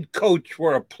head coach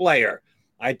were a player,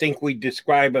 I think we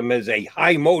describe him as a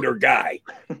high motor guy,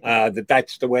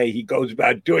 that's the way he goes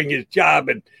about doing his job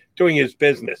and doing his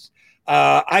business.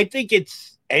 I think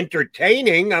it's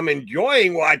entertaining. I'm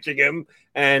enjoying watching him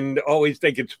and always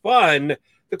think it's fun.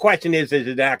 The question is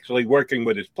it actually working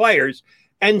with his players?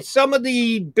 And some of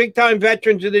the big-time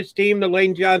veterans of this team, the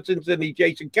Lane Johnsons and the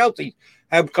Jason Kelce's,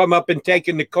 have come up and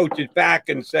taken the coaches back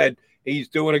and said he's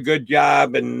doing a good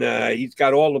job and he's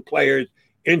got all the players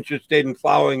interested in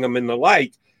following him and the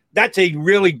like. That's a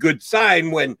really good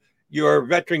sign when your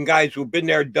veteran guys who've been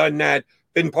there, done that,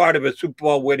 been part of a Super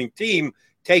Bowl winning team,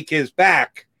 take his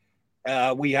back.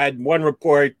 We had one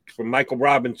report from Michael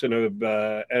Robinson of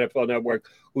NFL Network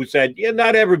who said,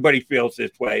 not everybody feels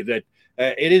this way, that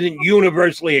it isn't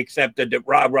universally accepted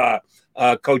that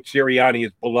Coach Sirianni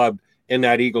is beloved in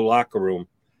that Eagle locker room.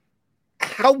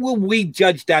 How will we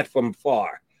judge that from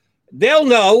far? They'll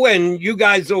know, and you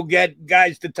guys will get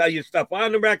guys to tell you stuff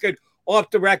on the record, off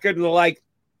the record, and the like.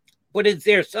 But is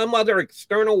there some other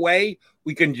external way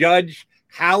we can judge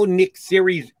how Nick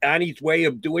Sirianni's way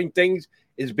of doing things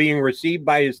is being received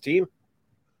by his team?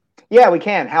 Yeah, we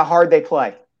can. How hard they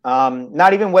play.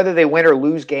 Not even whether they win or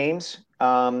lose games,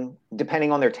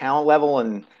 depending on their talent level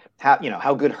and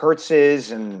how good Hurts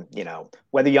is, and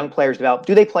whether young players develop.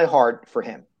 Do they play hard for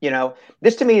him?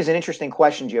 This to me is an interesting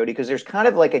question, Jody, because there's kind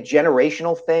of like a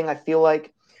generational thing, I feel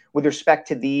like, with respect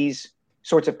to these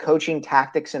sorts of coaching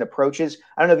tactics and approaches.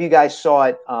 I don't know if you guys saw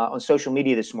it on social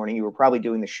media this morning. You were probably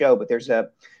doing the show, but there's a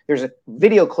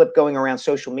video clip going around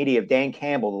social media of Dan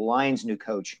Campbell, the Lions' new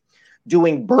coach,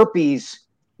 doing burpees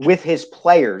with his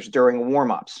players during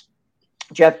warmups.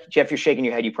 Jeff, you're shaking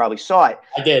your head. You probably saw it.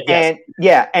 I did. Yes.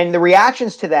 And and the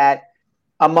reactions to that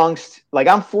amongst, like,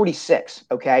 I'm 46.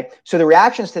 Okay. So the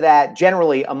reactions to that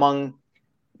generally among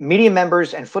media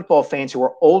members and football fans who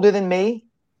are older than me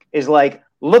is like,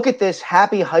 look at this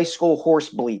happy high school horse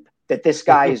bleep that this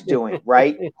guy is doing,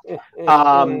 right?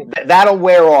 That'll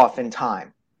wear off in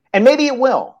time. And maybe it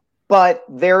will. But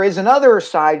there is another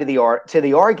side to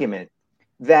the argument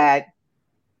that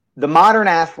the modern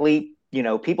athlete,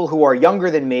 people who are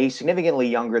younger than me, significantly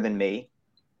younger than me,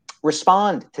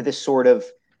 respond to this sort of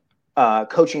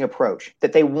coaching approach,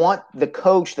 that they want the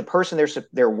coach, the person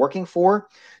they're working for,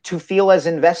 to feel as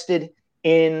invested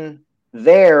in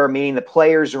their, meaning the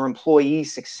players or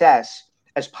employees' success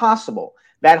as possible.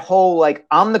 That whole, like,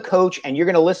 I'm the coach and you're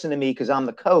going to listen to me because I'm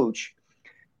the coach,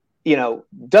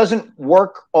 doesn't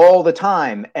work all the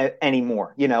time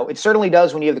anymore. It certainly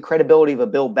does when you have the credibility of a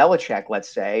Bill Belichick,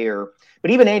 let's say, but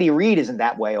even Andy Reid isn't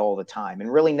that way all the time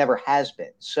and really never has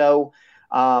been. So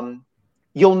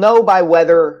you'll know by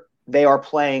whether they are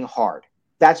playing hard.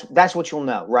 That's what you'll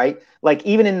know, right? Like,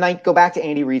 even go back to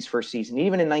Andy Reid's first season,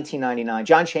 even in 1999,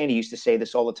 John Chaney used to say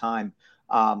this all the time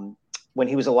when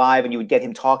he was alive, and you would get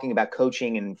him talking about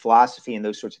coaching and philosophy and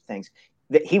those sorts of things.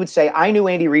 That he would say, I knew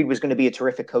Andy Reid was going to be a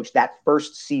terrific coach that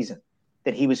first season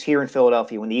that he was here in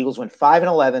Philadelphia when the Eagles went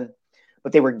 5-11,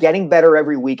 but they were getting better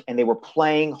every week and they were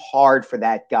playing hard for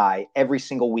that guy every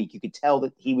single week. You could tell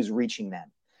that he was reaching them.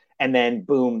 And then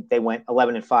boom, they went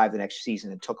 11-5 the next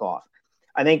season and took off.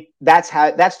 I think that's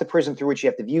the prism through which you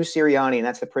have to view Sirianni, and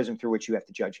that's the prism through which you have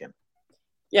to judge him.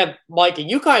 Yeah, Mike, and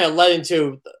you kind of led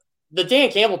into the Dan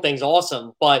Campbell thing's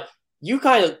awesome, but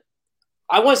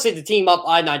I want to say the team up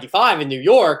I-95 in New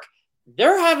York,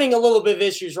 they're having a little bit of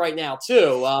issues right now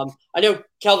too. I know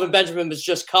Kelvin Benjamin was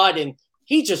just cut, and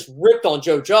he just ripped on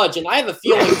Joe Judge, and I have a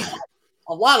feeling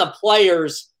a lot of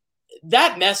players,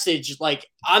 that message, like,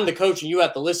 I'm the coach and you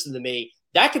have to listen to me,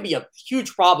 that could be a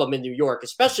huge problem in New York,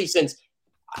 especially since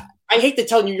I hate to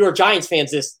tell New York Giants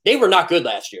fans this, they were not good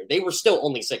last year. They were still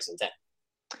only 6-10.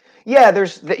 Yeah,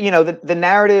 there's the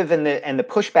narrative and the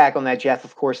pushback on that, Jeff,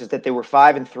 of course, is that they were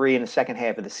 5-3 in the second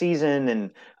half of the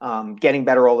season and getting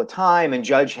better all the time. And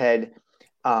Judge had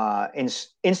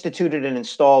instituted and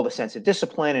installed a sense of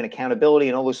discipline and accountability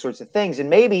and all those sorts of things. And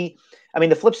maybe,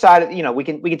 the flip side, we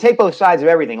can take both sides of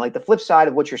everything. Like, the flip side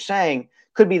of what you're saying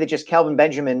could be that just Kelvin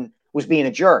Benjamin was being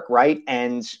a jerk, right,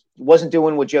 and wasn't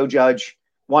doing what Joe Judge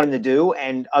wanted him to do.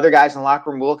 And other guys in the locker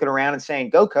room were looking around and saying,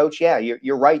 "Go, coach! Yeah,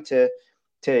 you're right to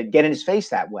get in his face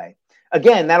that way."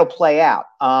 Again, that'll play out.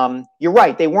 You're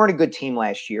right. They weren't a good team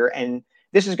last year. And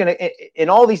this is going to, in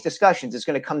all these discussions, it's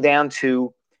going to come down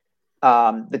to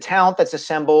the talent that's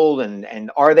assembled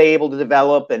and are they able to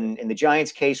develop? And in the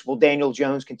Giants case, will Daniel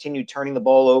Jones continue turning the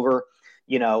ball over,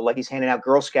 like he's handing out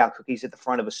Girl Scout cookies at the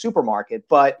front of a supermarket?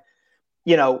 But,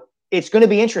 it's going to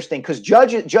be interesting because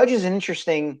Judge is an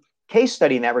interesting case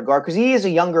study in that regard because he is a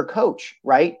younger coach,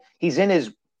 right? He's in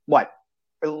his,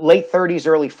 late 30s,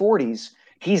 early 40s.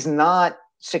 He's not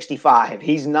 65.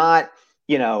 He's not,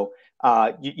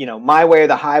 my way or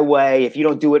the highway. If you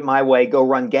don't do it my way, go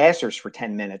run gassers for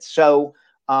 10 minutes. So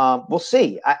we'll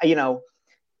see.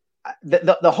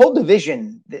 The whole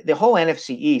division, the whole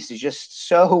NFC East is just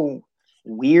so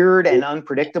weird and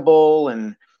unpredictable.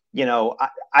 And,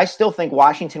 I still think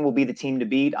Washington will be the team to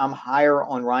beat. I'm higher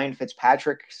on Ryan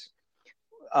Fitzpatrick's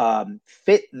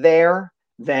fit there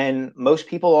than most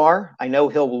people are. I know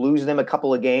he'll lose them a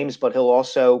couple of games, but he'll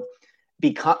also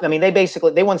become,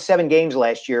 they won 7 games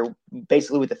last year,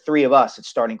 basically with the 3 of us at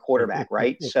starting quarterback,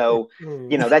 right? So,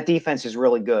 that defense is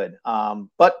really good.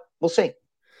 But we'll see.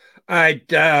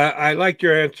 I like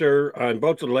your answer on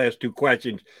both of the last 2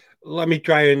 questions. Let me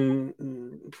try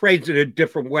and phrase it a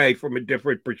different way from a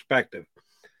different perspective.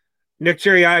 Nick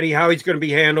Sirianni, how he's going to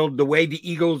be handled, the way the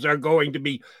Eagles are going to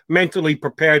be mentally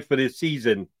prepared for this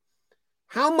season.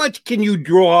 How much can you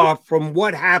draw from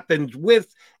what happens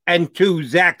with and to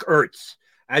Zach Ertz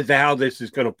as to how this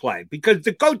is going to play? Because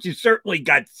the coaches certainly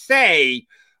got say,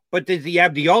 but does he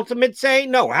have the ultimate say?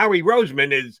 No, Howie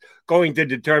Roseman is going to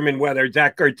determine whether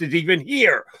Zach Ertz is even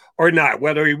here or not,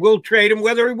 whether he will trade him,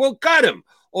 whether he will cut him,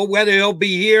 or whether he'll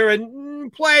be here and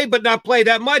play, but not play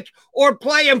that much, or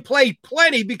play and play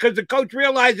plenty because the coach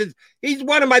realizes he's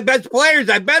one of my best players.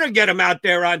 I better get him out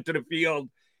there onto the field.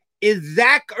 Is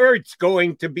Zach Ertz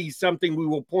going to be something we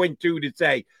will point to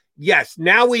say, yes,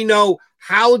 now we know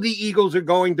how the Eagles are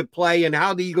going to play and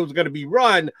how the Eagles are going to be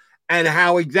run and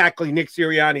how exactly Nick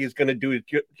Sirianni is going to do his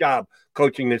job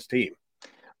coaching this team?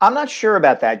 I'm not sure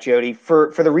about that, Jody,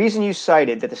 for the reason you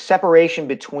cited, that the separation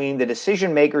between the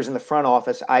decision makers in the front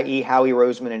office, i.e. Howie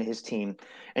Roseman and his team,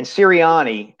 and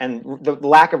Sirianni and the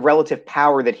lack of relative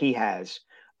power that he has,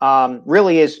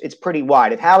 really it's pretty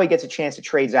wide. If Howie gets a chance to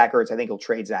trade Zach Ertz, I think he'll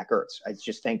trade Zach Ertz. I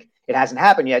just think it hasn't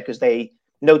happened yet because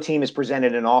no team has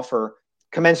presented an offer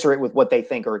commensurate with what they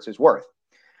think Ertz is worth.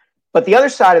 But the other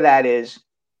side of that is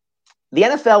the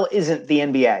NFL isn't the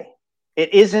NBA.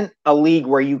 It isn't a league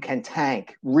where you can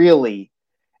tank really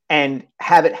and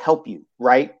have it help you,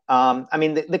 right? I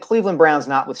mean, the Cleveland Browns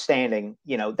notwithstanding,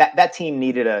 that team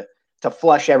needed to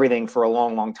flush everything for a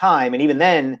long, long time. And even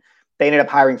then they ended up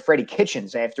hiring Freddie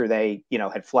Kitchens after they,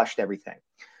 had flushed everything.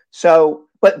 So,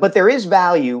 but there is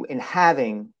value in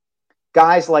having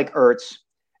guys like Ertz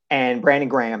and Brandon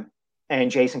Graham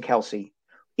and Jason Kelce,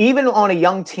 even on a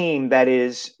young team that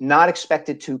is not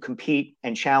expected to compete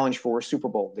and challenge for a Super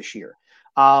Bowl this year.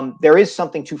 There is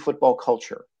something to football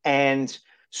culture. And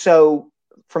so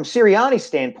from Sirianni's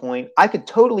standpoint, I could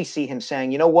totally see him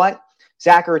saying, you know what,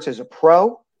 Zach Ertz is a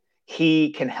pro.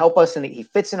 He can help us and he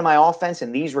fits into my offense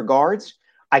in these regards.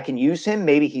 I can use him.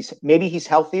 Maybe he's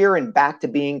healthier and back to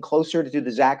being closer to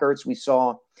the Zach Ertz we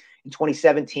saw in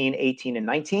 2017, 18, and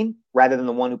 19, rather than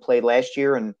the one who played last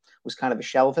year and was kind of a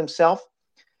shell of himself.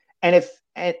 And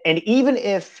even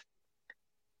if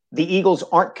the Eagles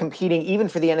aren't competing even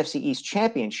for the NFC East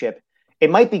Championship, it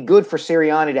might be good for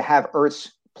Sirianni to have Ertz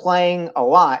playing a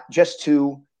lot, just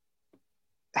to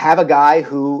have a guy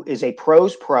who is a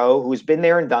pro's pro, who has been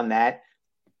there and done that,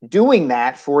 doing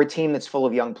that for a team that's full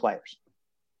of young players.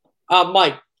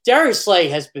 Mike, Darius Slay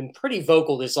has been pretty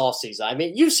vocal this offseason. I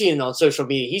mean, you've seen it on social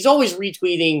media. He's always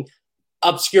retweeting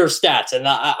obscure stats, and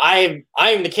I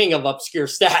am the king of obscure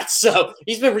stats. So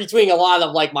he's been retweeting a lot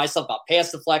of my stuff about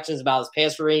pass deflections, about his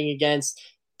pass rating against.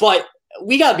 But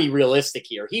we got to be realistic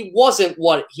here. He wasn't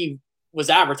what he was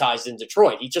advertised in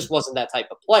Detroit. He just wasn't that type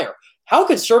of player. How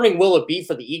concerning will it be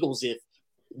for the Eagles if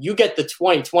you get the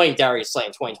 2020 Darius Slay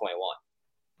in 2021?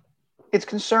 It's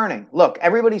concerning. Look,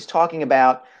 everybody's talking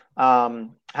about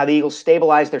how the Eagles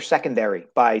stabilized their secondary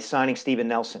by signing Steven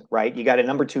Nelson, right? You got a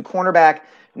number 2 cornerback.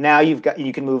 Now you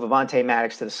can move Avonte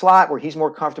Maddox to the slot where he's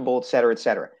more comfortable, et cetera, et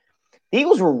cetera. The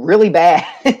Eagles were really bad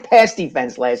in pass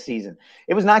defense last season.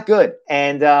 It was not good.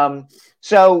 And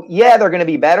so, yeah, they're going to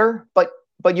be better.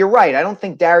 But you're right. I don't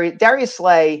think Darius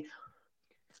Slay,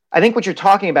 I think what you're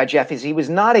talking about, Jeff, is he was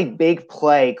not a big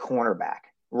play cornerback,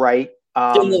 right?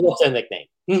 Didn't live up to the nickname.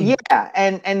 Yeah,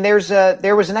 and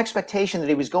there was an expectation that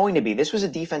he was going to be. This was a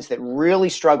defense that really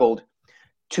struggled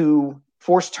to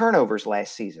force turnovers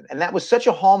last season. And that was such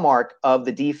a hallmark of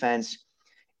the defense,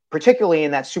 particularly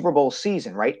in that Super Bowl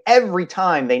season, right? Every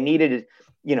time they needed,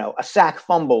 a sack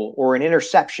fumble or an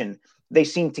interception, they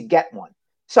seemed to get one.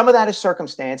 Some of that is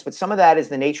circumstance, but some of that is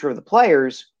the nature of the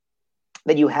players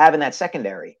that you have in that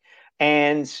secondary.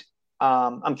 And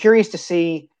I'm curious to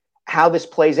see how this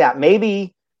plays out.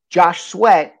 Maybe Josh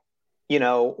Sweat,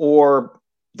 or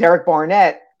Derek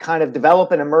Barnett kind of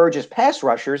develop and emerge as pass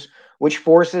rushers, which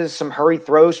forces some hurried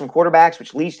throws from quarterbacks,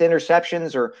 which leads to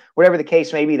interceptions or whatever the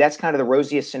case may be. That's kind of the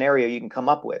rosiest scenario you can come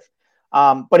up with.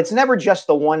 But it's never just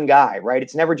the one guy, right?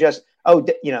 It's never just,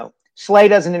 Slay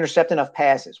doesn't intercept enough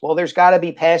passes. Well, there's got to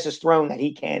be passes thrown that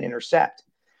he can intercept.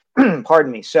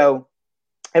 Pardon me. So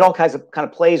it all kind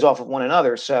of plays off of one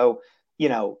another. So,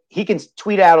 he can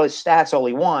tweet out his stats all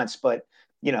he wants, but,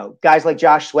 guys like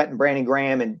Josh Sweat and Brandon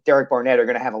Graham and Derek Barnett are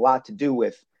going to have a lot to do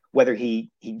with whether he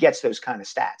gets those kind of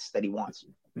stats that he wants.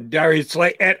 Darius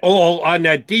Slay et al. On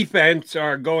that defense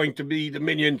are going to be the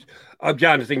minions of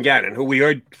Jonathan Gannon, who we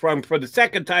heard from for the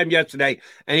second time yesterday,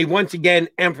 and he once again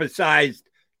emphasized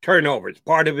turnovers.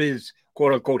 Part of his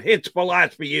quote-unquote hits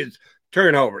philosophy is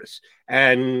turnovers.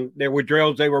 And there were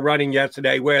drills they were running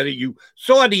yesterday where you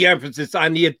saw the emphasis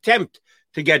on the attempt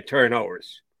to get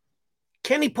turnovers.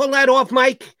 Can he pull that off,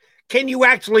 Mike? Can you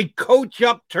actually coach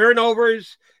up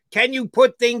turnovers? Can you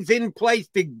put things in place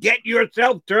to get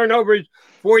yourself turnovers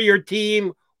for your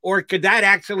team? Or could that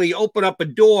actually open up a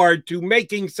door to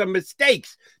making some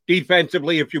mistakes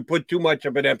defensively if you put too much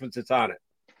of an emphasis on it?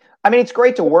 I mean, it's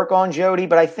great to work on, Jody,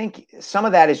 but I think some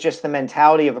of that is just the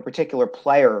mentality of a particular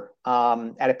player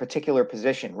at a particular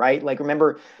position, right? Like,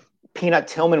 remember Peanut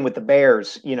Tillman with the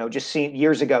Bears,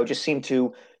 years ago, just seemed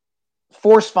to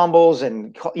force fumbles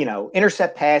and,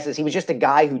 intercept passes. He was just a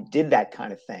guy who did that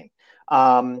kind of thing.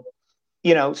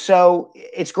 So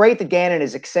it's great that Gannon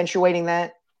is accentuating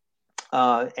that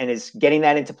and is getting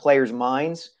that into players'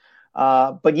 minds.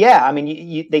 But yeah, I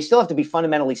mean, they still have to be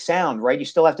fundamentally sound, right? You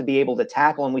still have to be able to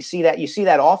tackle. And you see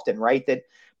that often, right? That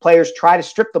players try to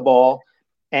strip the ball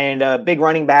and a big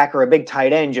running back or a big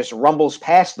tight end just rumbles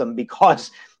past them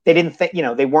because they didn't think,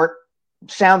 they weren't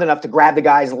sound enough to grab the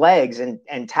guy's legs and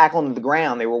tackle him to the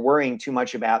ground. They were worrying too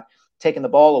much about taking the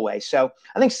ball away. So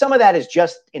I think some of that is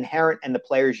just inherent in the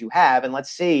players you have. And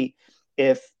let's see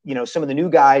if, some of the new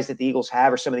guys that the Eagles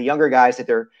have or some of the younger guys that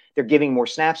they're giving more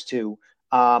snaps to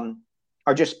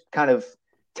are just kind of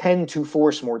tend to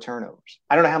force more turnovers.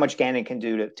 I don't know how much Gannon can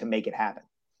do to make it happen.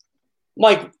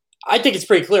 Mike, I think it's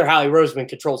pretty clear Howie Roseman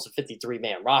controls the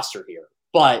 53-man roster here.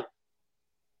 But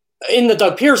in the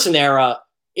Doug Peterson era,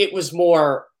 it was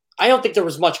more – I don't think there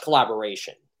was much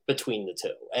collaboration between the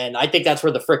two. And I think that's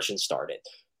where the friction started.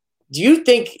 Do you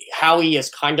think Howie has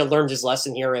kind of learned his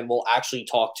lesson here and will actually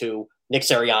talk to Nick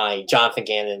Sirianni, Jonathan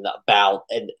Gannon about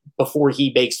and before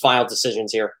he makes final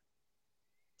decisions here?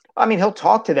 I mean, he'll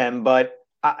talk to them, but,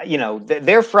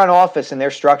 their front office and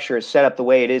their structure is set up the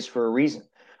way it is for a reason.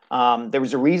 There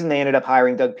was a reason they ended up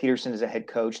hiring Doug Peterson as a head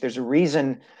coach. There's a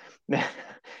reason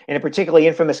in a particularly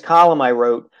infamous column I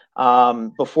wrote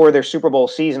before their Super Bowl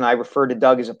season, I referred to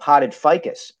Doug as a potted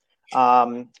ficus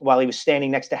while he was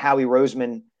standing next to Howie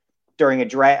Roseman during an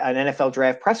NFL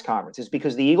draft press conference. Is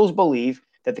because the Eagles believe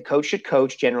that the coach should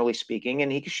coach, generally speaking,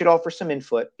 and he should offer some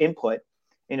input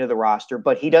into the roster,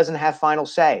 but he doesn't have final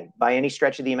say by any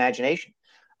stretch of the imagination.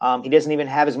 He doesn't even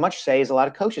have as much say as a lot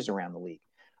of coaches around the league.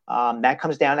 That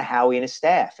comes down to Howie and his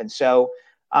staff. And so,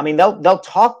 I mean, they'll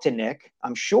talk to Nick,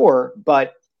 I'm sure,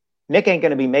 but Nick ain't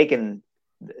going to be making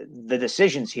the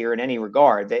decisions here in any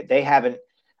regard. They haven't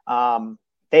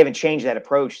changed that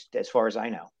approach as far as I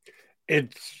know.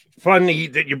 It's funny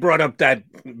that you brought up that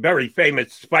very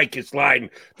famous ficus line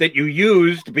that you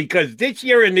used, because this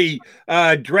year in the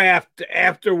draft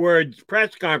afterwards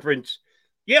press conference,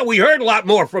 yeah, we heard a lot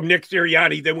more from Nick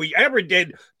Sirianni than we ever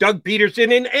did Doug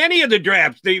Peterson in any of the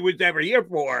drafts that he was ever here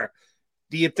for.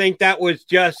 Do you think that was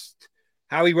just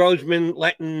Howie Roseman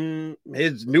letting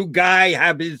his new guy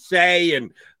have his say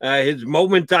and his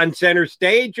moment on center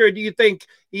stage? Or do you think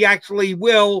he actually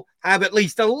will have at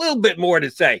least a little bit more to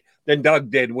say than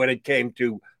Doug did when it came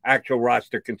to actual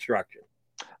roster construction?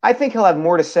 I think he'll have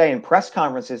more to say in press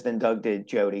conferences than Doug did,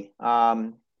 Jody.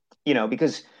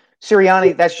 Because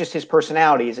Sirianni, that's just his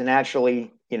personality. He's a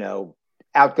naturally,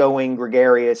 outgoing,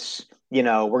 gregarious, we're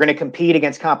going to compete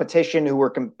against competition who are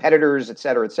competitors, et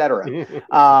cetera, et cetera.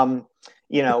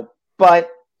 But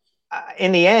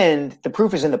in the end, the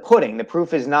proof is in the pudding. The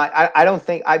proof is not, I don't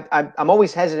think, I'm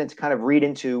always hesitant to kind of read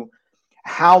into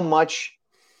how much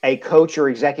a coach or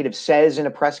executive says in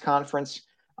a press conference.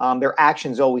 Their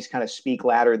actions always kind of speak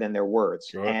louder than their words.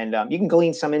 Sure. And you can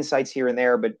glean some insights here and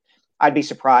there, but I'd be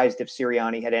surprised if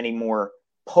Sirianni had any more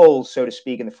polls, so to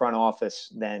speak, in the front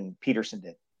office than Peterson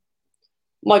did.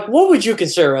 Mike, what would you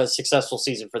consider a successful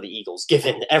season for the Eagles,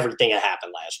 given everything that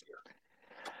happened last year?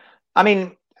 I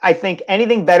mean, I think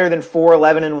anything better than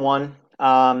 4-11-1.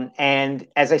 And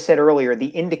as I said earlier, the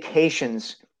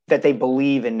indications that they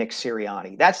believe in Nick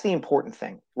Sirianni. That's the important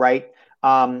thing, right?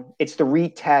 It's the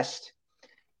retest.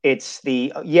 It's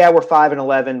the, we're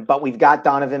 5-11, but we've got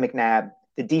Donovan McNabb.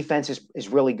 The defense is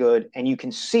really good, and you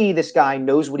can see this guy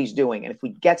knows what he's doing. And if we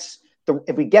get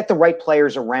the right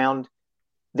players around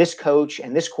this coach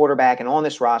and this quarterback and on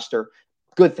this roster,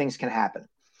 good things can happen.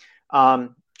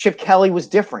 Chip Kelly was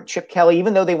different. Chip Kelly,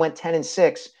 even though they went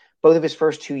 10-6 both of his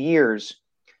first 2 years,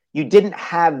 you didn't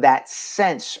have that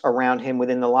sense around him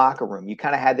within the locker room. You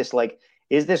kind of had this like,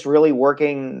 is this really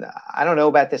working? I don't know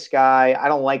about this guy. I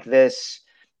don't like this,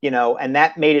 and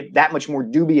that made it that much more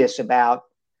dubious about,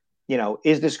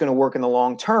 is this going to work in the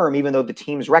long term, even though the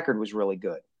team's record was really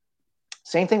good.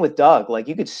 Same thing with Doug. Like,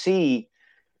 you could see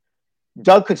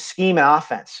Doug could scheme an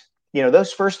offense.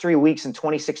 Those first 3 weeks in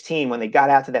 2016, when they got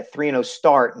out to that 3-0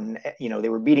 start and, they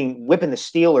were whipping the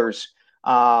Steelers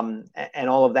and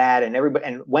all of that, and everybody,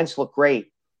 and Wentz looked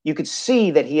great. You could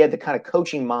see that he had the kind of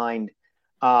coaching mind,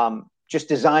 just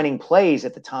designing plays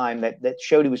at the time that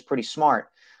showed he was pretty smart.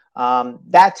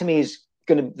 That to me is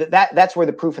that's where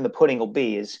the proof in the pudding will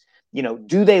be is,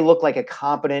 do they look like a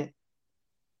competent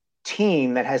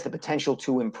team that has the potential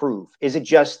to improve? Is it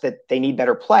just that they need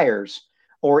better players,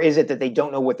 or is it that they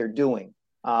don't know what they're doing?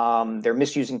 They're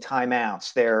misusing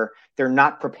timeouts. They're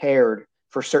not prepared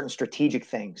for certain strategic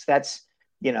things. That'll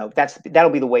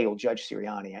be the way you'll judge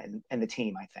Sirianni and the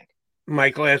team, I think.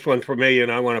 Mike, last one for me,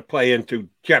 and I want to play into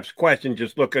Jeff's question,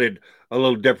 just look at it a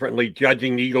little differently,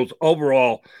 judging the Eagles'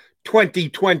 overall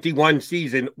 2021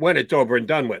 season when it's over and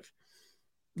done with.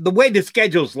 The way the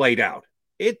schedule's laid out,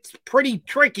 it's pretty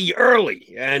tricky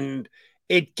early, and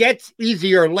it gets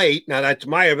easier late. Now, that's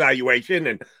my evaluation,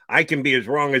 and I can be as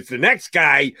wrong as the next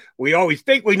guy. We always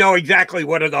think we know exactly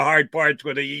what are the hard parts,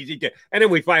 what are the easy, and then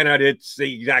we find out it's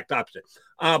the exact opposite.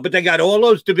 But they got all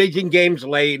those division games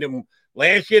late, and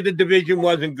last year the division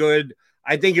wasn't good.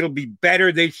 I think it'll be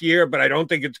better this year, but I don't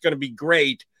think it's going to be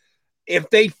great. If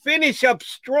they finish up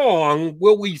strong,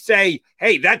 will we say,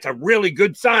 hey, that's a really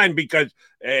good sign because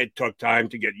it took time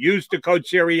to get used to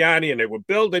Coach Sirianni and they were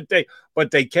building things,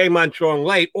 but they came on strong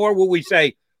late? Or will we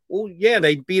say, well, yeah,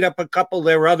 they beat up a couple of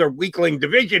their other weakling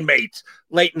division mates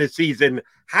late in the season?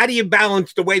 How do you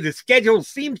balance the way the schedule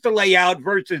seems to lay out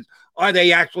versus are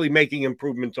they actually making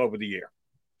improvements over the year?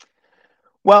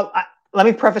 Well, let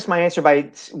me preface my answer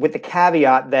with the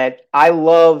caveat that I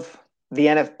love the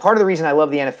NFL. Part of the reason I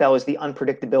love the NFL is the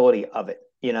unpredictability of it.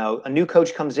 You know, a new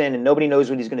coach comes in and nobody knows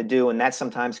what he's going to do, and that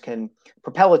sometimes can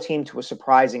propel a team to a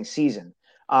surprising season.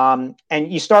 And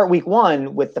you start week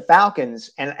one with the Falcons,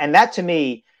 and that to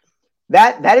me,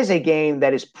 that is a game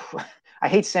that is, I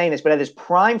hate saying this, but it is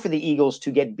prime for the Eagles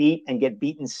to get beat and get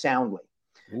beaten soundly.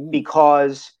 Ooh.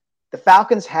 Because the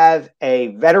Falcons have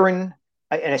an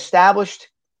established,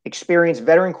 experienced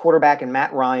veteran quarterback in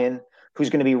Matt Ryan, who's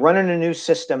going to be running a new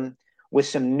system with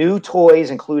some new toys,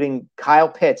 including Kyle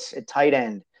Pitts at tight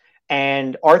end.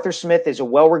 And Arthur Smith is a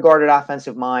well-regarded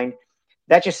offensive mind.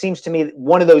 That just seems to me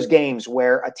one of those games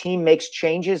where a team makes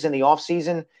changes in the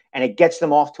offseason and it gets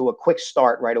them off to a quick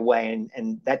start right away.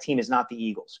 And that team is not the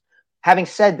Eagles. Having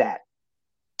said that,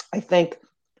 I think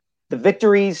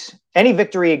any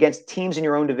victory against teams in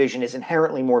your own division is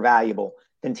inherently more valuable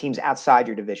than teams outside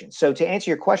your division. So to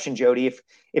answer your question, Jody,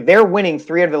 if they're winning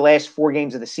 3 out of the last 4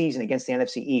 games of the season against the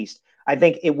NFC East, I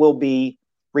think it will be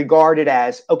regarded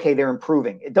as, okay, they're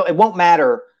improving. It won't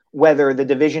matter whether the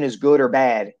division is good or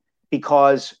bad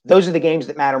because those are the games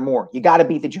that matter more. You got to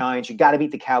beat the Giants. You got to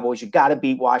beat the Cowboys. You got to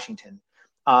beat Washington.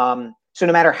 So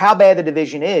no matter how bad the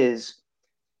division is,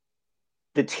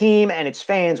 the team and its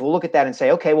fans will look at that and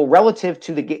say, okay, well, relative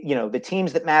to the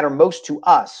teams that matter most to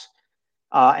us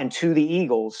and to the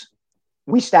Eagles,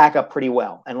 we stack up pretty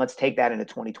well. And let's take that into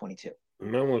 2022.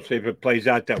 No, we'll see if it plays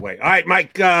out that way. All right,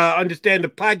 Mike, understand the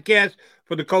podcast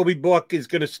for the Kobe book is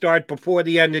going to start before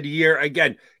the end of the year.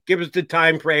 Again, give us the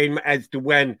time frame as to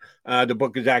when the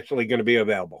book is actually going to be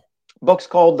available. Book's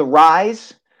called The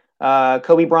Rise,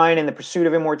 Kobe Bryant and the Pursuit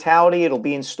of Immortality. It'll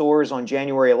be in stores on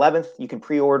January 11th. You can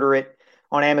pre-order it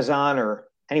on Amazon or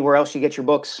anywhere else you get your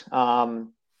books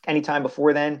anytime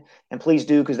before then. And please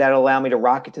do, because that'll allow me to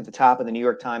rocket to the top of the New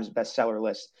York Times bestseller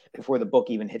list before the book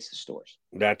even hits the stores.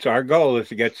 That's our goal, is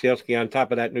to get Sielski on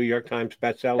top of that New York Times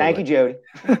bestseller. Thank you, Jody.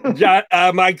 John,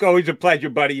 Mike, always a pleasure,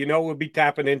 buddy. You know we'll be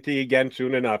tapping into you again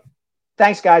soon enough.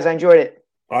 Thanks, guys. I enjoyed it.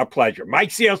 Our pleasure. Mike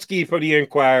Sielski for the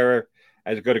Inquirer,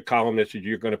 as good a columnist as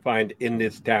you're going to find in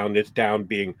this town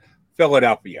being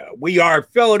Philadelphia. We are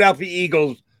Philadelphia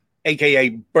Eagles, a.k.a.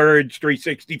 Birds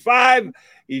 365.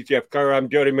 He's Jeff Kerr. I'm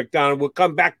Jody McDonald. We'll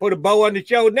come back, put a bow on the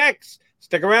show next.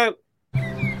 Stick around.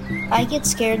 I get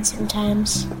scared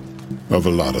sometimes. Of a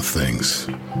lot of things.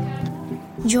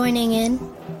 Joining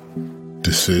in.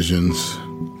 Decisions.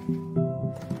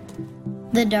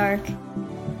 The dark.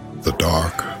 The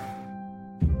dark.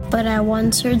 But I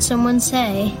once heard someone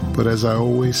say, but as I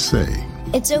always say,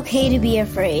 it's okay to be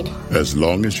afraid. As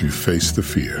long as you face the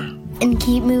fear. And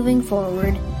keep moving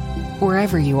forward.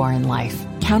 Wherever you are in life,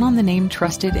 count on the name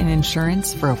trusted in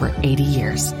insurance for over 80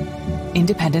 years.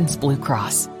 Independence Blue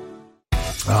Cross.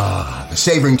 The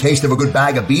savoring taste of a good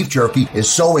bag of beef jerky is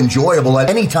so enjoyable at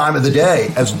any time of the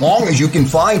day, as long as you can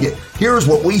find it. Here's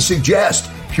what we suggest.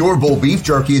 Pure Bull Beef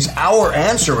Jerky is our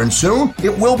answer, and soon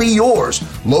it will be yours.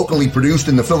 Locally produced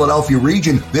in the Philadelphia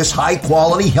region, this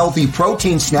high-quality, healthy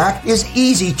protein snack is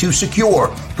easy to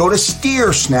secure. Go to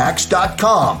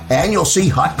steersnacks.com, and you'll see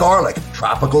hot garlic,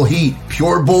 tropical heat,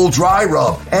 Pure Bull dry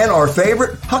rub, and our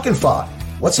favorite, Huck and Fod.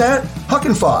 What's that? Huck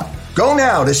and Fod. Go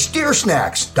now to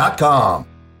steersnacks.com.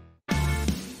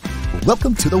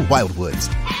 Welcome to the Wildwoods,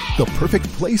 the perfect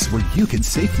place where you can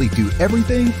safely do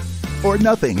everything or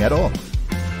nothing at all.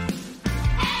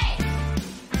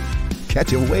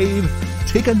 Catch a wave,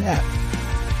 take a nap,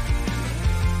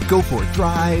 go for a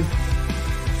drive,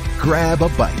 grab a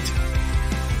bite.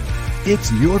 It's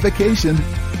your vacation,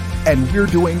 and we're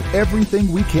doing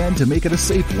everything we can to make it a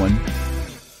safe one.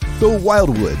 The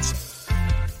Wildwoods.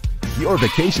 Your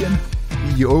vacation,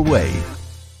 your way.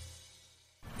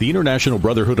 The International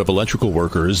Brotherhood of Electrical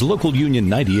Workers, Local Union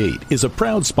 98, is a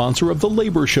proud sponsor of The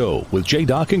Labor Show with J.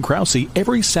 Doc and Krause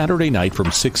every Saturday night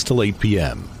from 6 till 8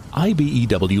 p.m.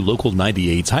 IBEW Local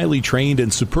 98's highly trained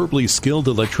and superbly skilled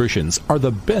electricians are the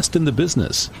best in the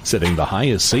business, setting the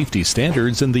highest safety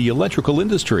standards in the electrical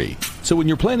industry. So when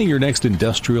you're planning your next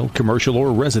industrial, commercial,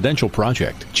 or residential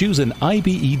project, choose an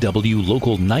IBEW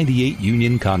Local 98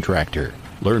 union contractor.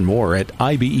 Learn more at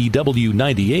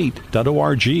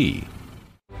IBEW98.org.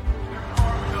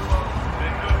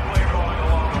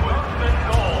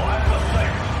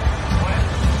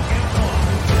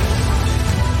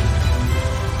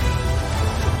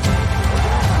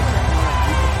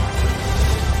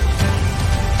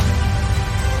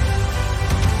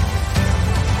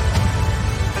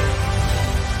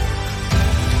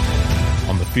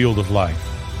 Field of life,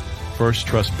 First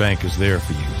Trust Bank is there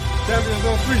for you. Champions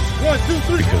on three. 1, 2,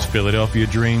 3. Because Philadelphia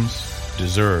dreams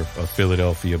deserve a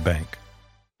Philadelphia bank.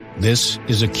 This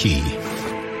is a key.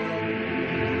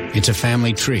 It's a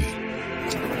family tree.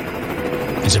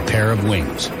 It's a pair of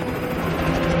wings.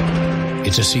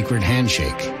 It's a secret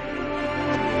handshake.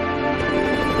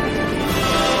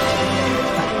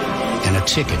 And a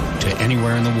ticket to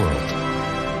anywhere in the world.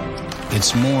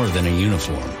 It's more than a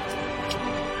uniform.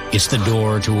 It's the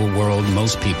door to a world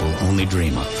most people only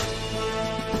dream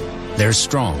of. There's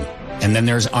Strong, and then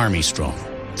there's Army Strong.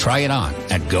 Try it on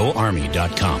at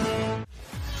GoArmy.com.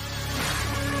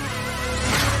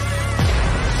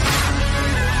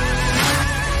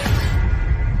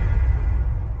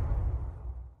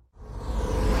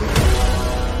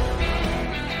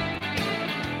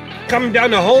 Coming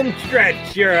down the home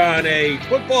stretch here on a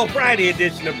Football Friday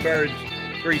edition of Birds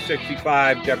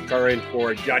 365. Jeff Kerr in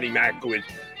for Johnny Mack, who is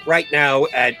right now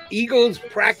at Eagles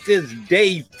practice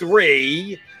day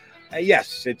 3.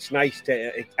 Yes, it's nice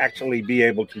to actually be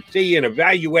able to see and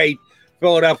evaluate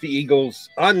Philadelphia Eagles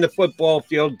on the football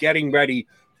field, getting ready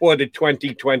for the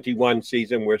 2021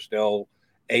 season. We're still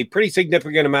a pretty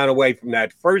significant amount away from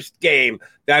that first game,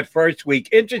 that first week.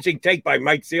 Interesting take by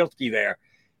Mike Sielski there.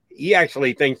 He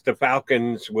actually thinks the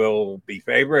Falcons will be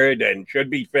favored and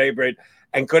should be favored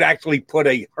and could actually put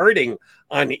a hurting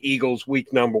on the Eagles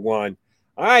week number 1.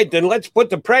 All right, then let's put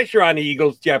the pressure on the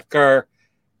Eagles, Jeff Kerr.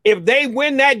 If they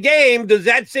win that game, does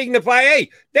that signify, hey,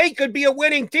 they could be a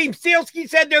winning team? Sielski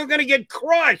said they were going to get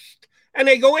crushed, and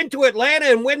they go into Atlanta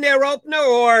and win their opener,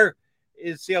 or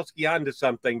is Sielski onto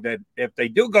something that if they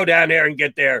do go down there and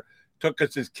get their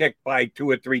Tuchus' kick by 2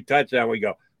 or 3 touchdowns, we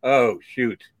go, oh,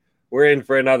 shoot, we're in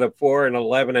for another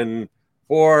 4-11 and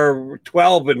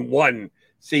 12-1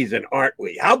 season, aren't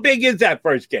we? How big is that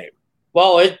first game?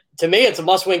 Well, to me, it's a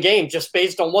must-win game just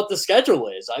based on what the schedule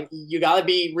is. You got to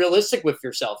be realistic with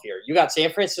yourself here. You got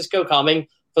San Francisco coming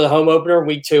for the home opener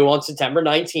week 2 on September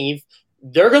 19th.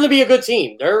 They're going to be a good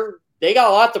team. They got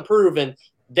a lot to prove, and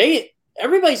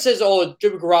everybody says, oh,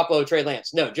 Jimmy Garoppolo, Trey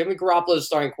Lance. No, Jimmy Garoppolo is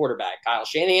starting quarterback. Kyle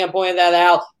Shanahan pointed that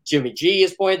out. Jimmy G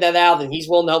has pointed that out, and he's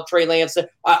willing to help Trey Lance.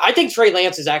 I think Trey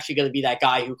Lance is actually going to be that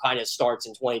guy who kind of starts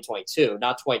in 2022,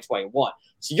 not 2021.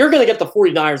 So you're going to get the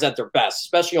 49ers at their best,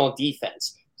 especially on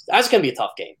defense. That's going to be a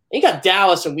tough game. And you got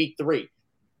Dallas in week 3.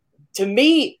 To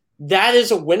me, that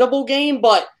is a winnable game,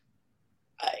 but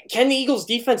can the Eagles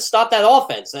defense stop that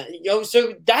offense?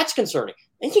 So that's concerning.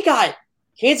 Then you got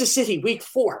Kansas City week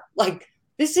 4.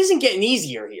 This isn't getting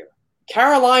easier here.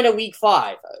 Carolina week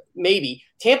 5, maybe.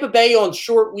 Tampa Bay on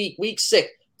short week 6.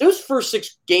 Those first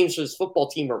 6 games for this football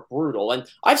team are brutal. And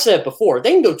I've said it before,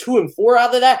 they can go 2-4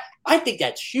 out of that. I think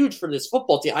that's huge for this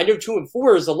football team. I know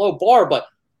 2-4 is a low bar, but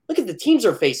look at the teams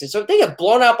they're facing. So if they get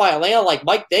blown out by Atlanta like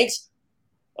Mike thinks,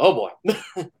 oh boy.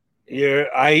 Yeah,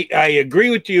 I agree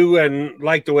with you and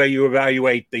like the way you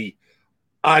evaluate the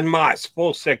en masse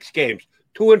full 6 games.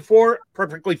 2-4,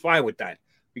 perfectly fine with that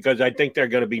because I think they're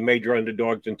going to be major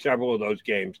underdogs in several of those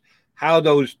games. How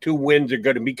those 2 wins are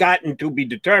going to be gotten to be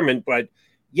determined, but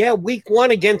yeah, week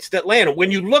 1 against Atlanta. When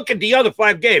you look at the other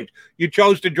 5 games, you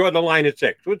chose to draw the line at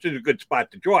 6, which is a good spot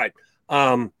to draw it.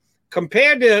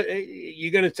 Compared to,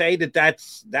 you're going to say that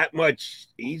that's that much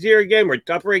easier a game or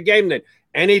tougher a game than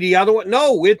any of the other one?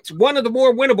 No, it's one of the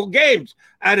more winnable games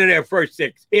out of their first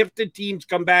 6 if the teams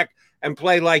come back and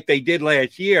play like they did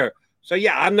last year. So,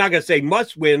 yeah, I'm not going to say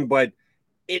must win, but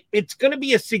it's going to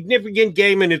be a significant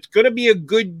game, and it's going to be a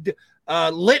good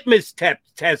litmus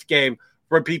test game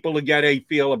for people to get a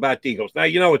feel about the Eagles. Now,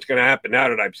 you know what's going to happen now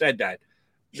that I've said that.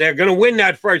 They're going to win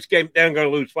that first game, then going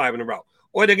to lose 5 in a row.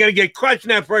 Or they're going to get crushed in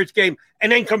that first game and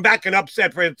then come back and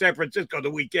upset for San Francisco the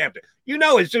week after. You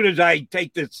know as soon as I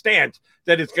take this stance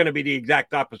that it's going to be the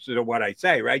exact opposite of what I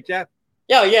say, right, Jeff?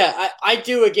 Yeah. I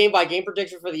do a game-by-game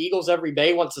prediction for the Eagles every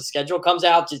day. Once the schedule comes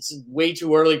out, it's way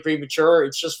too early, premature.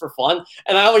 It's just for fun.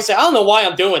 And I always say, I don't know why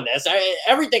I'm doing this.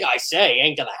 Everything I say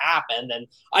ain't going to happen. And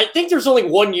I think there's only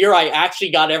one year I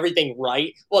actually got everything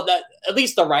right. Well, at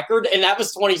least the record, and that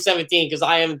was 2017 because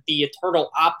I am the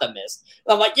eternal optimist.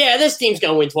 And I'm like, yeah, this team's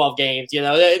going to win 12 games.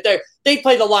 They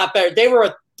played a lot better. They were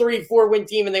a 3-4 win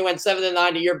team, and they went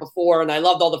 7-9 the year before, and I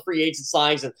loved all the free agent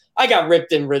signings, and I got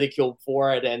ripped and ridiculed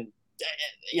for it. And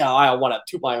I don't want to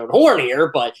toot my own horn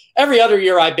here, but every other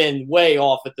year I've been way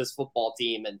off with this football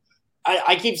team. And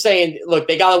I keep saying, look,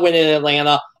 they got to win in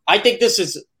Atlanta. I think this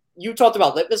is, you talked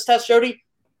about litmus test, Jody.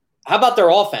 How about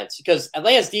their offense? Because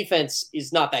Atlanta's defense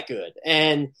is not that good.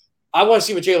 And I want to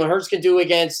see what Jalen Hurts can do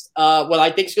against what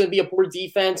I think is going to be a poor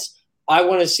defense. I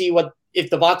want to see if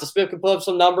Devonta Smith can put up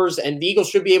some numbers, and the Eagles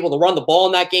should be able to run the ball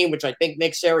in that game, which I think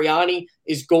Nick Sirianni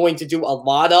is going to do a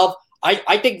lot of.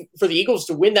 I think for the Eagles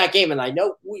to win that game, and I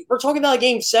know we're talking about a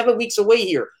game 7 weeks away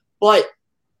here, but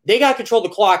they got to control the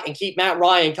clock and keep Matt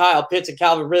Ryan, Kyle Pitts, and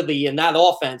Calvin Ridley in that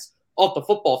offense off the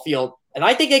football field. And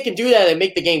I think they can do that and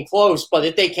make the game close, but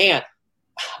if they can't,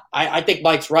 I think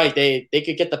Mike's right. They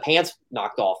could get the pants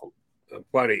knocked off them.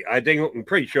 Buddy, I'm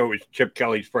pretty sure it was Chip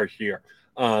Kelly's first year.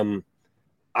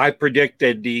 I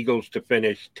predicted the Eagles to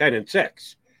finish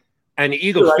 10-6, and the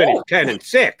Eagles finished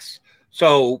 10-6.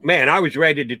 So, man, I was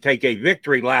ready to take a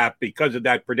victory lap because of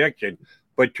that prediction.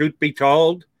 But truth be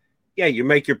told, yeah, you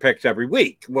make your picks every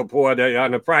week on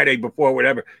the Friday before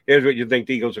whatever. Here's what you think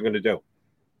the Eagles are going to do.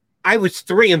 I was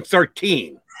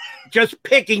 3-13, just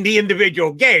picking the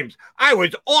individual games. I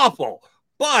was awful,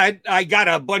 but I got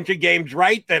a bunch of games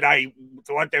right that I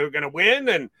thought they were going to win,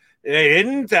 and they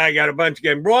didn't. I got a bunch of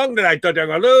games wrong that I thought they were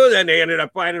going to lose, and they ended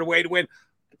up finding a way to win.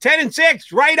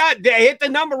 10-6, right on. They hit the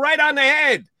number right on the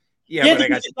head. Yeah, but I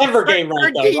got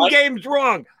 13 games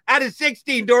wrong out of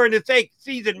 16 during the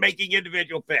season making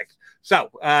individual picks. So,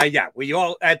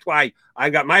 that's why I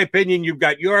got my opinion. You've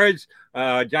got yours.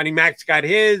 Johnny Mac's got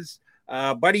his.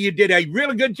 Buddy, you did a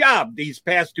really good job these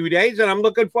past 2 days, and I'm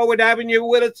looking forward to having you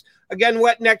with us again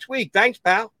next week. Thanks,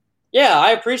 pal. Yeah,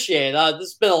 I appreciate it. This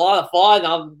has been a lot of fun.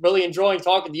 I'm really enjoying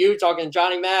talking to you, talking to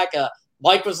Johnny Mac.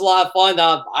 Mike was a lot of fun.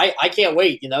 I can't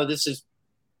wait. This is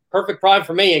perfect prime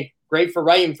for me and great for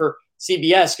writing for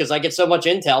CBS because I get so much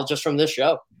intel just from this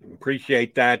show.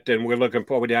 Appreciate that, and we're looking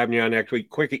forward to having you on next week.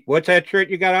 Quickie, what's that shirt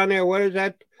you got on there? What is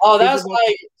that? Oh, that's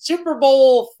my Super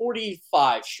Bowl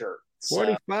 45 shirt.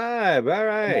 45, all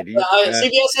right.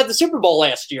 CBS had the Super Bowl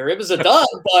last year. It was a dud,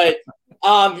 but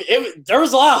there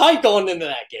was a lot of hype going into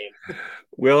that game.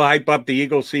 We'll hype up the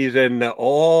Eagle season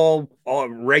all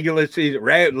regular season,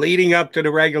 leading up to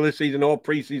the regular season, all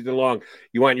preseason long.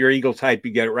 You want your Eagles hype,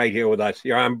 you get it right here with us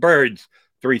here on Birds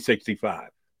 365.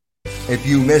 If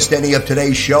you missed any of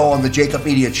today's show on the Jacob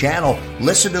Media channel,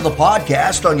 listen to the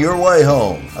podcast on your way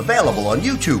home. Available on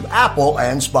YouTube, Apple,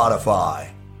 and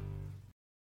Spotify.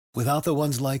 Without the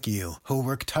ones like you, who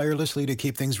work tirelessly to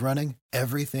keep things running,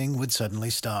 everything would suddenly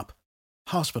stop.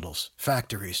 Hospitals,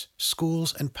 factories,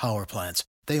 schools, and power plants,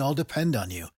 they all depend on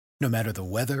you. No matter the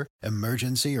weather,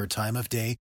 emergency, or time of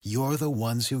day, you're the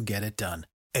ones who get it done.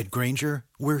 At Grainger,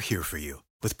 we're here for you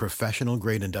with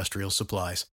professional-grade industrial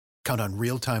supplies. Count on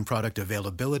real-time product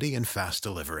availability and fast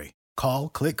delivery. Call,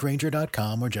 click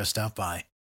Grainger.com, or just stop by.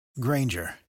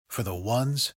 Grainger, for the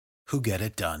ones who get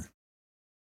it done.